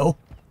direction though.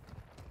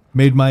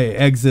 Made my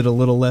exit a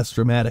little less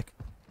dramatic.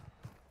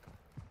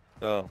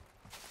 Oh.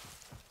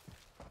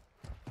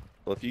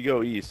 Well, if you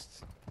go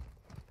east.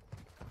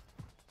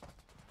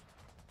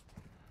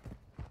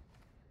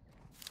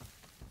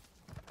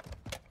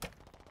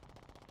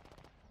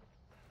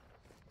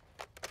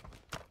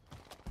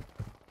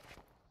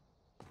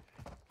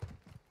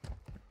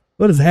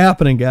 What is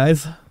happening,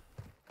 guys?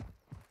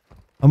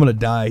 I'm gonna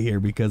die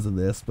here because of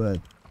this, but...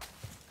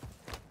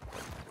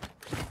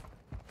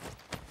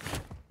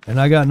 And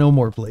I got no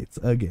more plates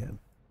again.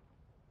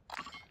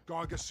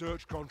 Geiger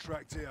search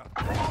contract here.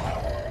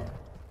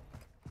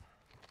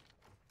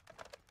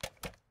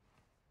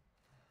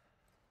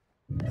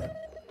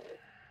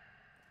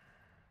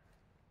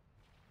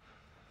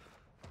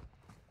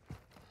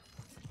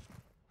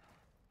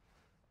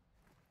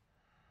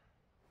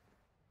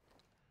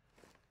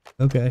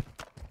 Okay.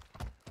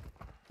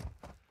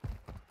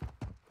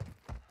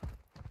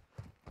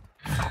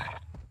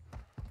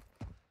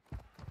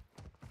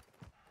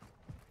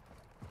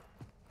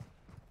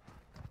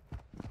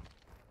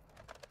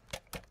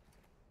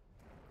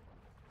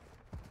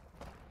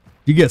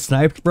 You get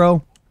sniped,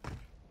 bro?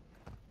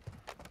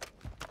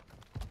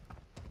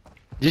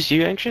 Just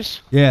you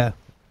anxious? Yeah.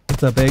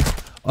 What's up, eggs?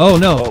 Oh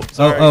no.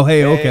 Oh,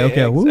 hey, okay,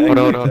 okay. Eggs, Woo.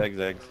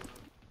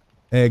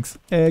 eggs.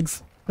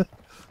 Eggs.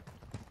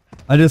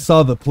 I just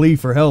saw the plea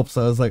for help,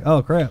 so I was like,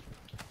 oh crap.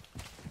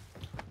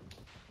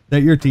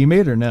 That your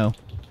teammate or no?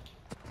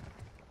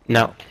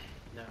 No.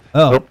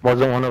 Oh. Nope,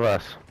 wasn't one of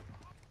us.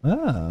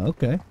 Ah,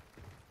 okay.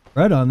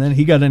 Right on then.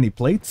 He got any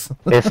plates?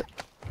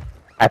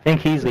 I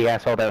think he's the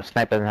asshole that was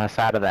sniping the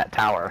side of that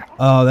tower.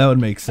 Oh, that would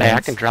make sense. Hey,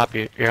 I can drop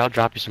you. Here, I'll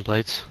drop you some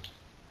plates.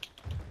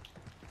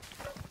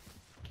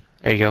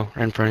 There you go,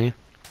 right in front of you.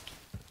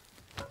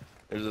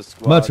 There's a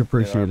squad. Much in our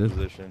appreciated.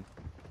 position.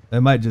 That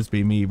might just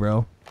be me,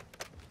 bro.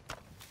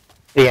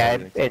 Yeah,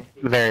 it's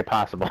very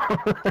possible.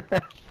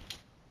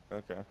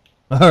 Okay.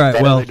 All right,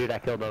 that well. other dude I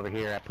killed over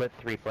here, I put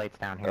 3 plates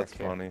down here. That's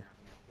too. funny.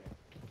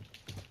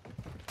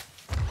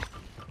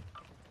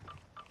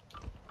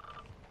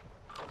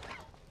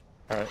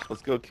 Alright,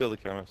 let's go kill the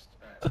chemist.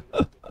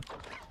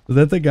 Was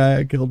that the guy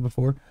I killed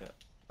before? Yeah.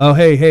 Oh,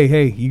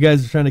 hey. You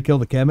guys are trying to kill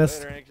the chemist?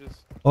 Later,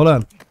 Anxious. Hold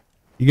on.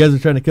 You guys are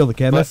trying to kill the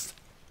chemist?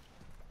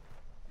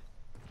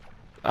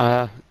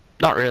 Not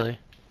really.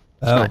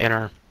 It's not in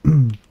our...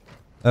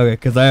 Okay,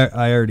 because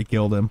I already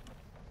killed him.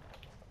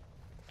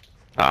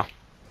 Oh.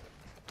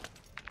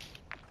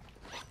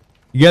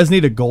 You guys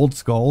need a gold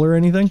skull or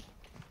anything?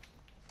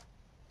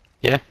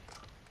 Yeah.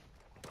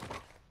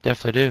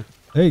 Definitely do.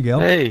 There you go.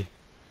 Hey.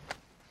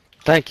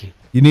 Thank you.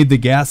 You need the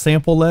gas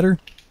sample letter?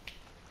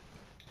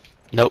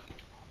 Nope.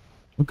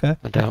 Okay.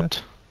 I don't.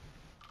 Okay.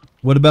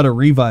 What about a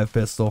revive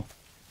pistol?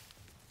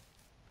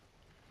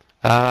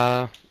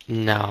 No,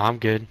 I'm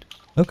good.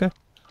 Okay.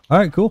 All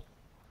right, cool.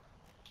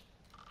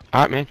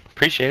 All right, man.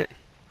 Appreciate it.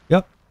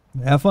 Yep.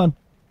 Have fun.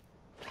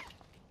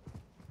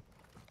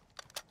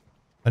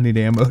 I need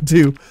ammo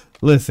too.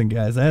 Listen,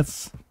 guys,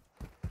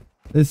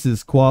 this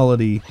is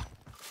quality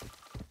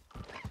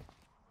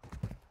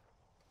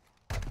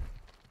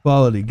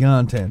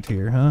content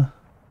here, huh?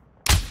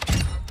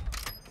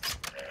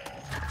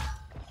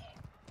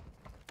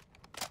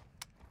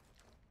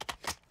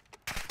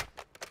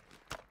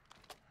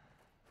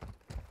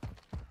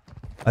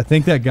 I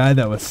think that guy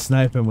that was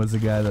sniping was the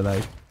guy that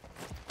I...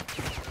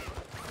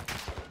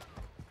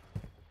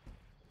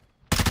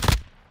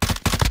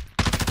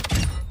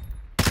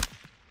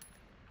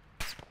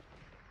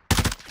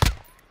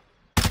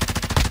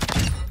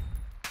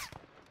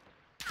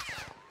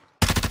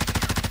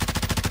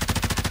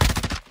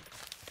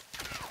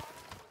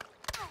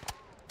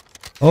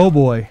 Oh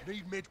boy.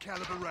 Need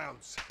mid-caliber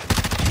rounds.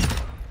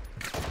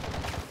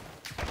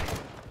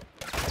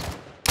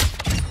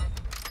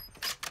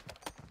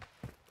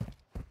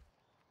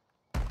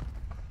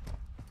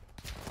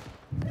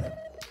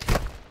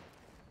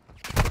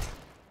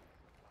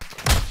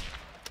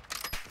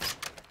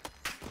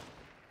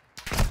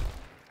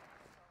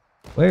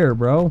 Where,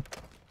 bro?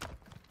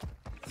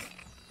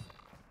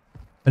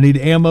 I need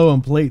ammo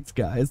and plates,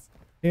 guys.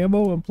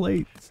 Ammo and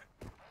plates.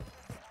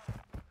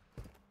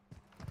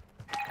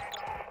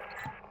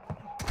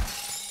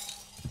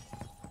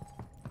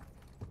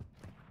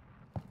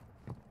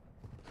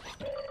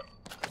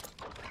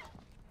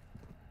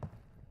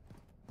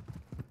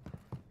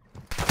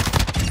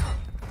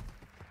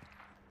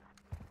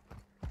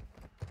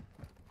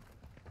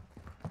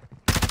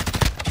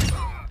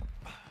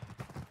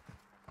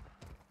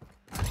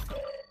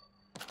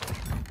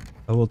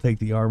 I will take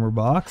the armor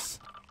box.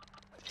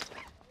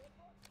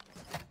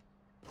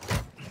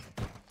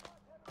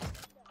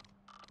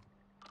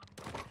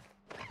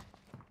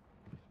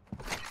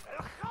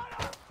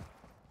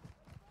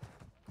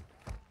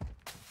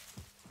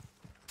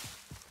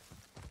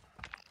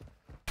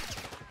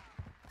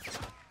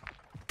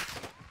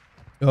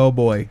 Oh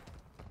boy.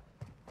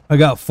 I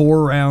got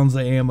 4 rounds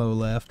of ammo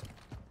left.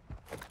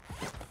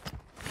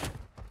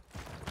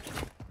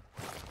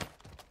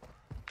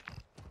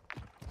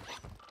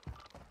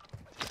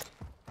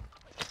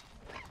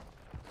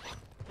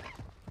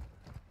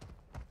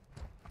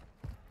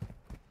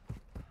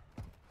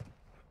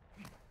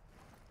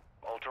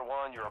 Ultra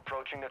One, you're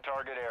approaching the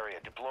target area.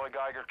 Deploy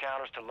Geiger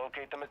counters to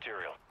locate the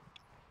material.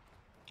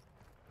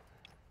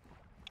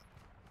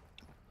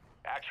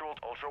 Actual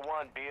Ultra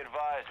One, be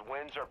advised,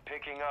 winds are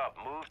picking up.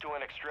 Move to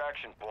an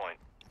extraction point.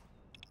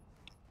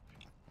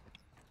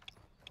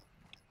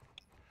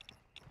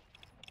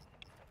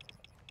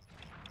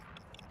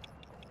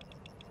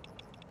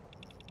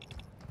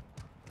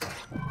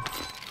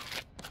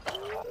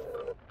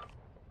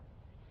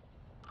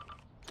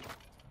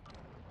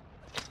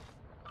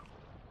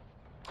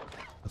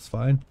 That's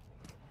fine.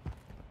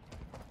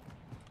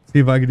 See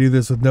if I can do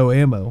this with no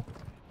ammo.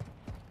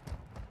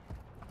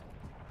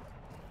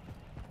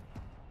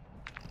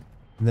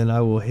 And then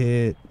I will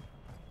hit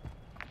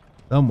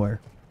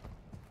somewhere.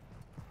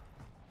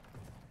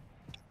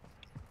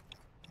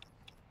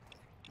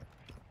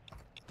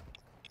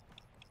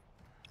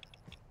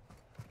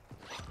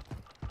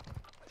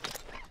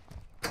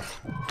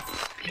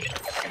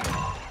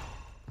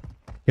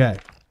 Okay.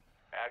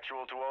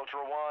 Actual to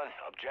Ultra One,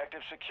 objective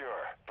secure.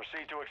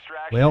 Proceed to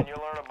extraction Well. and you'll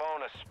earn a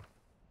bonus.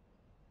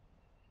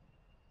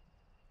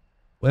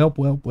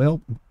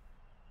 Well.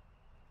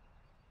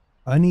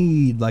 I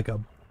need like a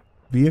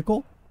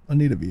vehicle. I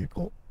need a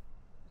vehicle.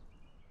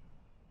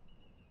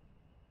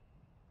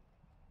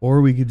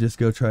 Or we could just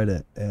go try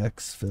to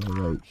exfil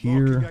right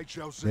here.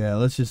 Yeah,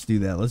 let's just do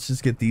that. Let's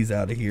just get these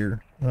out of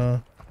here.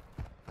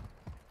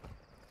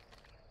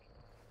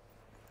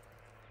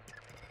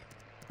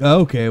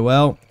 Okay,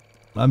 well,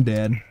 I'm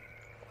dead.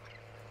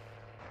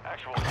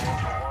 Actual to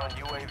Ultra One,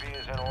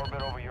 UAV is in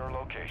orbit over your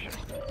location.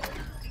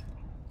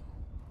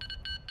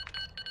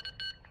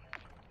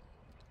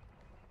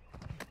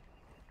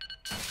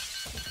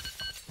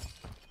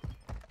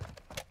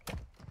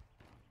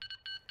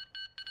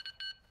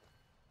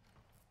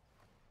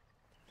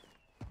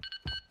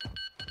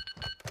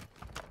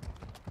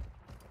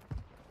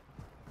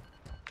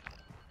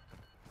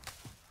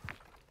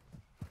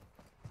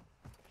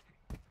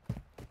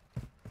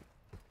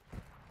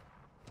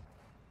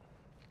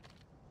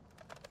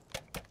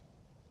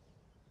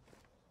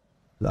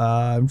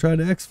 I'm trying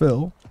to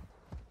exfil.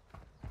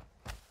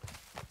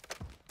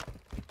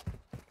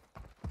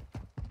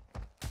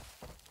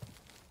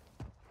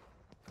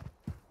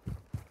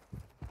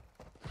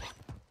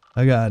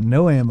 I got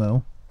no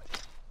ammo.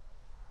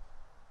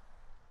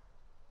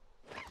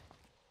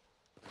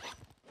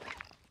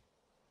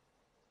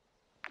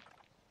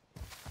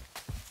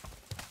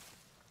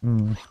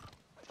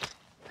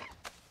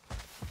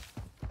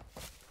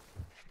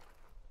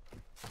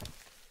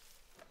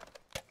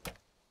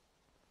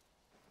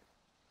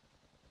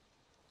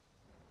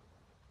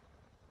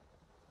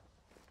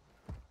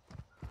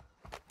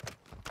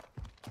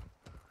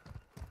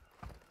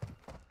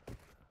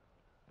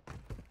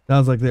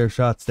 Sounds like there are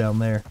shots down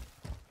there.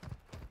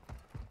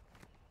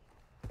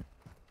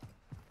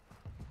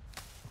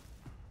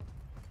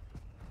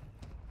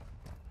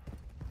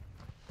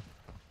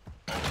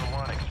 Ultra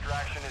One,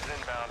 extraction is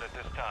inbound at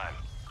this time.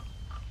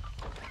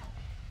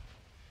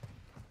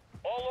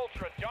 All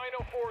Ultra,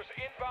 Dino 4 is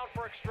inbound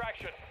for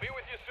extraction. Be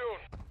with you soon.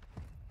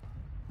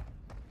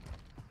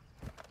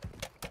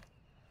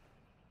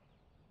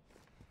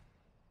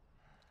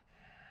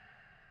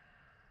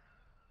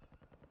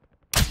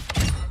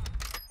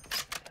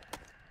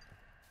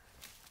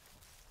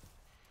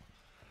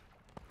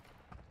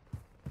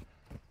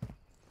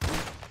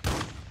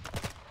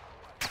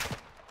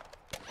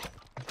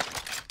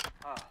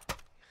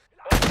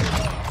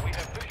 We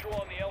have visual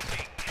on the LT.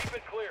 Keep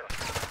it clear.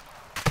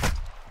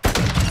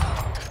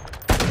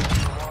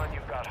 Ultra One,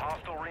 you've got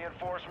hostile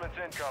reinforcements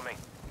incoming.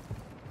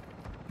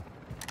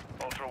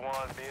 Ultra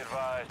One, be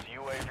advised,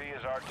 UAV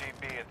is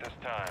RTB at this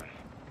time.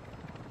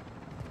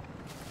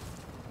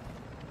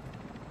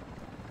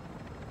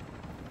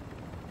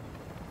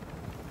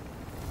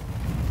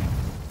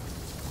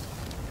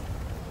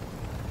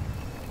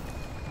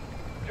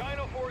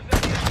 Dino 4 is at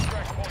the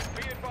extract point.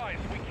 Be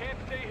advised, we can't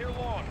stay here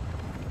long.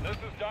 This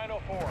is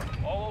Dino 4.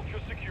 All Ultra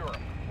secure.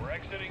 We're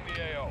exiting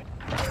the AO.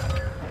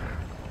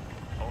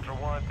 Ultra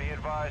One, be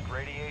advised,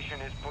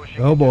 radiation is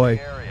pushing Oh, into boy.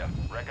 the area.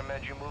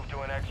 Recommend you move to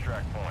an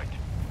extract point.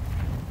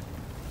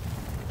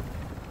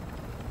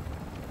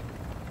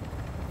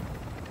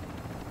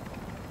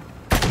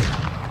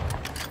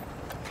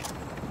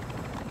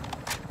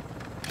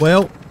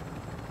 Well,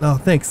 oh,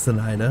 thanks,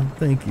 Sinida.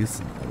 Thank you,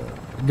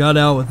 Sinida. Got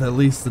out with at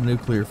least the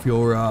nuclear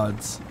fuel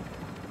rods.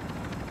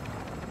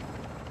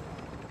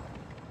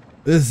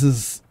 This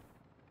has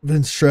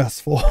been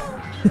stressful.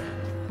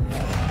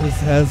 This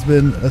has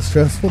been a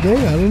stressful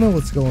day. I don't know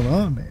what's going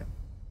on, man.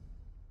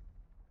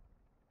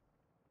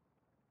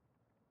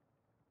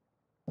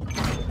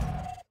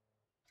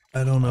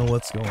 I don't know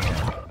what's going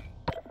on.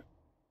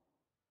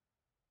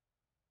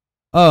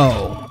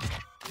 Oh.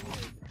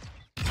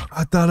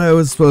 I thought I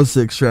was supposed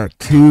to extract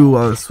 2.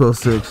 I was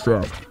supposed to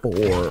extract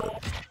 4.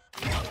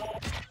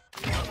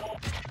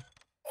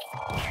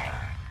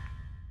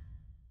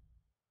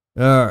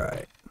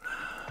 Alright.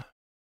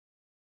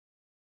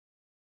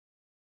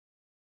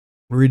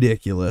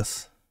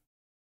 Ridiculous.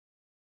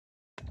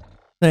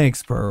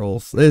 Thanks,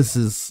 Pearls. This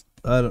is...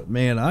 I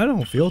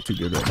don't feel too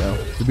good right now.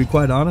 To be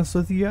quite honest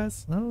with you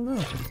guys, I don't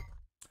know.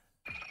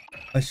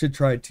 I should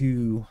try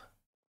to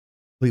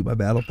complete my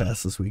battle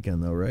pass this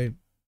weekend though, right?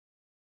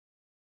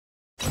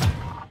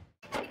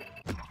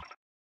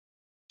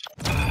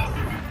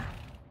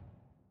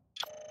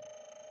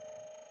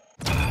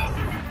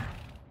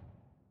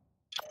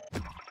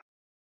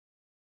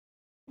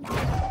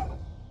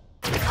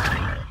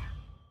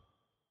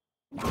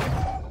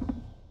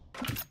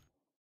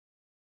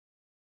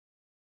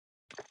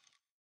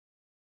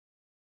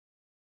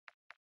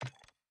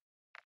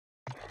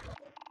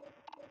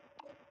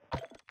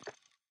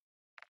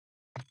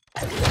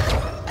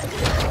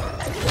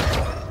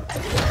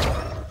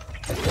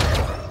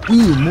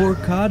 Ooh, more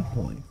COD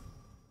points.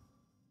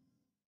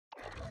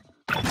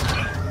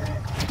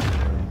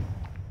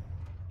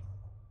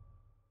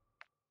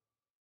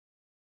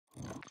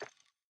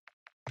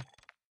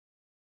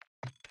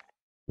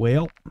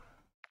 Well,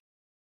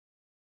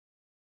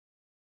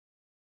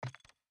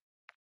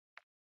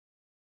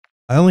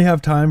 I only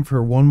have time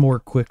for one more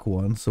quick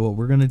one. So what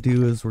we're going to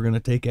do is we're going to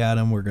take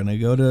Adam. We're going to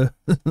go to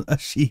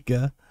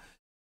Ashika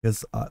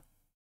because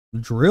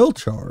drill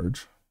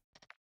charge.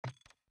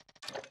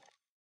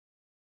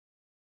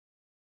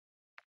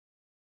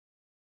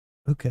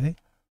 Okay.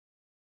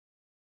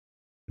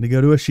 To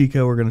go to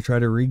Ashika, we're going to try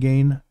to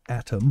regain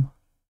Atom.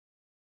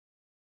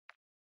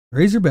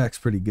 Razorback's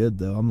pretty good,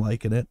 though. I'm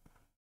liking it.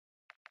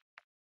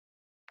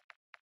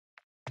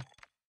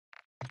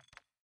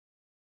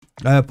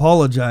 I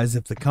apologize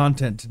if the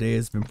content today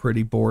has been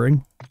pretty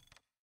boring.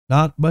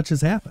 Not much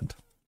has happened.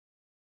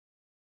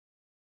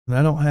 And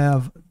I don't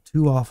have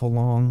too awful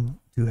long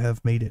to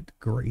have made it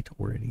great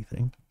or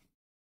anything.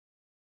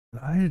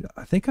 I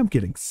think I'm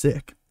getting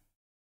sick.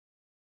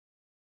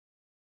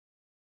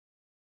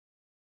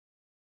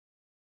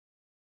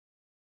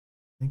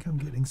 I think I'm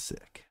getting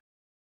sick.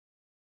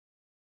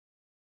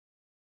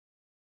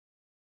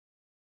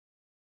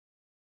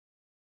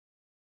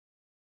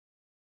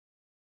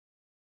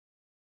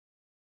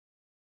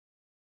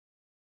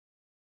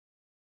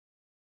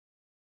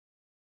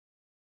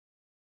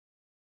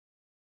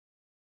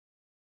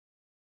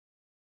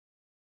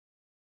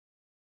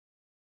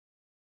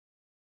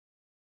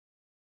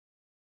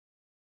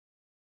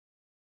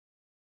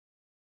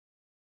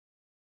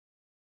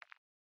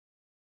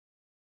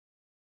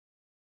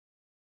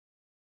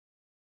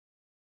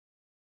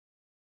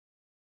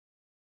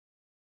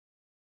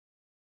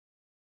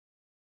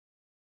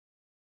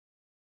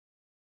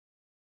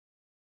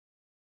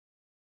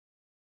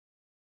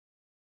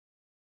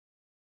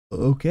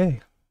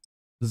 Okay.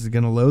 This is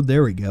going to load.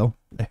 There we go.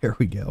 There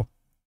we go.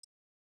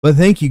 But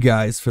thank you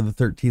guys for the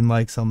 13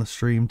 likes on the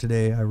stream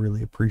today. I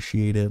really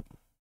appreciate it.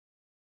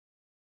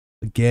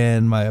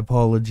 Again, my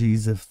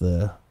apologies if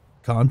the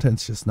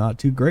content's just not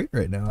too great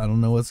right now. I don't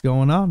know what's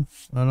going on.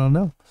 I don't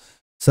know.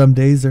 Some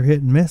days are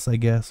hit and miss, I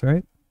guess,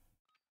 right?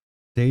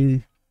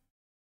 It's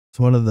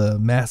one of the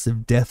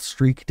massive death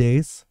streak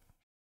days.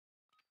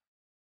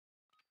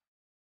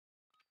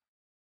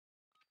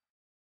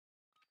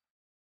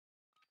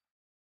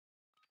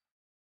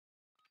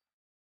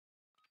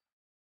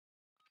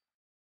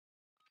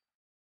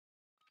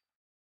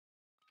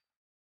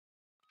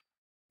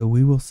 So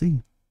we will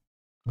see.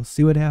 We'll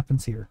see what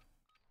happens here.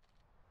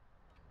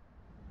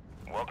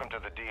 Welcome to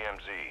the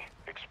DMZ.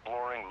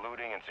 Exploring,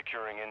 looting, and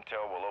securing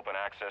intel will open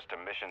access to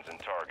missions and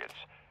targets.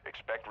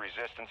 Expect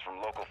resistance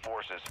from local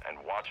forces and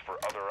watch for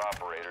other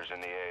operators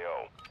in the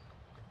AO.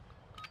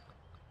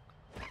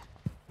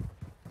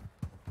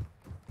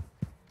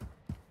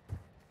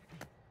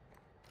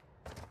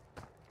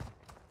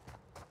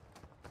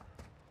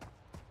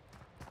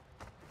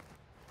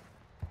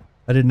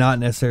 I did not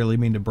necessarily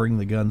mean to bring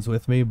the guns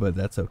with me, but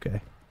that's okay.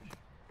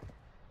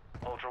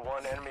 Ultra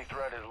One, enemy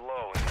threat is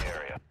low in the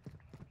area.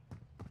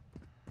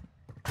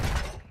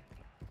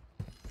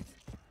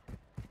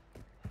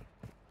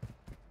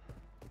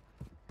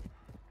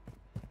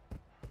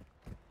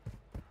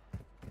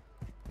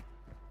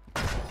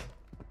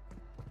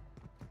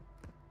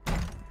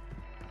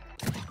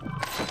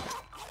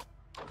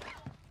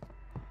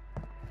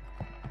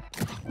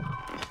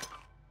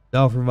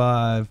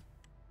 Self-revive.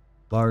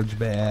 Large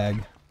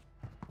bag.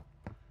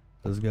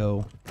 Let's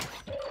go.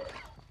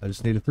 I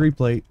just need a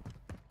 3-plate.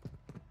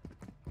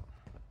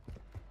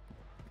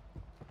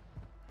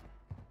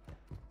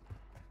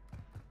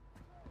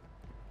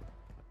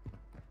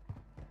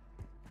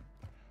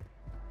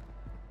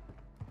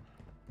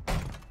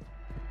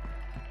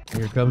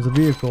 Here comes a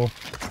vehicle.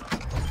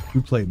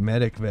 2-plate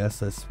medic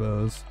vest, I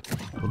suppose.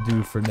 Will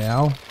do for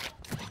now.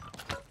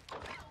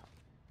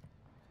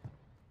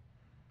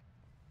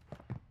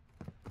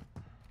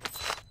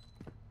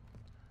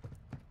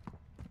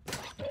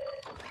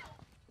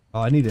 Oh,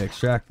 I need to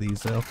extract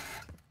these though.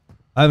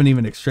 I haven't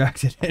even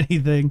extracted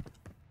anything.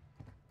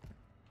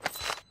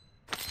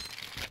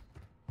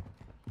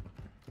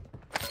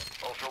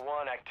 Ultra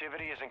One,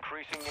 activity is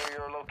increasing near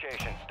your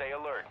location. Stay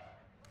alert.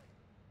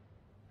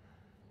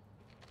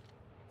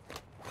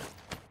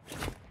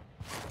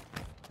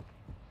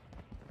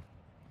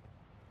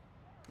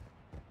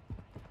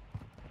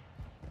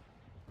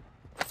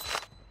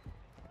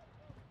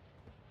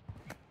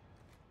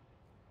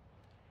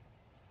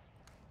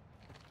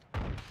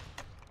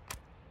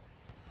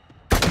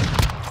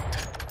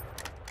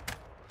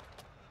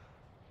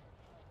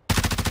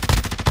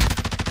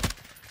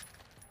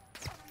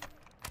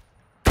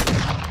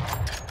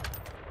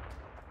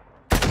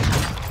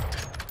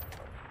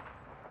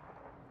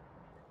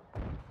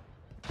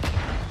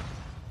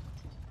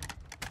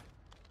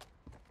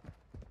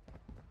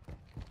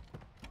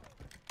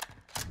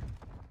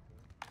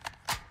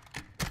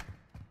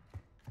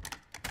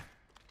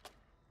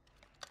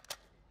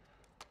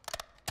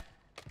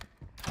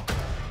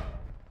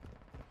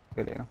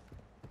 Creo.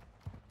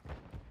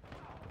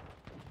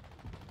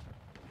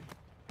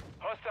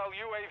 Hostile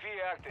UAV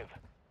active.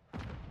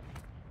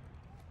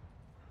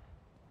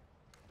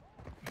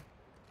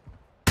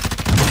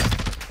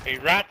 He's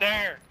right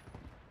there.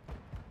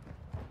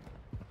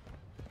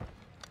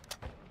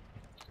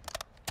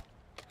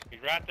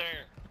 He's right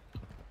there.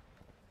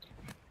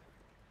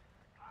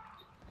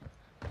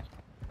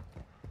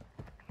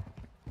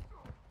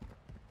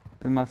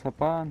 El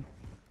mazapán.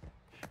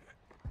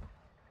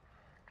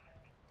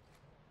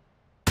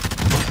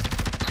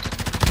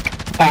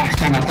 Ah,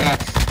 están atrás.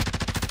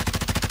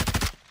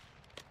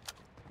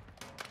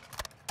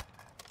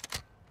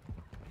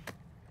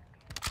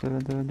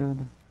 Dale.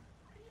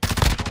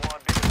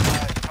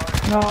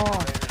 No.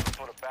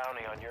 Put a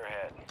bounty on your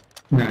head.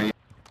 No.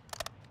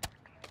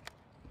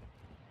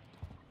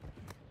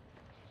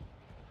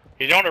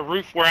 He's on the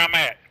roof where I'm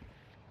at.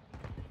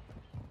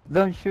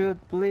 Don't shoot,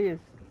 please.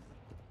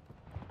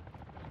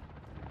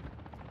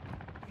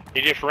 He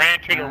just ran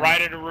to the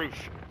right of the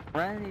roof.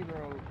 Randy,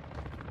 bro.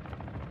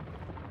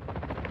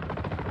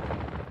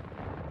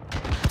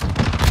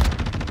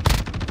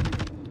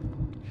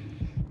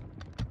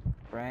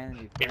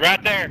 Randy. He's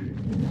right there.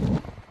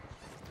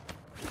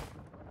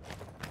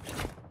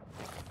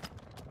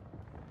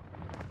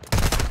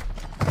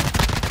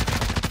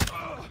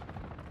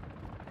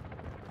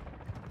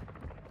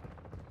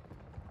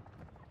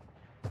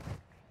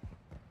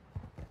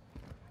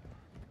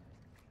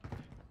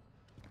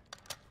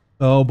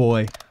 Oh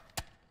boy.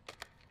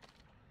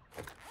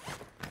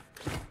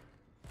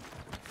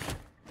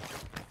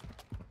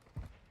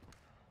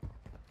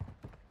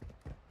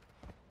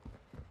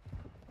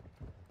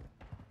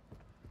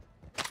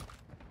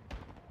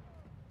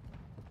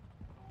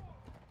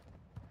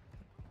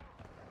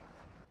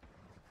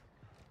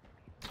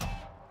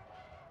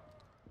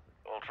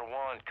 Ultra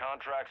One,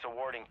 contracts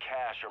awarding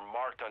cash are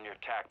marked on your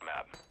TAC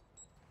map.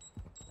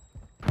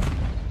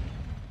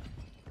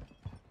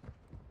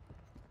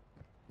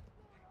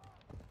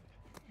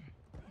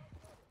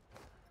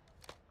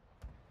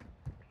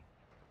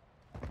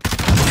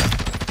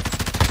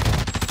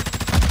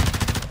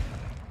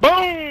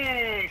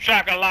 Boom!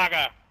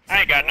 Shakalaka.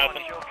 I ain't got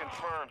nothing. Kill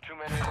confirmed. Too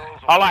many of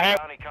those. All I have.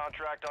 Bounty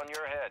contract on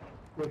your head.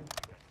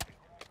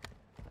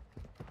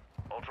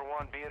 Ultra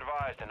One, be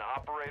advised, an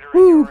operator in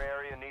your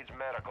area needs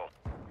medical.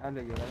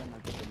 Dale, yo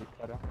dale, que te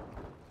dispara.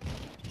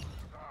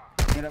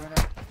 Mira.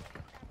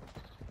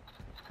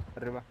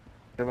 Arriba.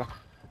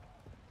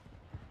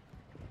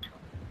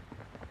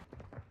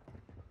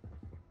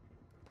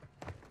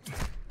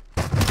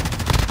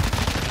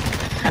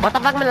 What the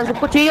fuck, me lanzó un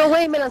cuchillo,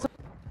 güey, me lanzó.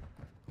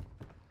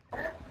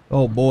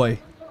 Oh boy.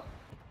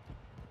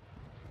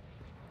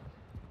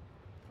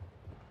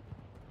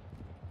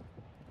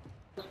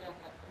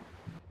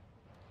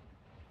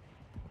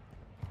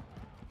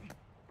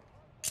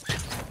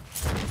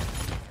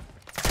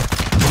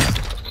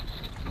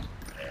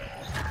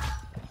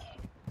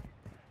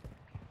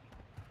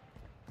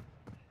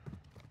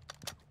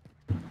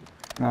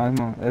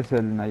 No, es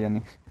el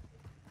Nayanix.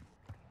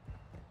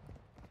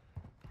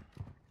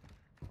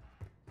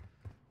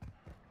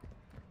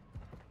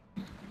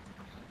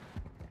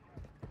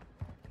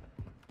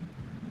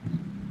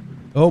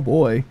 Oh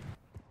boy.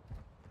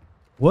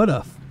 What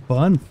a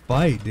fun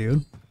fight,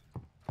 dude.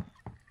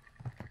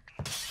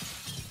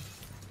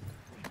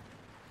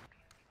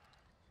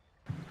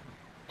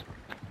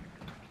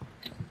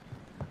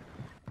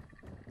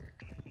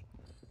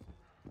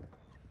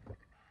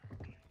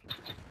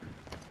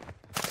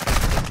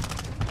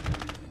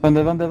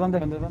 ¿Dónde?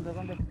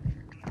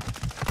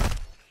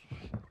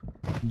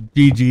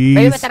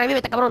 GG's.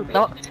 Revívete, cabrón.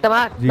 No, te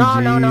va.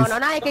 No,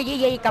 nada de que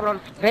GG, cabrón.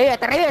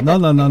 Revívete. No.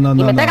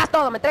 Y me entregas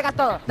todo. Dame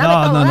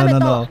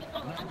todo.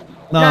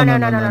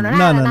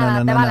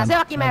 No. Te balaseo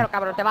aquí mero,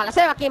 cabrón.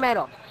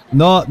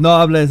 No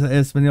hables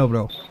español,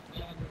 bro.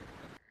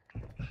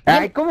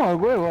 Ay, ¿cómo,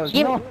 huevos?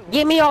 No.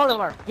 Give me all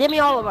over.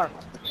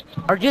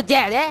 Or you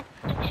dead, eh?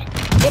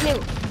 Give me.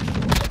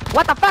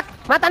 What the fuck?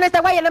 Matan a este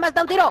güey y nada más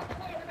da un tiro.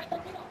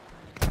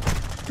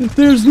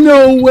 There's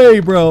no way,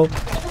 bro.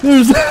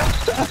 There's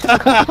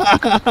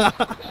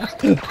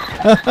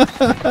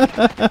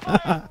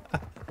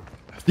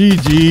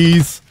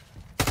GG's.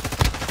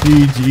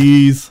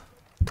 GG's.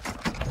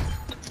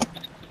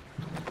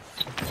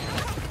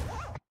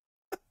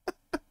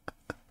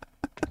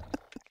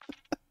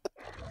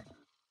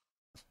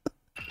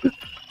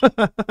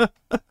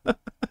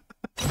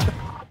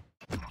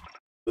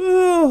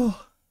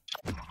 Oh.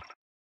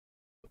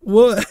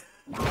 What?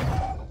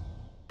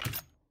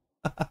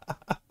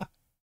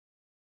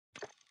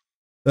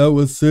 That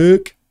was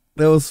sick.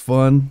 That was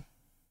fun.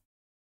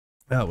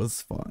 That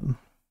was fun.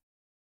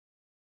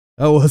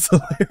 That was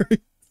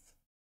hilarious.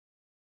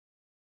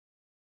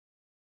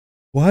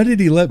 Why did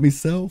he let me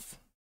self?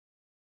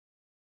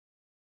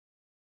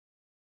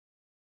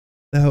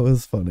 That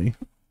was funny.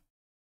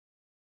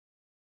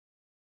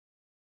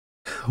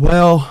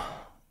 Well,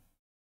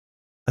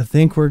 I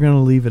think we're going to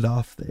leave it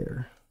off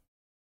there.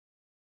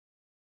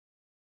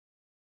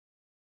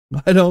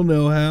 I don't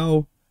know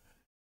how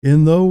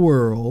in the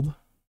world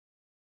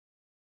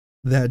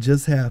that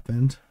just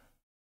happened.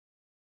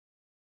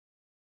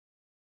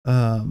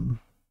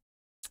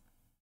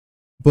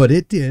 But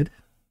it did.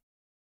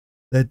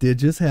 That did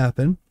just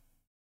happen.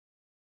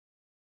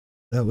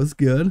 That was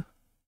good.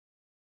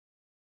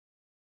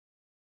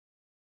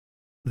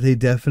 They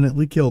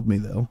definitely killed me,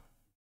 though.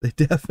 They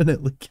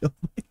definitely killed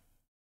me.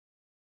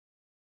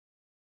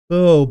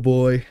 Oh,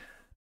 boy.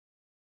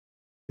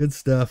 Good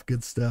stuff.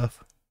 Good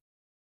stuff.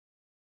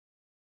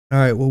 All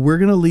right. Well, we're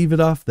going to leave it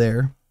off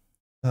there.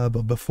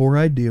 But before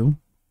I do,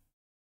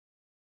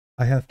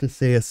 I have to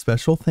say a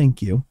special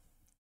thank you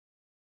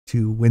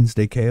to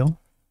Wednesday Kehl,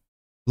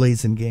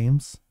 Blazin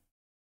Games,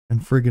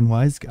 and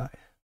FrigginWiseGuy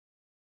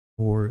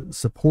for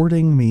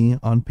supporting me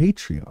on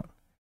Patreon.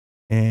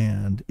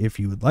 And if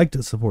you would like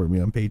to support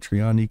me on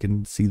Patreon, you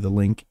can see the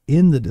link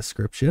in the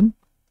description.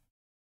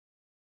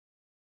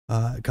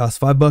 It costs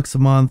 $5 a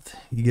month.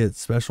 You get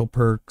special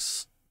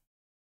perks.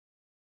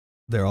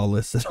 They're all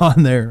listed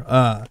on there.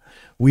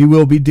 We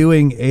will be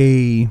doing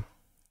a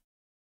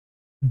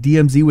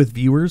DMZ with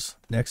viewers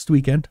next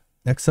weekend,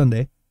 next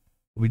Sunday.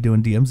 We'll be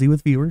doing DMZ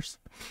with viewers.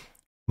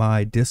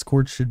 My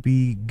Discord should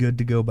be good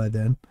to go by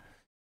then.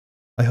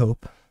 I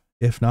hope.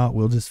 If not,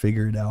 we'll just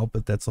figure it out.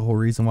 But that's the whole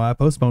reason why I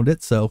postponed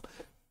it. So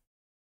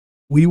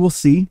we will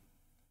see.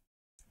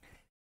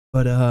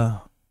 But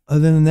other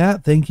than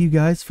that, thank you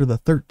guys for the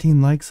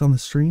 13 likes on the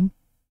stream.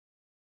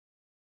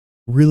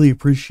 Really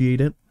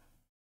appreciate it.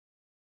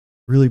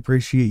 Really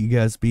appreciate you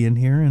guys being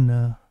here.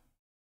 And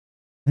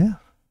yeah,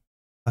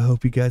 I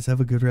hope you guys have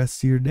a good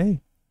rest of your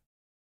day.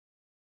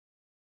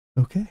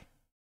 Okay.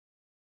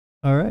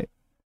 All right.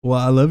 Well,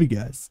 I love you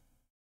guys.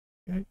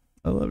 Okay.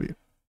 I love you.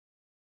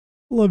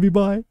 Love you.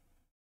 Bye.